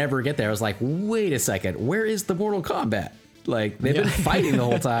they never get there, I was like, wait a second, where is the Mortal Kombat? Like they've been fighting the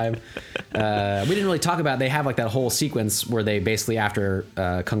whole time. We didn't really talk about. They have like that whole sequence where they basically after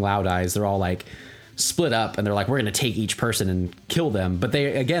Kung Lao dies, they're all like split up and they're like, we're gonna take each person and kill them. But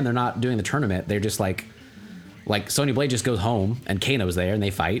they're not doing the tournament. They're just like Sonya Blade just goes home and Kano's there and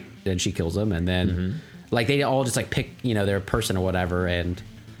they fight and she kills them and then like they all just like pick their person or whatever and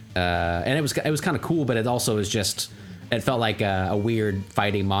it was kind of cool, but it also is just. It felt like a weird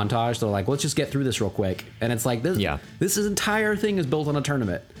fighting montage. They're like, let's just get through this real quick. And it's like, this entire thing is built on a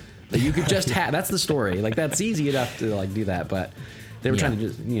tournament. That you could just have. That's the story. Like, that's easy enough to like do that. But they were trying to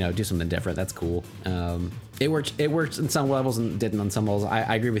just, do something different. That's cool. It worked in some levels and didn't on some levels.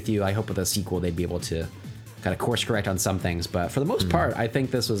 I agree with you. I hope with a sequel they'd be able to kind of course correct on some things. But for the most part, I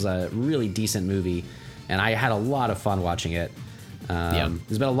think this was a really decent movie. And I had a lot of fun watching it.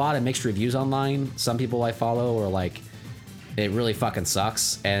 There's been a lot of mixed reviews online. Some people I follow are like, it really fucking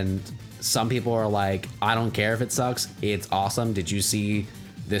sucks, and some people are like, I don't care if it sucks, it's awesome. Did you see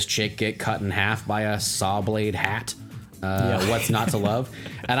this chick get cut in half by a saw blade hat? What's not to love?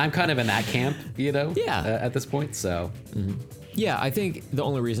 And I'm kind of in that camp, at this point. So yeah, I think the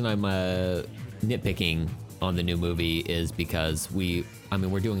only reason I'm nitpicking on the new movie is because we're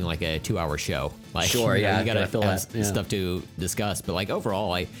doing like a 2-hour show. Like, sure, you gotta fill that stuff to discuss. But like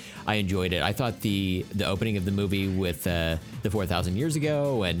overall, I enjoyed it. I thought the opening of the movie with the 4,000 years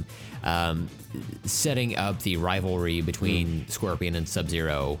ago and setting up the rivalry between Scorpion and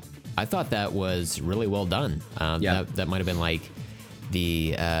Sub-Zero, I thought that was really well done. That might have been like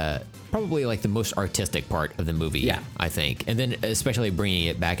the probably like the most artistic part of the movie. Yeah, I think, and then especially bringing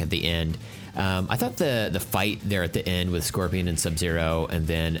it back at the end. I thought the fight there at the end with Scorpion and Sub-Zero, and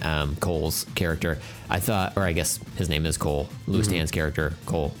then Cole's character. I thought, or I guess his name is Cole. Lou Stan's character,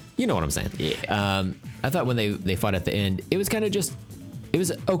 Cole. You know what I'm saying? Yeah. I thought when they fought at the end, it was kind of just, it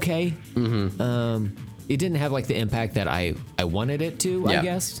was okay. It didn't have like the impact that I wanted it to. I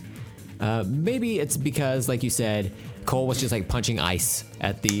guess. Maybe it's because, like you said, Cole was just like punching ice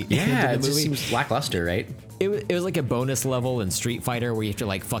at the end of the movie. It just seems lackluster, right? It was like a bonus level in Street Fighter where you have to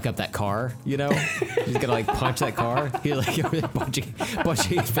like fuck up that car, you know? You just gotta like punch that car. You're like over there punching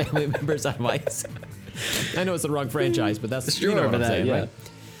his family members out of ice. I know it's the wrong franchise, but that's sure, you know what I'm saying, yeah. right?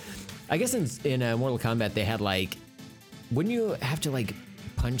 I guess in Mortal Kombat they had like, wouldn't you have to like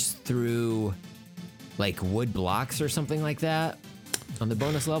punch through like wood blocks or something like that on the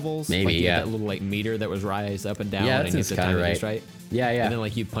bonus levels? Maybe, like, you had yeah. that little like meter that was rise up and down, Yeah, and you have to time it just right. Yeah, yeah. And then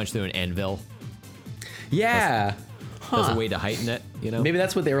like you punch through an anvil. Yeah. As a way to heighten it, you know? Maybe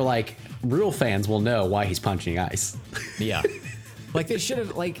that's what they were like. Real fans will know why he's punching ice. Yeah. Like they should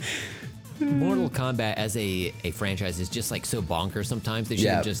have, like, Mortal Kombat as a franchise is just like so bonkers sometimes. They should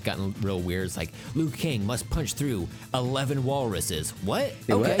have just gotten real weird. It's like, Liu Kang must punch through 11 walruses. What?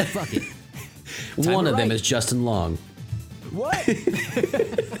 Yeah, okay, what? fuck it. One of them is Justin Long. What?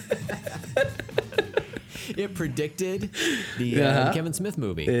 It predicted the Kevin Smith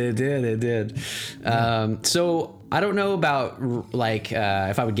movie. It did. So I don't know about like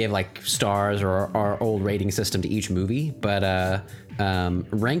if I would give like stars or our old rating system to each movie, but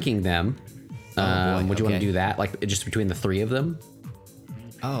ranking them. Would you want to do that? Like just between the three of them?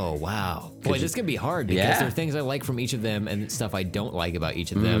 Oh, wow. Boy, this could be hard because there are things I like from each of them and stuff I don't like about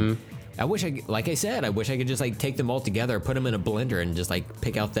each of them. I wish like I said, I wish I could just like take them all together, put them in a blender and just like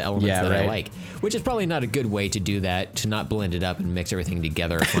pick out the elements that I like, which is probably not a good way to do that, to not blend it up and mix everything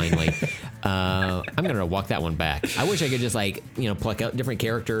together finally. I'm going to walk that one back. I wish I could just like, you know, pluck out different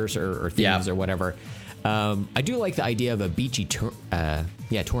characters or themes or whatever. I do like the idea of a beachy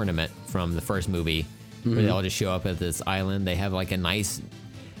tournament from the first movie where they all just show up at this island. They have like a nice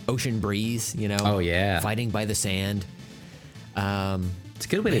ocean breeze, you know? Oh, yeah. Fighting by the sand. It's a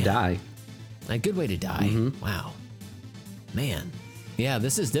good way to die. A good way to die. Wow. Man. Yeah,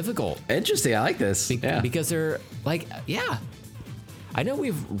 this is difficult. Interesting. I like this. Because they're like, I know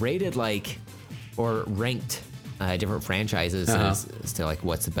we've rated like, or ranked different franchises as to like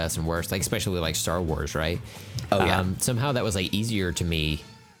what's the best and worst, like especially like Star Wars, right? Oh, yeah. Somehow that was like easier to me.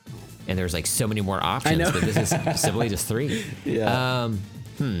 And there's like so many more options, but this is simply just three. Yeah.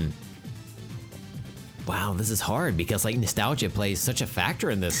 Wow, this is hard because like nostalgia plays such a factor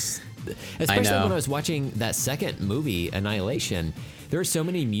in this. Especially when I was watching that second movie, Annihilation, there are so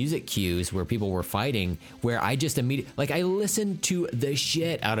many music cues where people were fighting where I just immediately, like I listened to the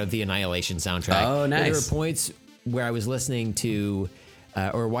shit out of the Annihilation soundtrack. Oh, nice. And there were points where I was listening to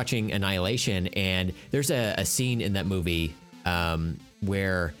or watching Annihilation, and there's a scene in that movie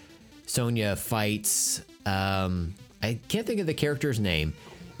where Sonya fights, I can't think of the character's name,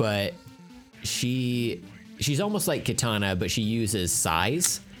 but she's almost like Kitana, but she uses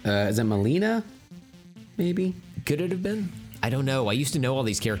size. Is it Melina? Maybe. Could it have been? I don't know. I used to know all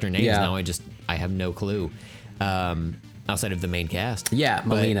these character names. Now I have no clue. Outside of the main cast. Yeah,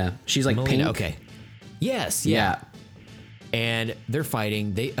 Melina. She's like Melina, pink. okay. Yes. Yeah. And they're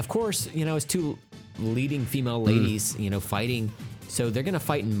fighting. They, of course, you know, it's two leading female ladies, you know, fighting. So they're gonna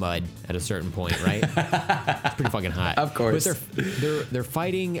fight in mud at a certain point, right? It's pretty fucking hot. Of course. But they're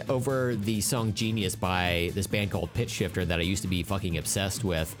fighting over the song "Genius" by this band called Pitch Shifter that I used to be fucking obsessed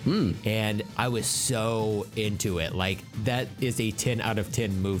with, and I was so into it. Like that is a 10 out of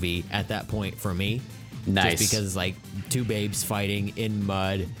 10 movie at that point for me. Nice. Just because like two babes fighting in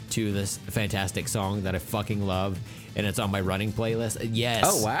mud to this fantastic song that I fucking love, and it's on my running playlist. Yes.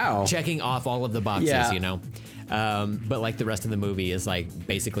 Oh wow. Checking off all of the boxes, you know. But like the rest of the movie is like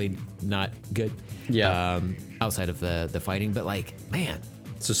basically not good. Yeah. Outside of the fighting, but like, man.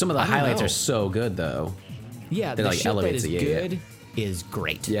 So some of the highlights are so good though. Yeah, They the like shit that elevates is it, good is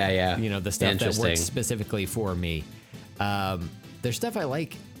great. Yeah, yeah. You know, the stuff that works specifically for me. There's stuff I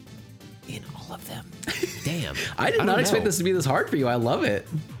like in all of them. Damn. I did not expect this to be this hard for you. I love it.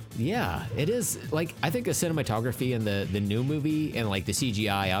 Yeah, it is. Like, I think the cinematography in the new movie and like the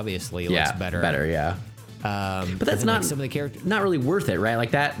CGI obviously looks better. Better, yeah. But that's not like some of the characters. Not really worth it, right?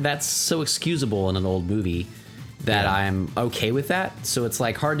 Like that's so excusable in an old movie that I'm okay with that. So it's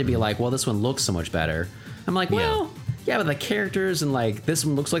like hard to be like, well, this one looks so much better. I'm like, well, yeah, but the characters and like this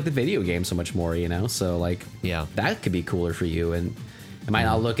one looks like the video game so much more, you know? So like, that could be cooler for you, and it might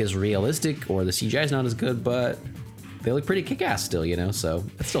not look as realistic or the CGI is not as good, but they look pretty kick-ass still, you know, so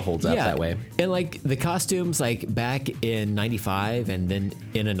it still holds up that way. And like the costumes, like back in '95 and then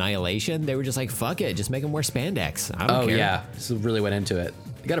in Annihilation, they were just like, fuck it, just make them wear spandex. I don't care. Yeah, so really went into it.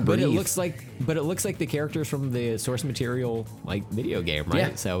 You gotta breathe. But it looks like the characters from the source material like video game, right?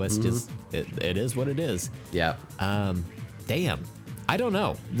 Yeah. So it's just it is what it is. Yeah. Damn, I don't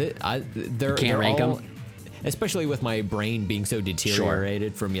know. They're rank all, them, especially with my brain being so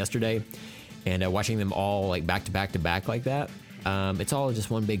deteriorated from yesterday, and watching them all like back to back to back like that. It's all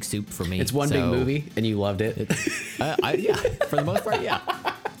just one big soup for me. It's one big movie, and you loved it. Yeah, for the most part, yeah.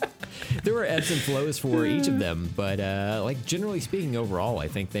 There were ebbs and flows for each of them, but like generally speaking, overall, I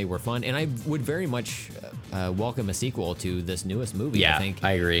think they were fun, and I would very much welcome a sequel to this newest movie. Yeah, I think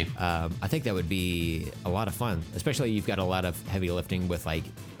I agree. I think that would be a lot of fun, especially you've got a lot of heavy lifting with like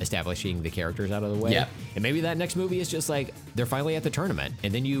establishing the characters out of the way. Yeah. And maybe that next movie is just like they're finally at the tournament,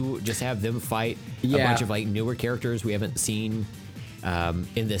 and then you just have them fight a bunch of like newer characters we haven't seen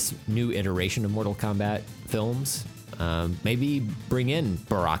in this new iteration of Mortal Kombat films. Maybe bring in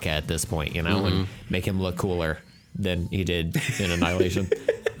Baraka at this point, you know, and make him look cooler than he did in Annihilation.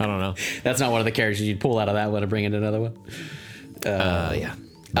 I don't know. That's not one of the characters you'd pull out of that one to bring in another one. Yeah.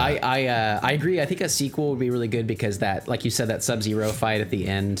 I agree. I think a sequel would be really good because that, like you said, that Sub-Zero fight at the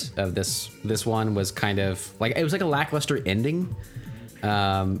end of this one was kind of like, it was like a lackluster ending.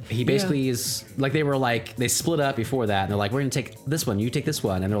 He basically is like, they split up before that, and they're like, we're gonna take this one, you take this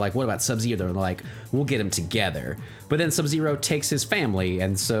one, and they're like, what about Sub-Zero? And they're like, we'll get them together. But then Sub-Zero takes his family,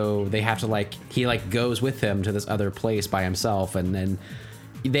 and so they have to he goes with him to this other place by himself, and then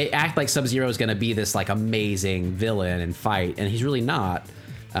they act like Sub-Zero is gonna be this like amazing villain and fight, and he's really not.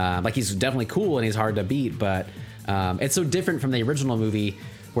 Like, he's definitely cool and he's hard to beat, but it's so different from the original movie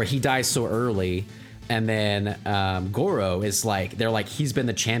where he dies so early. And then Goro is like, they're like, he's been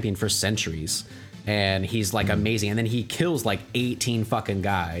the champion for centuries, and he's like amazing. And then he kills like 18 fucking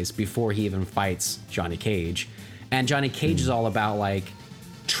guys before he even fights Johnny Cage. And Johnny Cage is all about like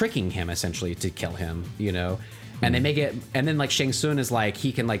tricking him essentially to kill him, you know? And they make it, and then like Shang Tsung is like,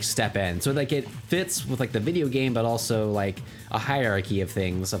 he can like step in. So like it fits with like the video game, but also like a hierarchy of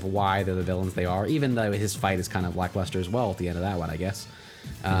things of why they're the villains they are, even though his fight is kind of lackluster as well at the end of that one, I guess.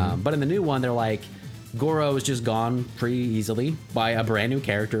 But in the new one, they're like, Goro is just gone pretty easily by a brand new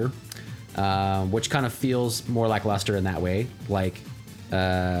character, which kind of feels more lackluster in that way, like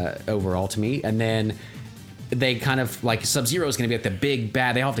overall to me. And then they kind of like, Sub-Zero is going to be like the big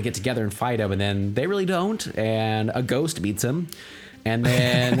bad. They all have to get together and fight him, and then they really don't. And a ghost beats him. And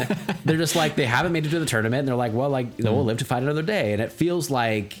then they're just like, they haven't made it to the tournament. And they're like, well, like, we'll live to fight another day. And it feels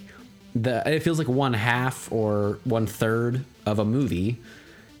like one half or 1/3 of a movie.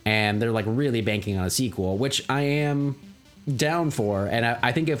 And they're like really banking on a sequel, which I am down for. And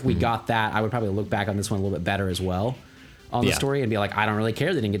I think if we got that, I would probably look back on this one a little bit better as well on the story and be like, I don't really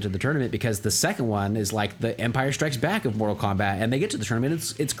care they didn't get to the tournament, because the second one is like the Empire Strikes Back of Mortal Kombat, and they get to the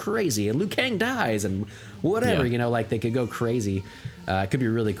tournament, it's crazy, and Liu Kang dies and whatever, you know, like they could go crazy. It could be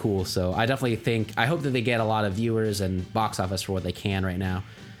really cool. So I definitely I hope that they get a lot of viewers and box office for what they can right now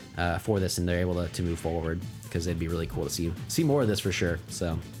for this, and they're able to move forward, because it'd be really cool to see more of this for sure.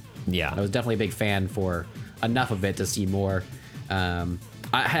 So yeah, I was definitely a big fan for enough of it to see more.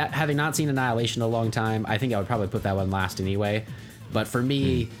 Having not seen Annihilation in a long time, I think I would probably put that one last anyway. But for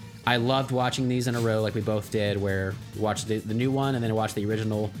me, I loved watching these in a row like we both did, where we watched the new one and then watched the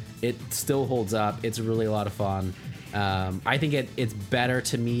original. It still holds up. It's really a lot of fun. I think it's better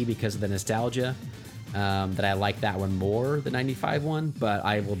to me because of the nostalgia, that I like that one more, the 95 one, but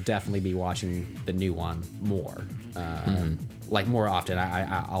I will definitely be watching the new one more. Like more often.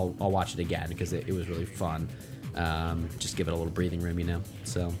 I'll watch it again because it was really fun. Just give it a little breathing room, you know.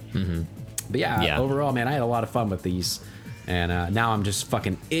 So, but yeah, overall, man, I had a lot of fun with these, and now I'm just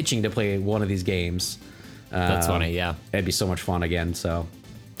fucking itching to play one of these games. That's funny, yeah. It'd be so much fun again. So,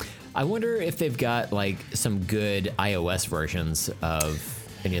 I wonder if they've got like some good iOS versions of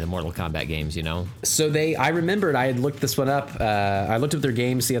any of the Mortal Kombat games, you know? So I remembered I had looked this one up. I looked up their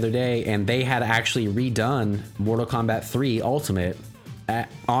games the other day, and they had actually redone Mortal Kombat 3 Ultimate on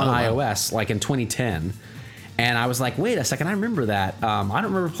iOS, like in 2010. And I was like, wait a second, I remember that. I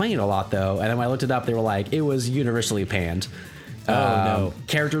don't remember playing it a lot, though. And then when I looked it up, they were like, it was universally panned. No.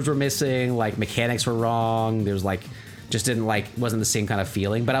 Characters were missing, like mechanics were wrong. There was like, just didn't like, wasn't the same kind of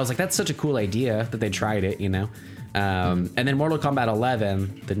feeling. But I was like, that's such a cool idea that they tried it, you know? And then Mortal Kombat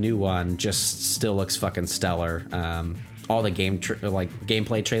 11, the new one, just still looks fucking stellar. All the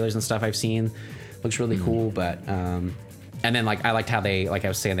gameplay trailers and stuff I've seen looks really cool. But and then like I liked how they, like I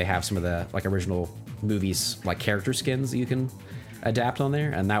was saying, they have some of the like original movies like character skins that you can adapt on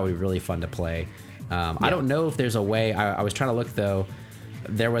there, and that would be really fun to play. I don't know if there's a way. I was trying to look though.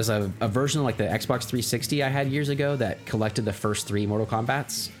 There was a version of like the Xbox 360 I had years ago that collected the first 3 Mortal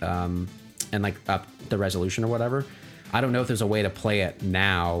Kombats and like up the resolution or whatever. I don't know if there's a way to play it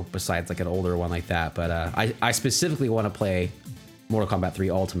now besides like an older one like that. But I specifically want to play Mortal Kombat 3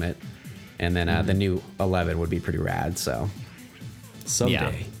 Ultimate, and then the new 11 would be pretty rad. So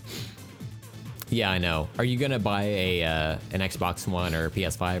someday. Yeah, I know. Are you gonna buy an Xbox One or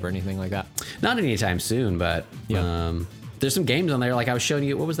PS5 or anything like that? Not anytime soon, but there's some games on there. Like I was showing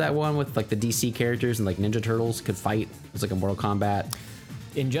you, what was that one with like the DC characters and like Ninja Turtles could fight? It was like a Mortal Kombat.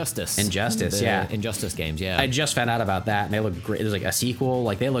 Injustice, yeah. Injustice games, yeah. I just found out about that, and they look great. There's like a sequel.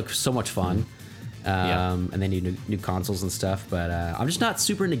 Like they look so much fun. And they need new consoles and stuff. But I'm just not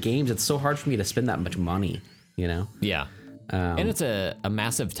super into games. It's so hard for me to spend that much money, you know? Yeah. And it's a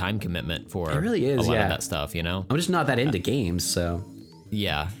massive time commitment for it really is, a lot of that stuff, you know? I'm just not that into games, so.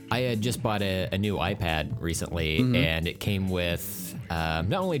 Yeah. I had just bought a new iPad recently, and it came with,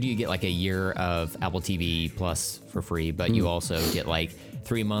 not only do you get like a year of Apple TV Plus for free, but you also get like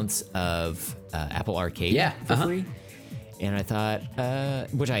 3 months of Apple Arcade for free. And I thought,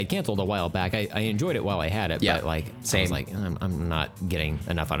 which I had canceled a while back. I enjoyed it while I had it, but like, I was like, I'm not getting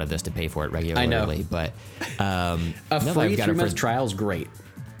enough out of this to pay for it regularly. I know. But a free 3-month trial is great.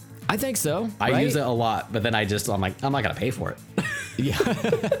 I think so. I use it a lot, but then I'm like, I'm not gonna pay for it. Yeah.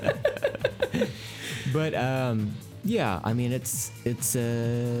 But yeah, I mean, it's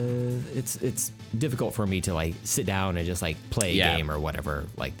difficult for me to like sit down and just like play a game or whatever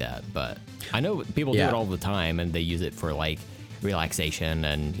like that. But I know people do it all the time, and they use it for like relaxation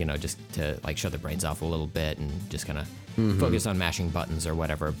and, you know, just to like shut their brains off a little bit and just kind of focus on mashing buttons or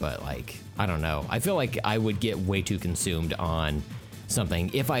whatever. But like, I don't know. I feel like I would get way too consumed on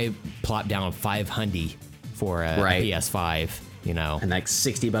something if I plop down $500 for a PS5, you know, and like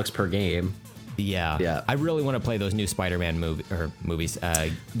 $60 per game. Yeah. I really want to play those new Spider-Man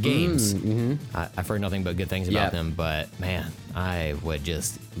games. I've heard nothing but good things about them, but man, I would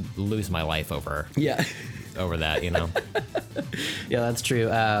just lose my life over that, you know? Yeah, that's true.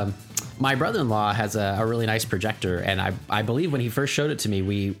 My brother-in-law has a really nice projector, and I believe when he first showed it to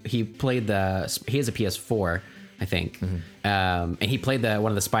me, he has a PS4, I think, and he played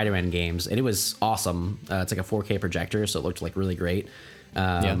one of the Spider-Man games, and it was awesome. It's like a 4K projector, so it looked like really great.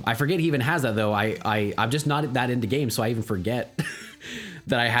 I forget he even has that though. I'm just not that into games, so I even forget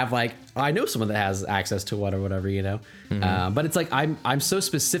that I have like, I know someone that has access to one or whatever, you know. But it's like I'm so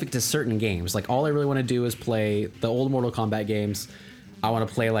specific to certain games. Like all I really want to do is play the old Mortal Kombat games. I want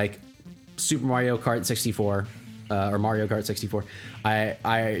to play like Super Mario Kart 64 or Mario Kart 64.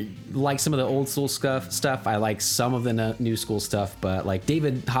 I like some of the old school stuff. I like some of the new school stuff, but like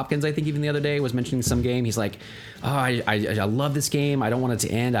David Hopkins, I think even the other day was mentioning some game. He's like, oh, I love this game. I don't want it to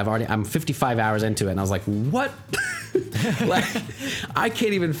end. I'm 55 hours into it. And I was like, what? Like, I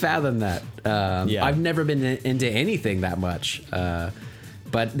can't even fathom that. I've never been into anything that much.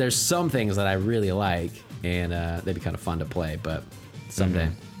 But there's some things that I really like, and they'd be kind of fun to play, but someday.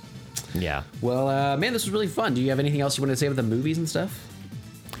 Yeah. Well, man, this was really fun. Do you have anything else you want to say about the movies and stuff?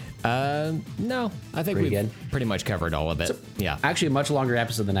 No, I think we've pretty much covered all of it. So, yeah. Actually, a much longer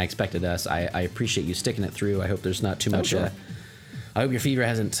episode than I expected us. I appreciate you sticking it through. I hope there's not too much. Sure. I hope your fever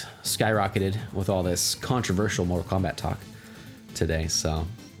hasn't skyrocketed with all this controversial Mortal Kombat talk today. So.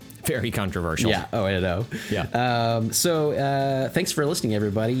 Very controversial. Yeah. Oh, I know. Yeah. So thanks for listening,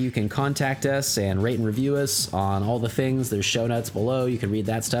 everybody. You can contact us and rate and review us on all the things. There's show notes below. You can read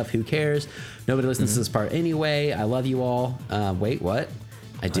that stuff. Who cares? Nobody listens to this part anyway. I love you all. Wait, what?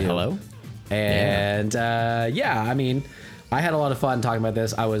 I do. Hello? And I mean, I had a lot of fun talking about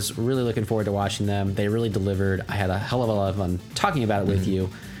this. I was really looking forward to watching them. They really delivered. I had a hell of a lot of fun talking about it with you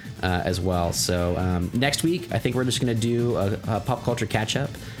as well. So next week, I think we're just going to do a pop culture catch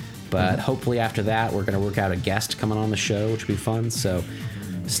up. But hopefully after that, we're going to work out a guest coming on the show, which will be fun. So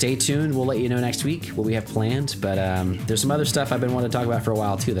stay tuned. We'll let you know next week what we have planned. But there's some other stuff I've been wanting to talk about for a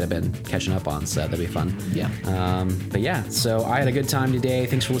while, too, that I've been catching up on. So that'll be fun. Yeah. But yeah, so I had a good time today.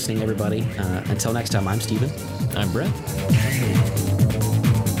 Thanks for listening, everybody. Until next time, I'm Steven. I'm Brett.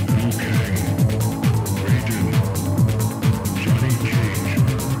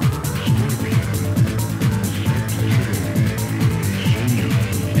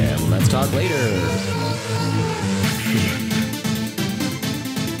 Talk later.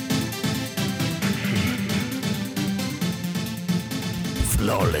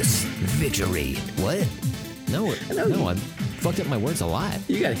 Flawless victory. What? No, I fucked up my words a lot.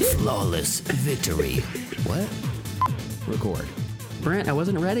 You got hit. Flawless victory. What? Record. Brent, I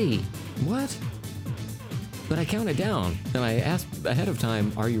wasn't ready. What? but I counted down and I asked ahead of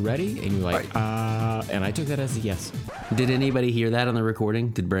time, "Are you ready?" And you're like, and I took that as a yes. Did anybody hear that on the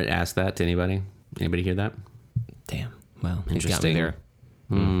recording? Did Brent ask that to anybody? Anybody hear that? Damn. Well, interesting. There.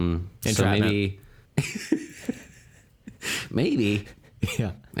 So maybe, maybe.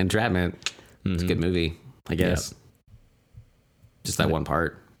 Yeah. Entrapment. It's a good movie, I guess. Yep. Just that one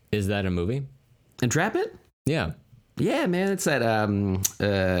part. Is that a movie? Entrapment? Yeah. Yeah, man. It's that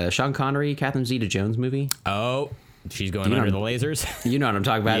Sean Connery, Catherine Zeta-Jones movie. Oh, she's going under the lasers. You know what I'm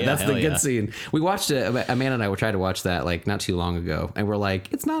talking about. Yeah, That's the good yeah. scene. We watched it. Amanda and I tried to watch that like not too long ago, and we're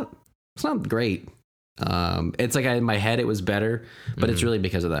like, it's not great. It's like in my head it was better, but it's really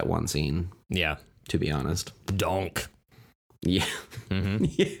because of that one scene. Yeah. To be honest. Donk. Yeah.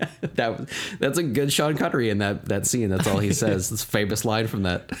 Yeah. That's a good Sean Connery in that scene. That's all he says. This famous line from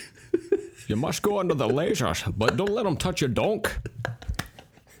that. You must go under the lasers, but don't let them touch your donk.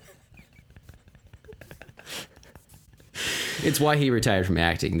 It's why he retired from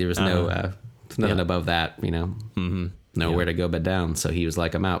acting. There was nothing above that, you know. Nowhere to go but down. So he was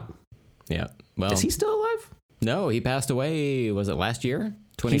like, I'm out. Yeah. Well, is he still alive? No, he passed away. Was it last year?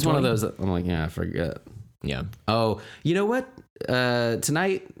 2020? He's one of those that I'm like, yeah, I forget. Yeah. Oh, you know what?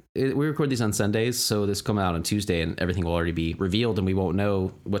 Tonight, we record these on Sundays, so this will come out on Tuesday, and everything will already be revealed, and we won't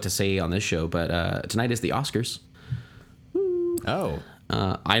know what to say on this show. But tonight is the Oscars. Oh.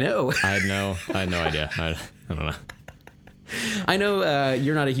 I know. I had no idea. I don't know. I know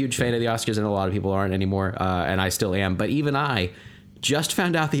you're not a huge fan of the Oscars, and a lot of people aren't anymore, and I still am. But even I just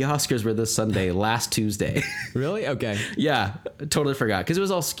found out the Oscars were this Sunday, last Tuesday. Really? Okay. Yeah, totally forgot. Because it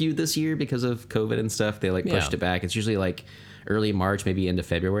was all skewed this year because of COVID and stuff. They like pushed it back. It's usually like early March, maybe into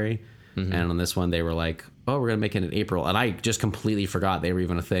February. And on this one, they were like, oh, we're going to make it in April. And I just completely forgot they were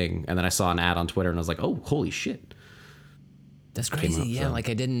even a thing. And then I saw an ad on Twitter, and I was like, oh, holy shit. That's crazy. Yeah, like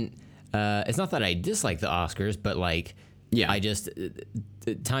I didn't... it's not that I dislike the Oscars, but like... Yeah, I just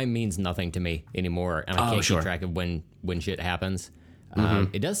time means nothing to me anymore, and I can't keep track of when shit happens.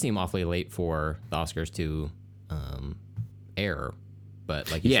 It does seem awfully late for the Oscars to air, but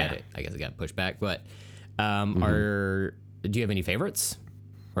like you said, I guess it got pushed back. But do you have any favorites,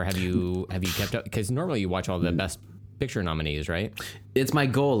 or have you kept up? Because normally you watch all the Best Picture nominees, right? It's my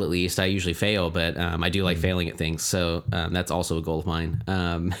goal, at least. I usually fail, but I do like failing at things, so that's also a goal of mine.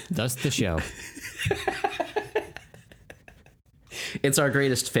 Thus the show. It's our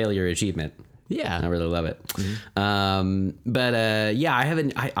greatest failure achievement. Yeah. I really love it. But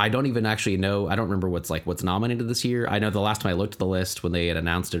yeah, I don't even actually know. I don't remember what's nominated this year. I know the last time I looked at the list when they had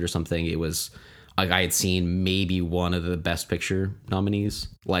announced it or something, it was like I had seen maybe one of the Best Picture nominees.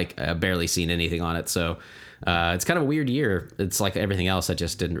 Like I barely seen anything on it. So it's kind of a weird year. It's like everything else. I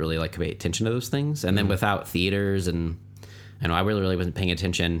just didn't really like pay attention to those things. And then without theaters and I really wasn't paying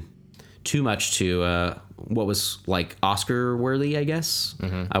attention too much to what was like Oscar worthy, I guess.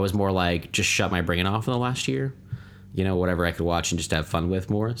 I was more like just shut my brain off in the last year, you know, whatever I could watch and just have fun with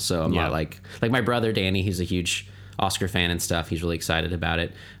more. So I'm not like my brother Danny, he's a huge Oscar fan and stuff. He's really excited about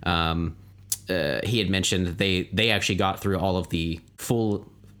it. He had mentioned that they actually got through all of the full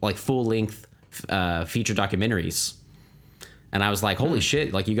length feature documentaries. And I was like, holy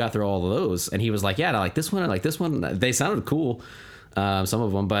shit, like you got through all of those. And he was like, yeah, I like this one. I like this one. They sounded cool. Some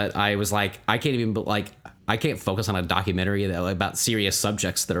of them, but I was like, I can't focus on a documentary about serious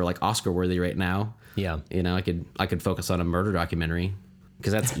subjects that are like Oscar worthy right now. Yeah. You know, I could focus on a murder documentary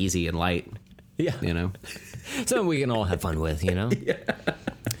because that's easy and light. Yeah. You know, something we can all have fun with, you know?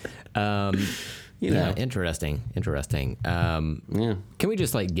 Yeah. You know, interesting. Yeah. Can we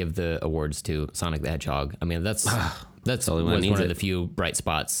just like give the awards to Sonic the Hedgehog? I mean, that's was one of the few bright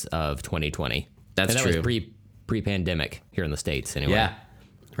spots of 2020. That's true. That was pre-pandemic here in the States anyway. Yeah.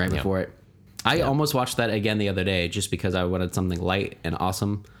 Right before it. I almost watched that again the other day just because I wanted something light and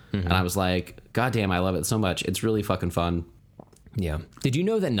awesome. And I was like, God damn, I love it so much. It's really fucking fun. Yeah. Did you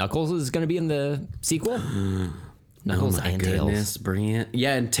know that Knuckles is going to be in the sequel? Knuckles and Tails. Brilliant.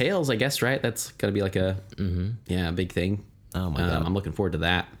 Yeah, and Tails, I guess, right? That's got to be like a big thing. Oh my God. I'm looking forward to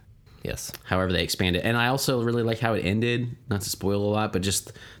that. Yes. However they expand it. And I also really like how it ended. Not to spoil a lot, but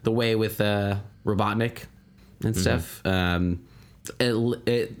just the way with Robotnik and stuff.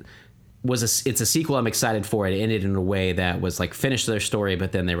 It's a sequel I'm excited for. It ended in a way that was like finished their story,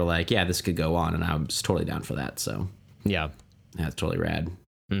 but then they were like, yeah, this could go on, and I was totally down for that. So yeah, that's totally rad.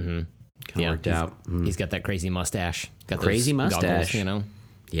 Kind of worked out. He's got that crazy mustache. Got crazy mustache, goggles, you know.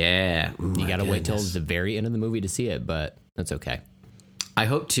 Yeah, you gotta wait till the very end of the movie to see it, but that's okay. I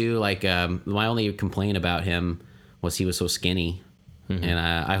hope to. Like my only complaint about him was he was so skinny, and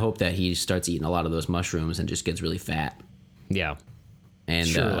I hope that he starts eating a lot of those mushrooms and just gets really fat. Yeah, and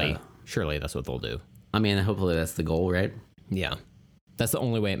surely that's what they'll do. I mean, hopefully that's the goal, right? Yeah. That's the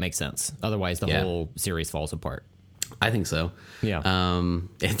only way it makes sense. Otherwise, the whole series falls apart. I think so. Yeah.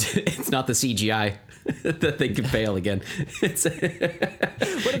 It's not the CGI that they could fail again. It's what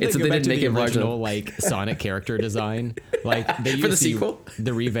if they go back to the original like Sonic character design? Like they used for the sequel,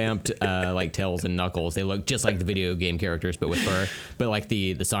 the revamped like Tails and Knuckles. They look just like the video game characters, but with fur. But like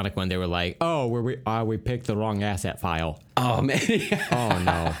the Sonic one, they were like, oh, we picked the wrong asset file. Oh man. Oh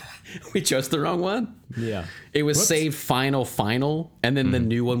no. We chose the wrong one. Yeah. It was saved final, and then the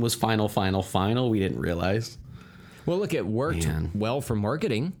new one was final. We didn't realize. Well, look, it worked well for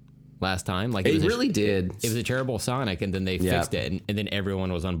marketing last time. Like it really did. It was a terrible Sonic, and then they fixed it, and then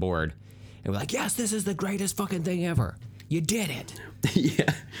everyone was on board. And we're like, yes, this is the greatest fucking thing ever. You did it.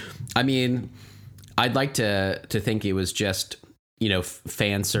 Yeah. I mean, I'd like to think it was just,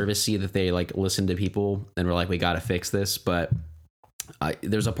 fan service-y that they like listened to people and were like, we got to fix this. But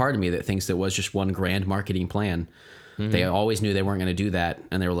there's a part of me that thinks it was just one grand marketing plan. Mm-hmm. They always knew they weren't going to do that.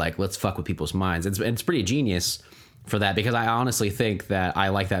 And they were like, let's fuck with people's minds. It's pretty genius for that, because I honestly think that I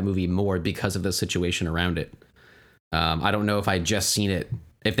like that movie more because of the situation around it. I don't know if I'd just seen it,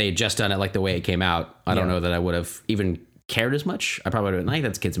 if they had just done it like the way it came out. I don't know that I would have even cared as much. I probably would have been like,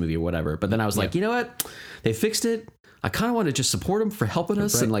 that's a kid's movie or whatever. But then I was like, you know what? They fixed it. I kind of want to just support them for helping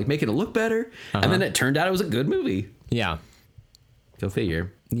us and like making it look better. And then it turned out it was a good movie. Yeah. Go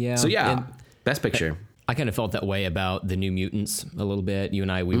figure. Yeah. So Best Picture. I kind of felt that way about the New Mutants a little bit. You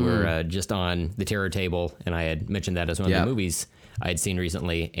and I, we were just on the Terror Table, and I had mentioned that as one of the movies I had seen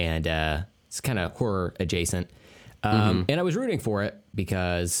recently, and it's kind of horror adjacent. And I was rooting for it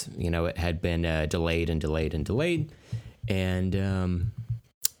because, it had been delayed. And,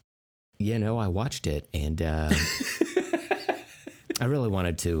 I watched it, and I really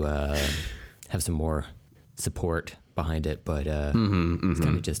wanted to have some more support behind it, but it's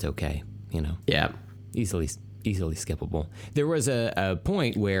kind of just okay, Yeah. Easily skippable. There was a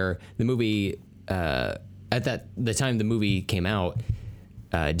point where the movie, at the time the movie came out,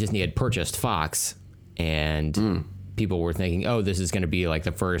 Disney had purchased Fox, and people were thinking, oh, this is going to be like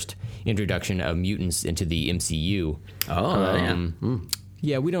the first introduction of mutants into the MCU.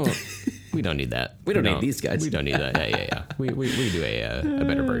 Yeah, we don't need that. We don't need these guys. We don't need that. Yeah. We do a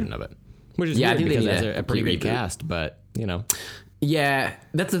better version of it, which is weird because it has a pretty good cast, but Yeah,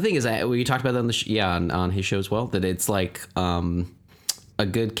 that's the thing, is that we talked about that on on his show as well, that it's like a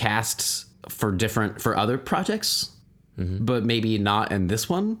good cast for other projects, but maybe not in this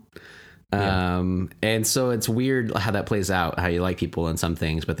one. And so it's weird how that plays out, how you like people in some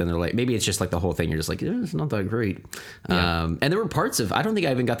things, but then they're like, maybe it's just like the whole thing, you're just like, it's not that great. And there were parts of, I don't think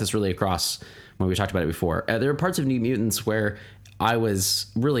I even got this really across when we talked about it before. There were parts of New Mutants where I was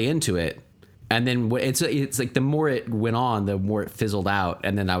really into it. And then it's like the more it went on, the more it fizzled out.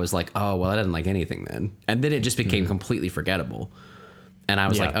 And then I was like, oh, well, I didn't like anything then. And then it just became completely forgettable. And I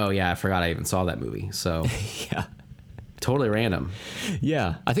was like, oh, yeah, I forgot I even saw that movie. So, totally random.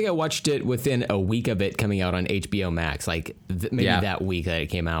 Yeah. I think I watched it within a week of it coming out on HBO Max, like maybe that week that it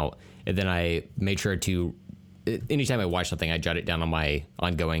came out. And then I made sure to, anytime I watch something, I jot it down on my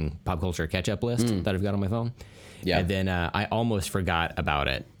ongoing pop culture catch-up list that I've got on my phone. Yeah. And then I almost forgot about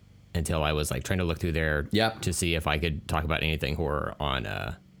it until I was like trying to look through there to see if I could talk about anything horror on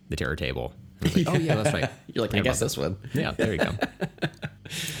the Terror Table. Like, oh yeah, that's right. You're like, I guess this one. Yeah, there you go.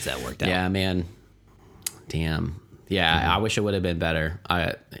 So that worked out. Yeah, man. Damn. Yeah, I wish it would have been better.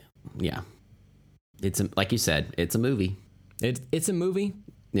 It's like you said, it's a movie. It's a movie.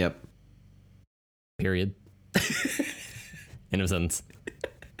 Yep. Period. In a sentence.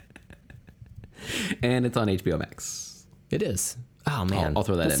 And it's on HBO Max. It is. Oh man, I'll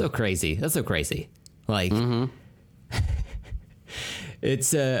throw that in. That's so crazy. That's so crazy. Like,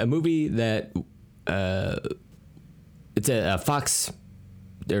 it's a movie that it's a Fox,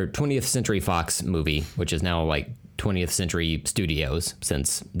 or 20th Century Fox movie, which is now like 20th Century Studios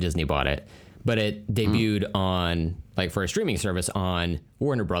since Disney bought it. But it debuted on, like, for a streaming service on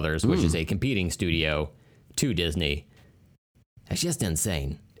Warner Brothers, which is a competing studio to Disney. It's just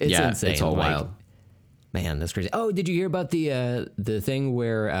insane. It's insane. It's all wild. Man, that's crazy. Oh, did you hear about the thing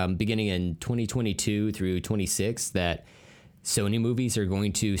where beginning in 2022 through 26 that Sony movies are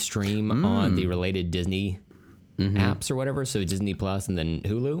going to stream on the related Disney apps or whatever? So Disney Plus and then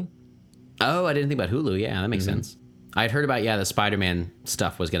Hulu? Oh, I didn't think about Hulu. Yeah, that makes sense. I'd heard about, the Spider-Man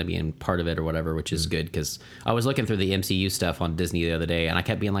stuff was going to be in part of it or whatever, which is good, because I was looking through the MCU stuff on Disney the other day, and I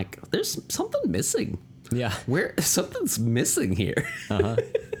kept being like, there's something missing. Yeah. Something's missing here.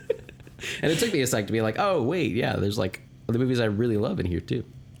 And it took me a sec to be like, oh, wait, there's like the movies I really love in here, too.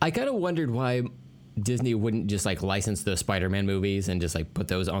 I kind of wondered why Disney wouldn't just like license the Spider-Man movies and just like put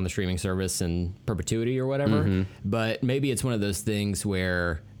those on the streaming service in perpetuity or whatever. But maybe it's one of those things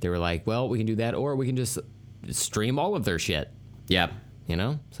where they were like, well, we can do that, or we can just stream all of their shit. Yep. You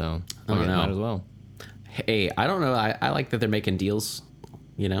know? So I don't know. Might as well. Hey, I don't know. I like that they're making deals.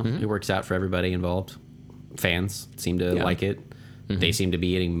 You know, it works out for everybody involved. Fans seem to like it. They seem to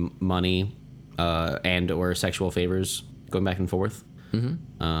be getting money and or sexual favors going back and forth.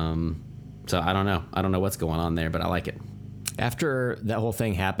 So I don't know. I don't know what's going on there, but I like it. After that whole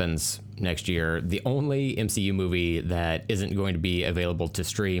thing happens next year, the only MCU movie that isn't going to be available to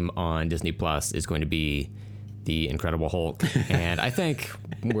stream on Disney Plus is going to be The Incredible Hulk. And I think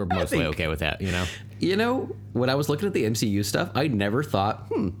we're mostly okay with that, you know? You know, when I was looking at the MCU stuff, I never thought,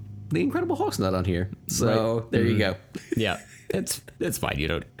 The Incredible Hulk's not on here. So there you go. Yeah, it's fine. You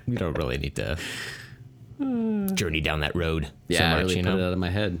don't really need to journey down that road. Yeah, so much, I really you put know? it out of my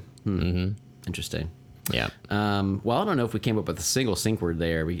head. Interesting. Yeah. Well, I don't know if we came up with a single sync word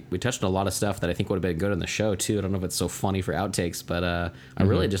there. We touched on a lot of stuff that I think would have been good on the show too. I don't know if it's so funny for outtakes, but I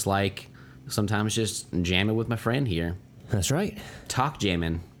really just like sometimes just jamming with my friend here. That's right. Talk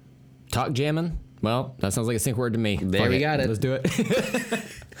jamming. Talk jamming. Well, that sounds like a sync word to me. There we got it. Let's do it.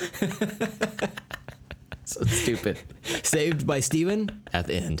 So stupid. Saved by Steven at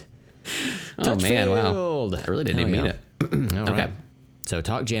the end. Oh man, wow. Touchfield. I really didn't even mean it. All Okay. right. So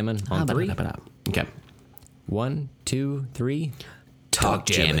talk jamming on 3. Okay. 1, 2, 3. Talk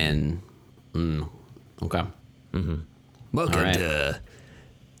jamming. Okay. Welcome All right. to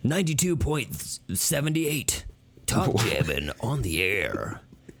 92.78. Talk jamming on the air.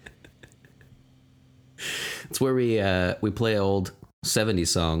 It's where we play old 70s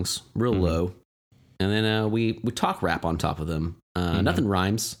songs real low, and then we talk rap on top of them. Nothing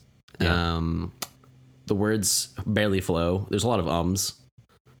rhymes. Yeah. The words barely flow. There's a lot of ums,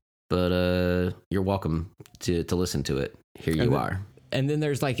 but you're welcome to listen to it. Here you are. And then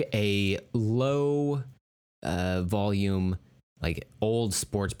there's like a low volume, like old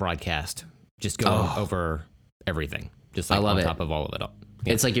sports broadcast, just going over everything, just like I love on it. top of all of it.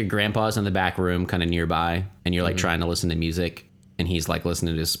 It's like your grandpa's in the back room, kind of nearby, and you're like trying to listen to music, and he's like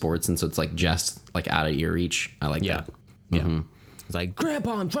listening to his sports, and so it's like just like out of ear reach. I like that. Yeah. It's like,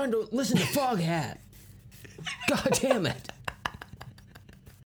 Grandpa, I'm trying to listen to Foghat. God damn it.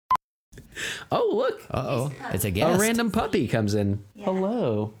 Oh, look. Uh-oh. It's a guest. A random puppy comes in. Yeah.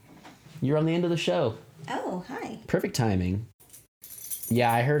 Hello. You're on the end of the show. Oh, hi. Perfect timing.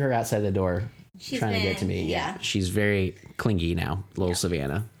 Yeah, I heard her outside the door She's trying to get to been- me. yeah. She's very clingy now, little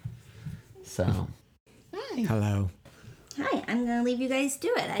Savannah. So, Hello. Hi, I'm going to leave you guys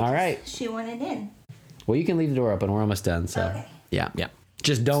do it. All right. She wanted in. well, you can leave the door open. We're almost done. So, Okay. yeah. Yeah.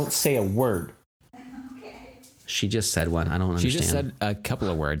 Just don't say a word. She just said one. I don't She understand. just said a couple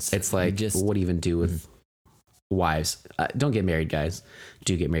of words. It's like, just what do you even do with wives? Don't get married, guys.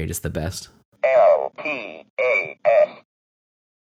 Do get married. It's the best. LPAS.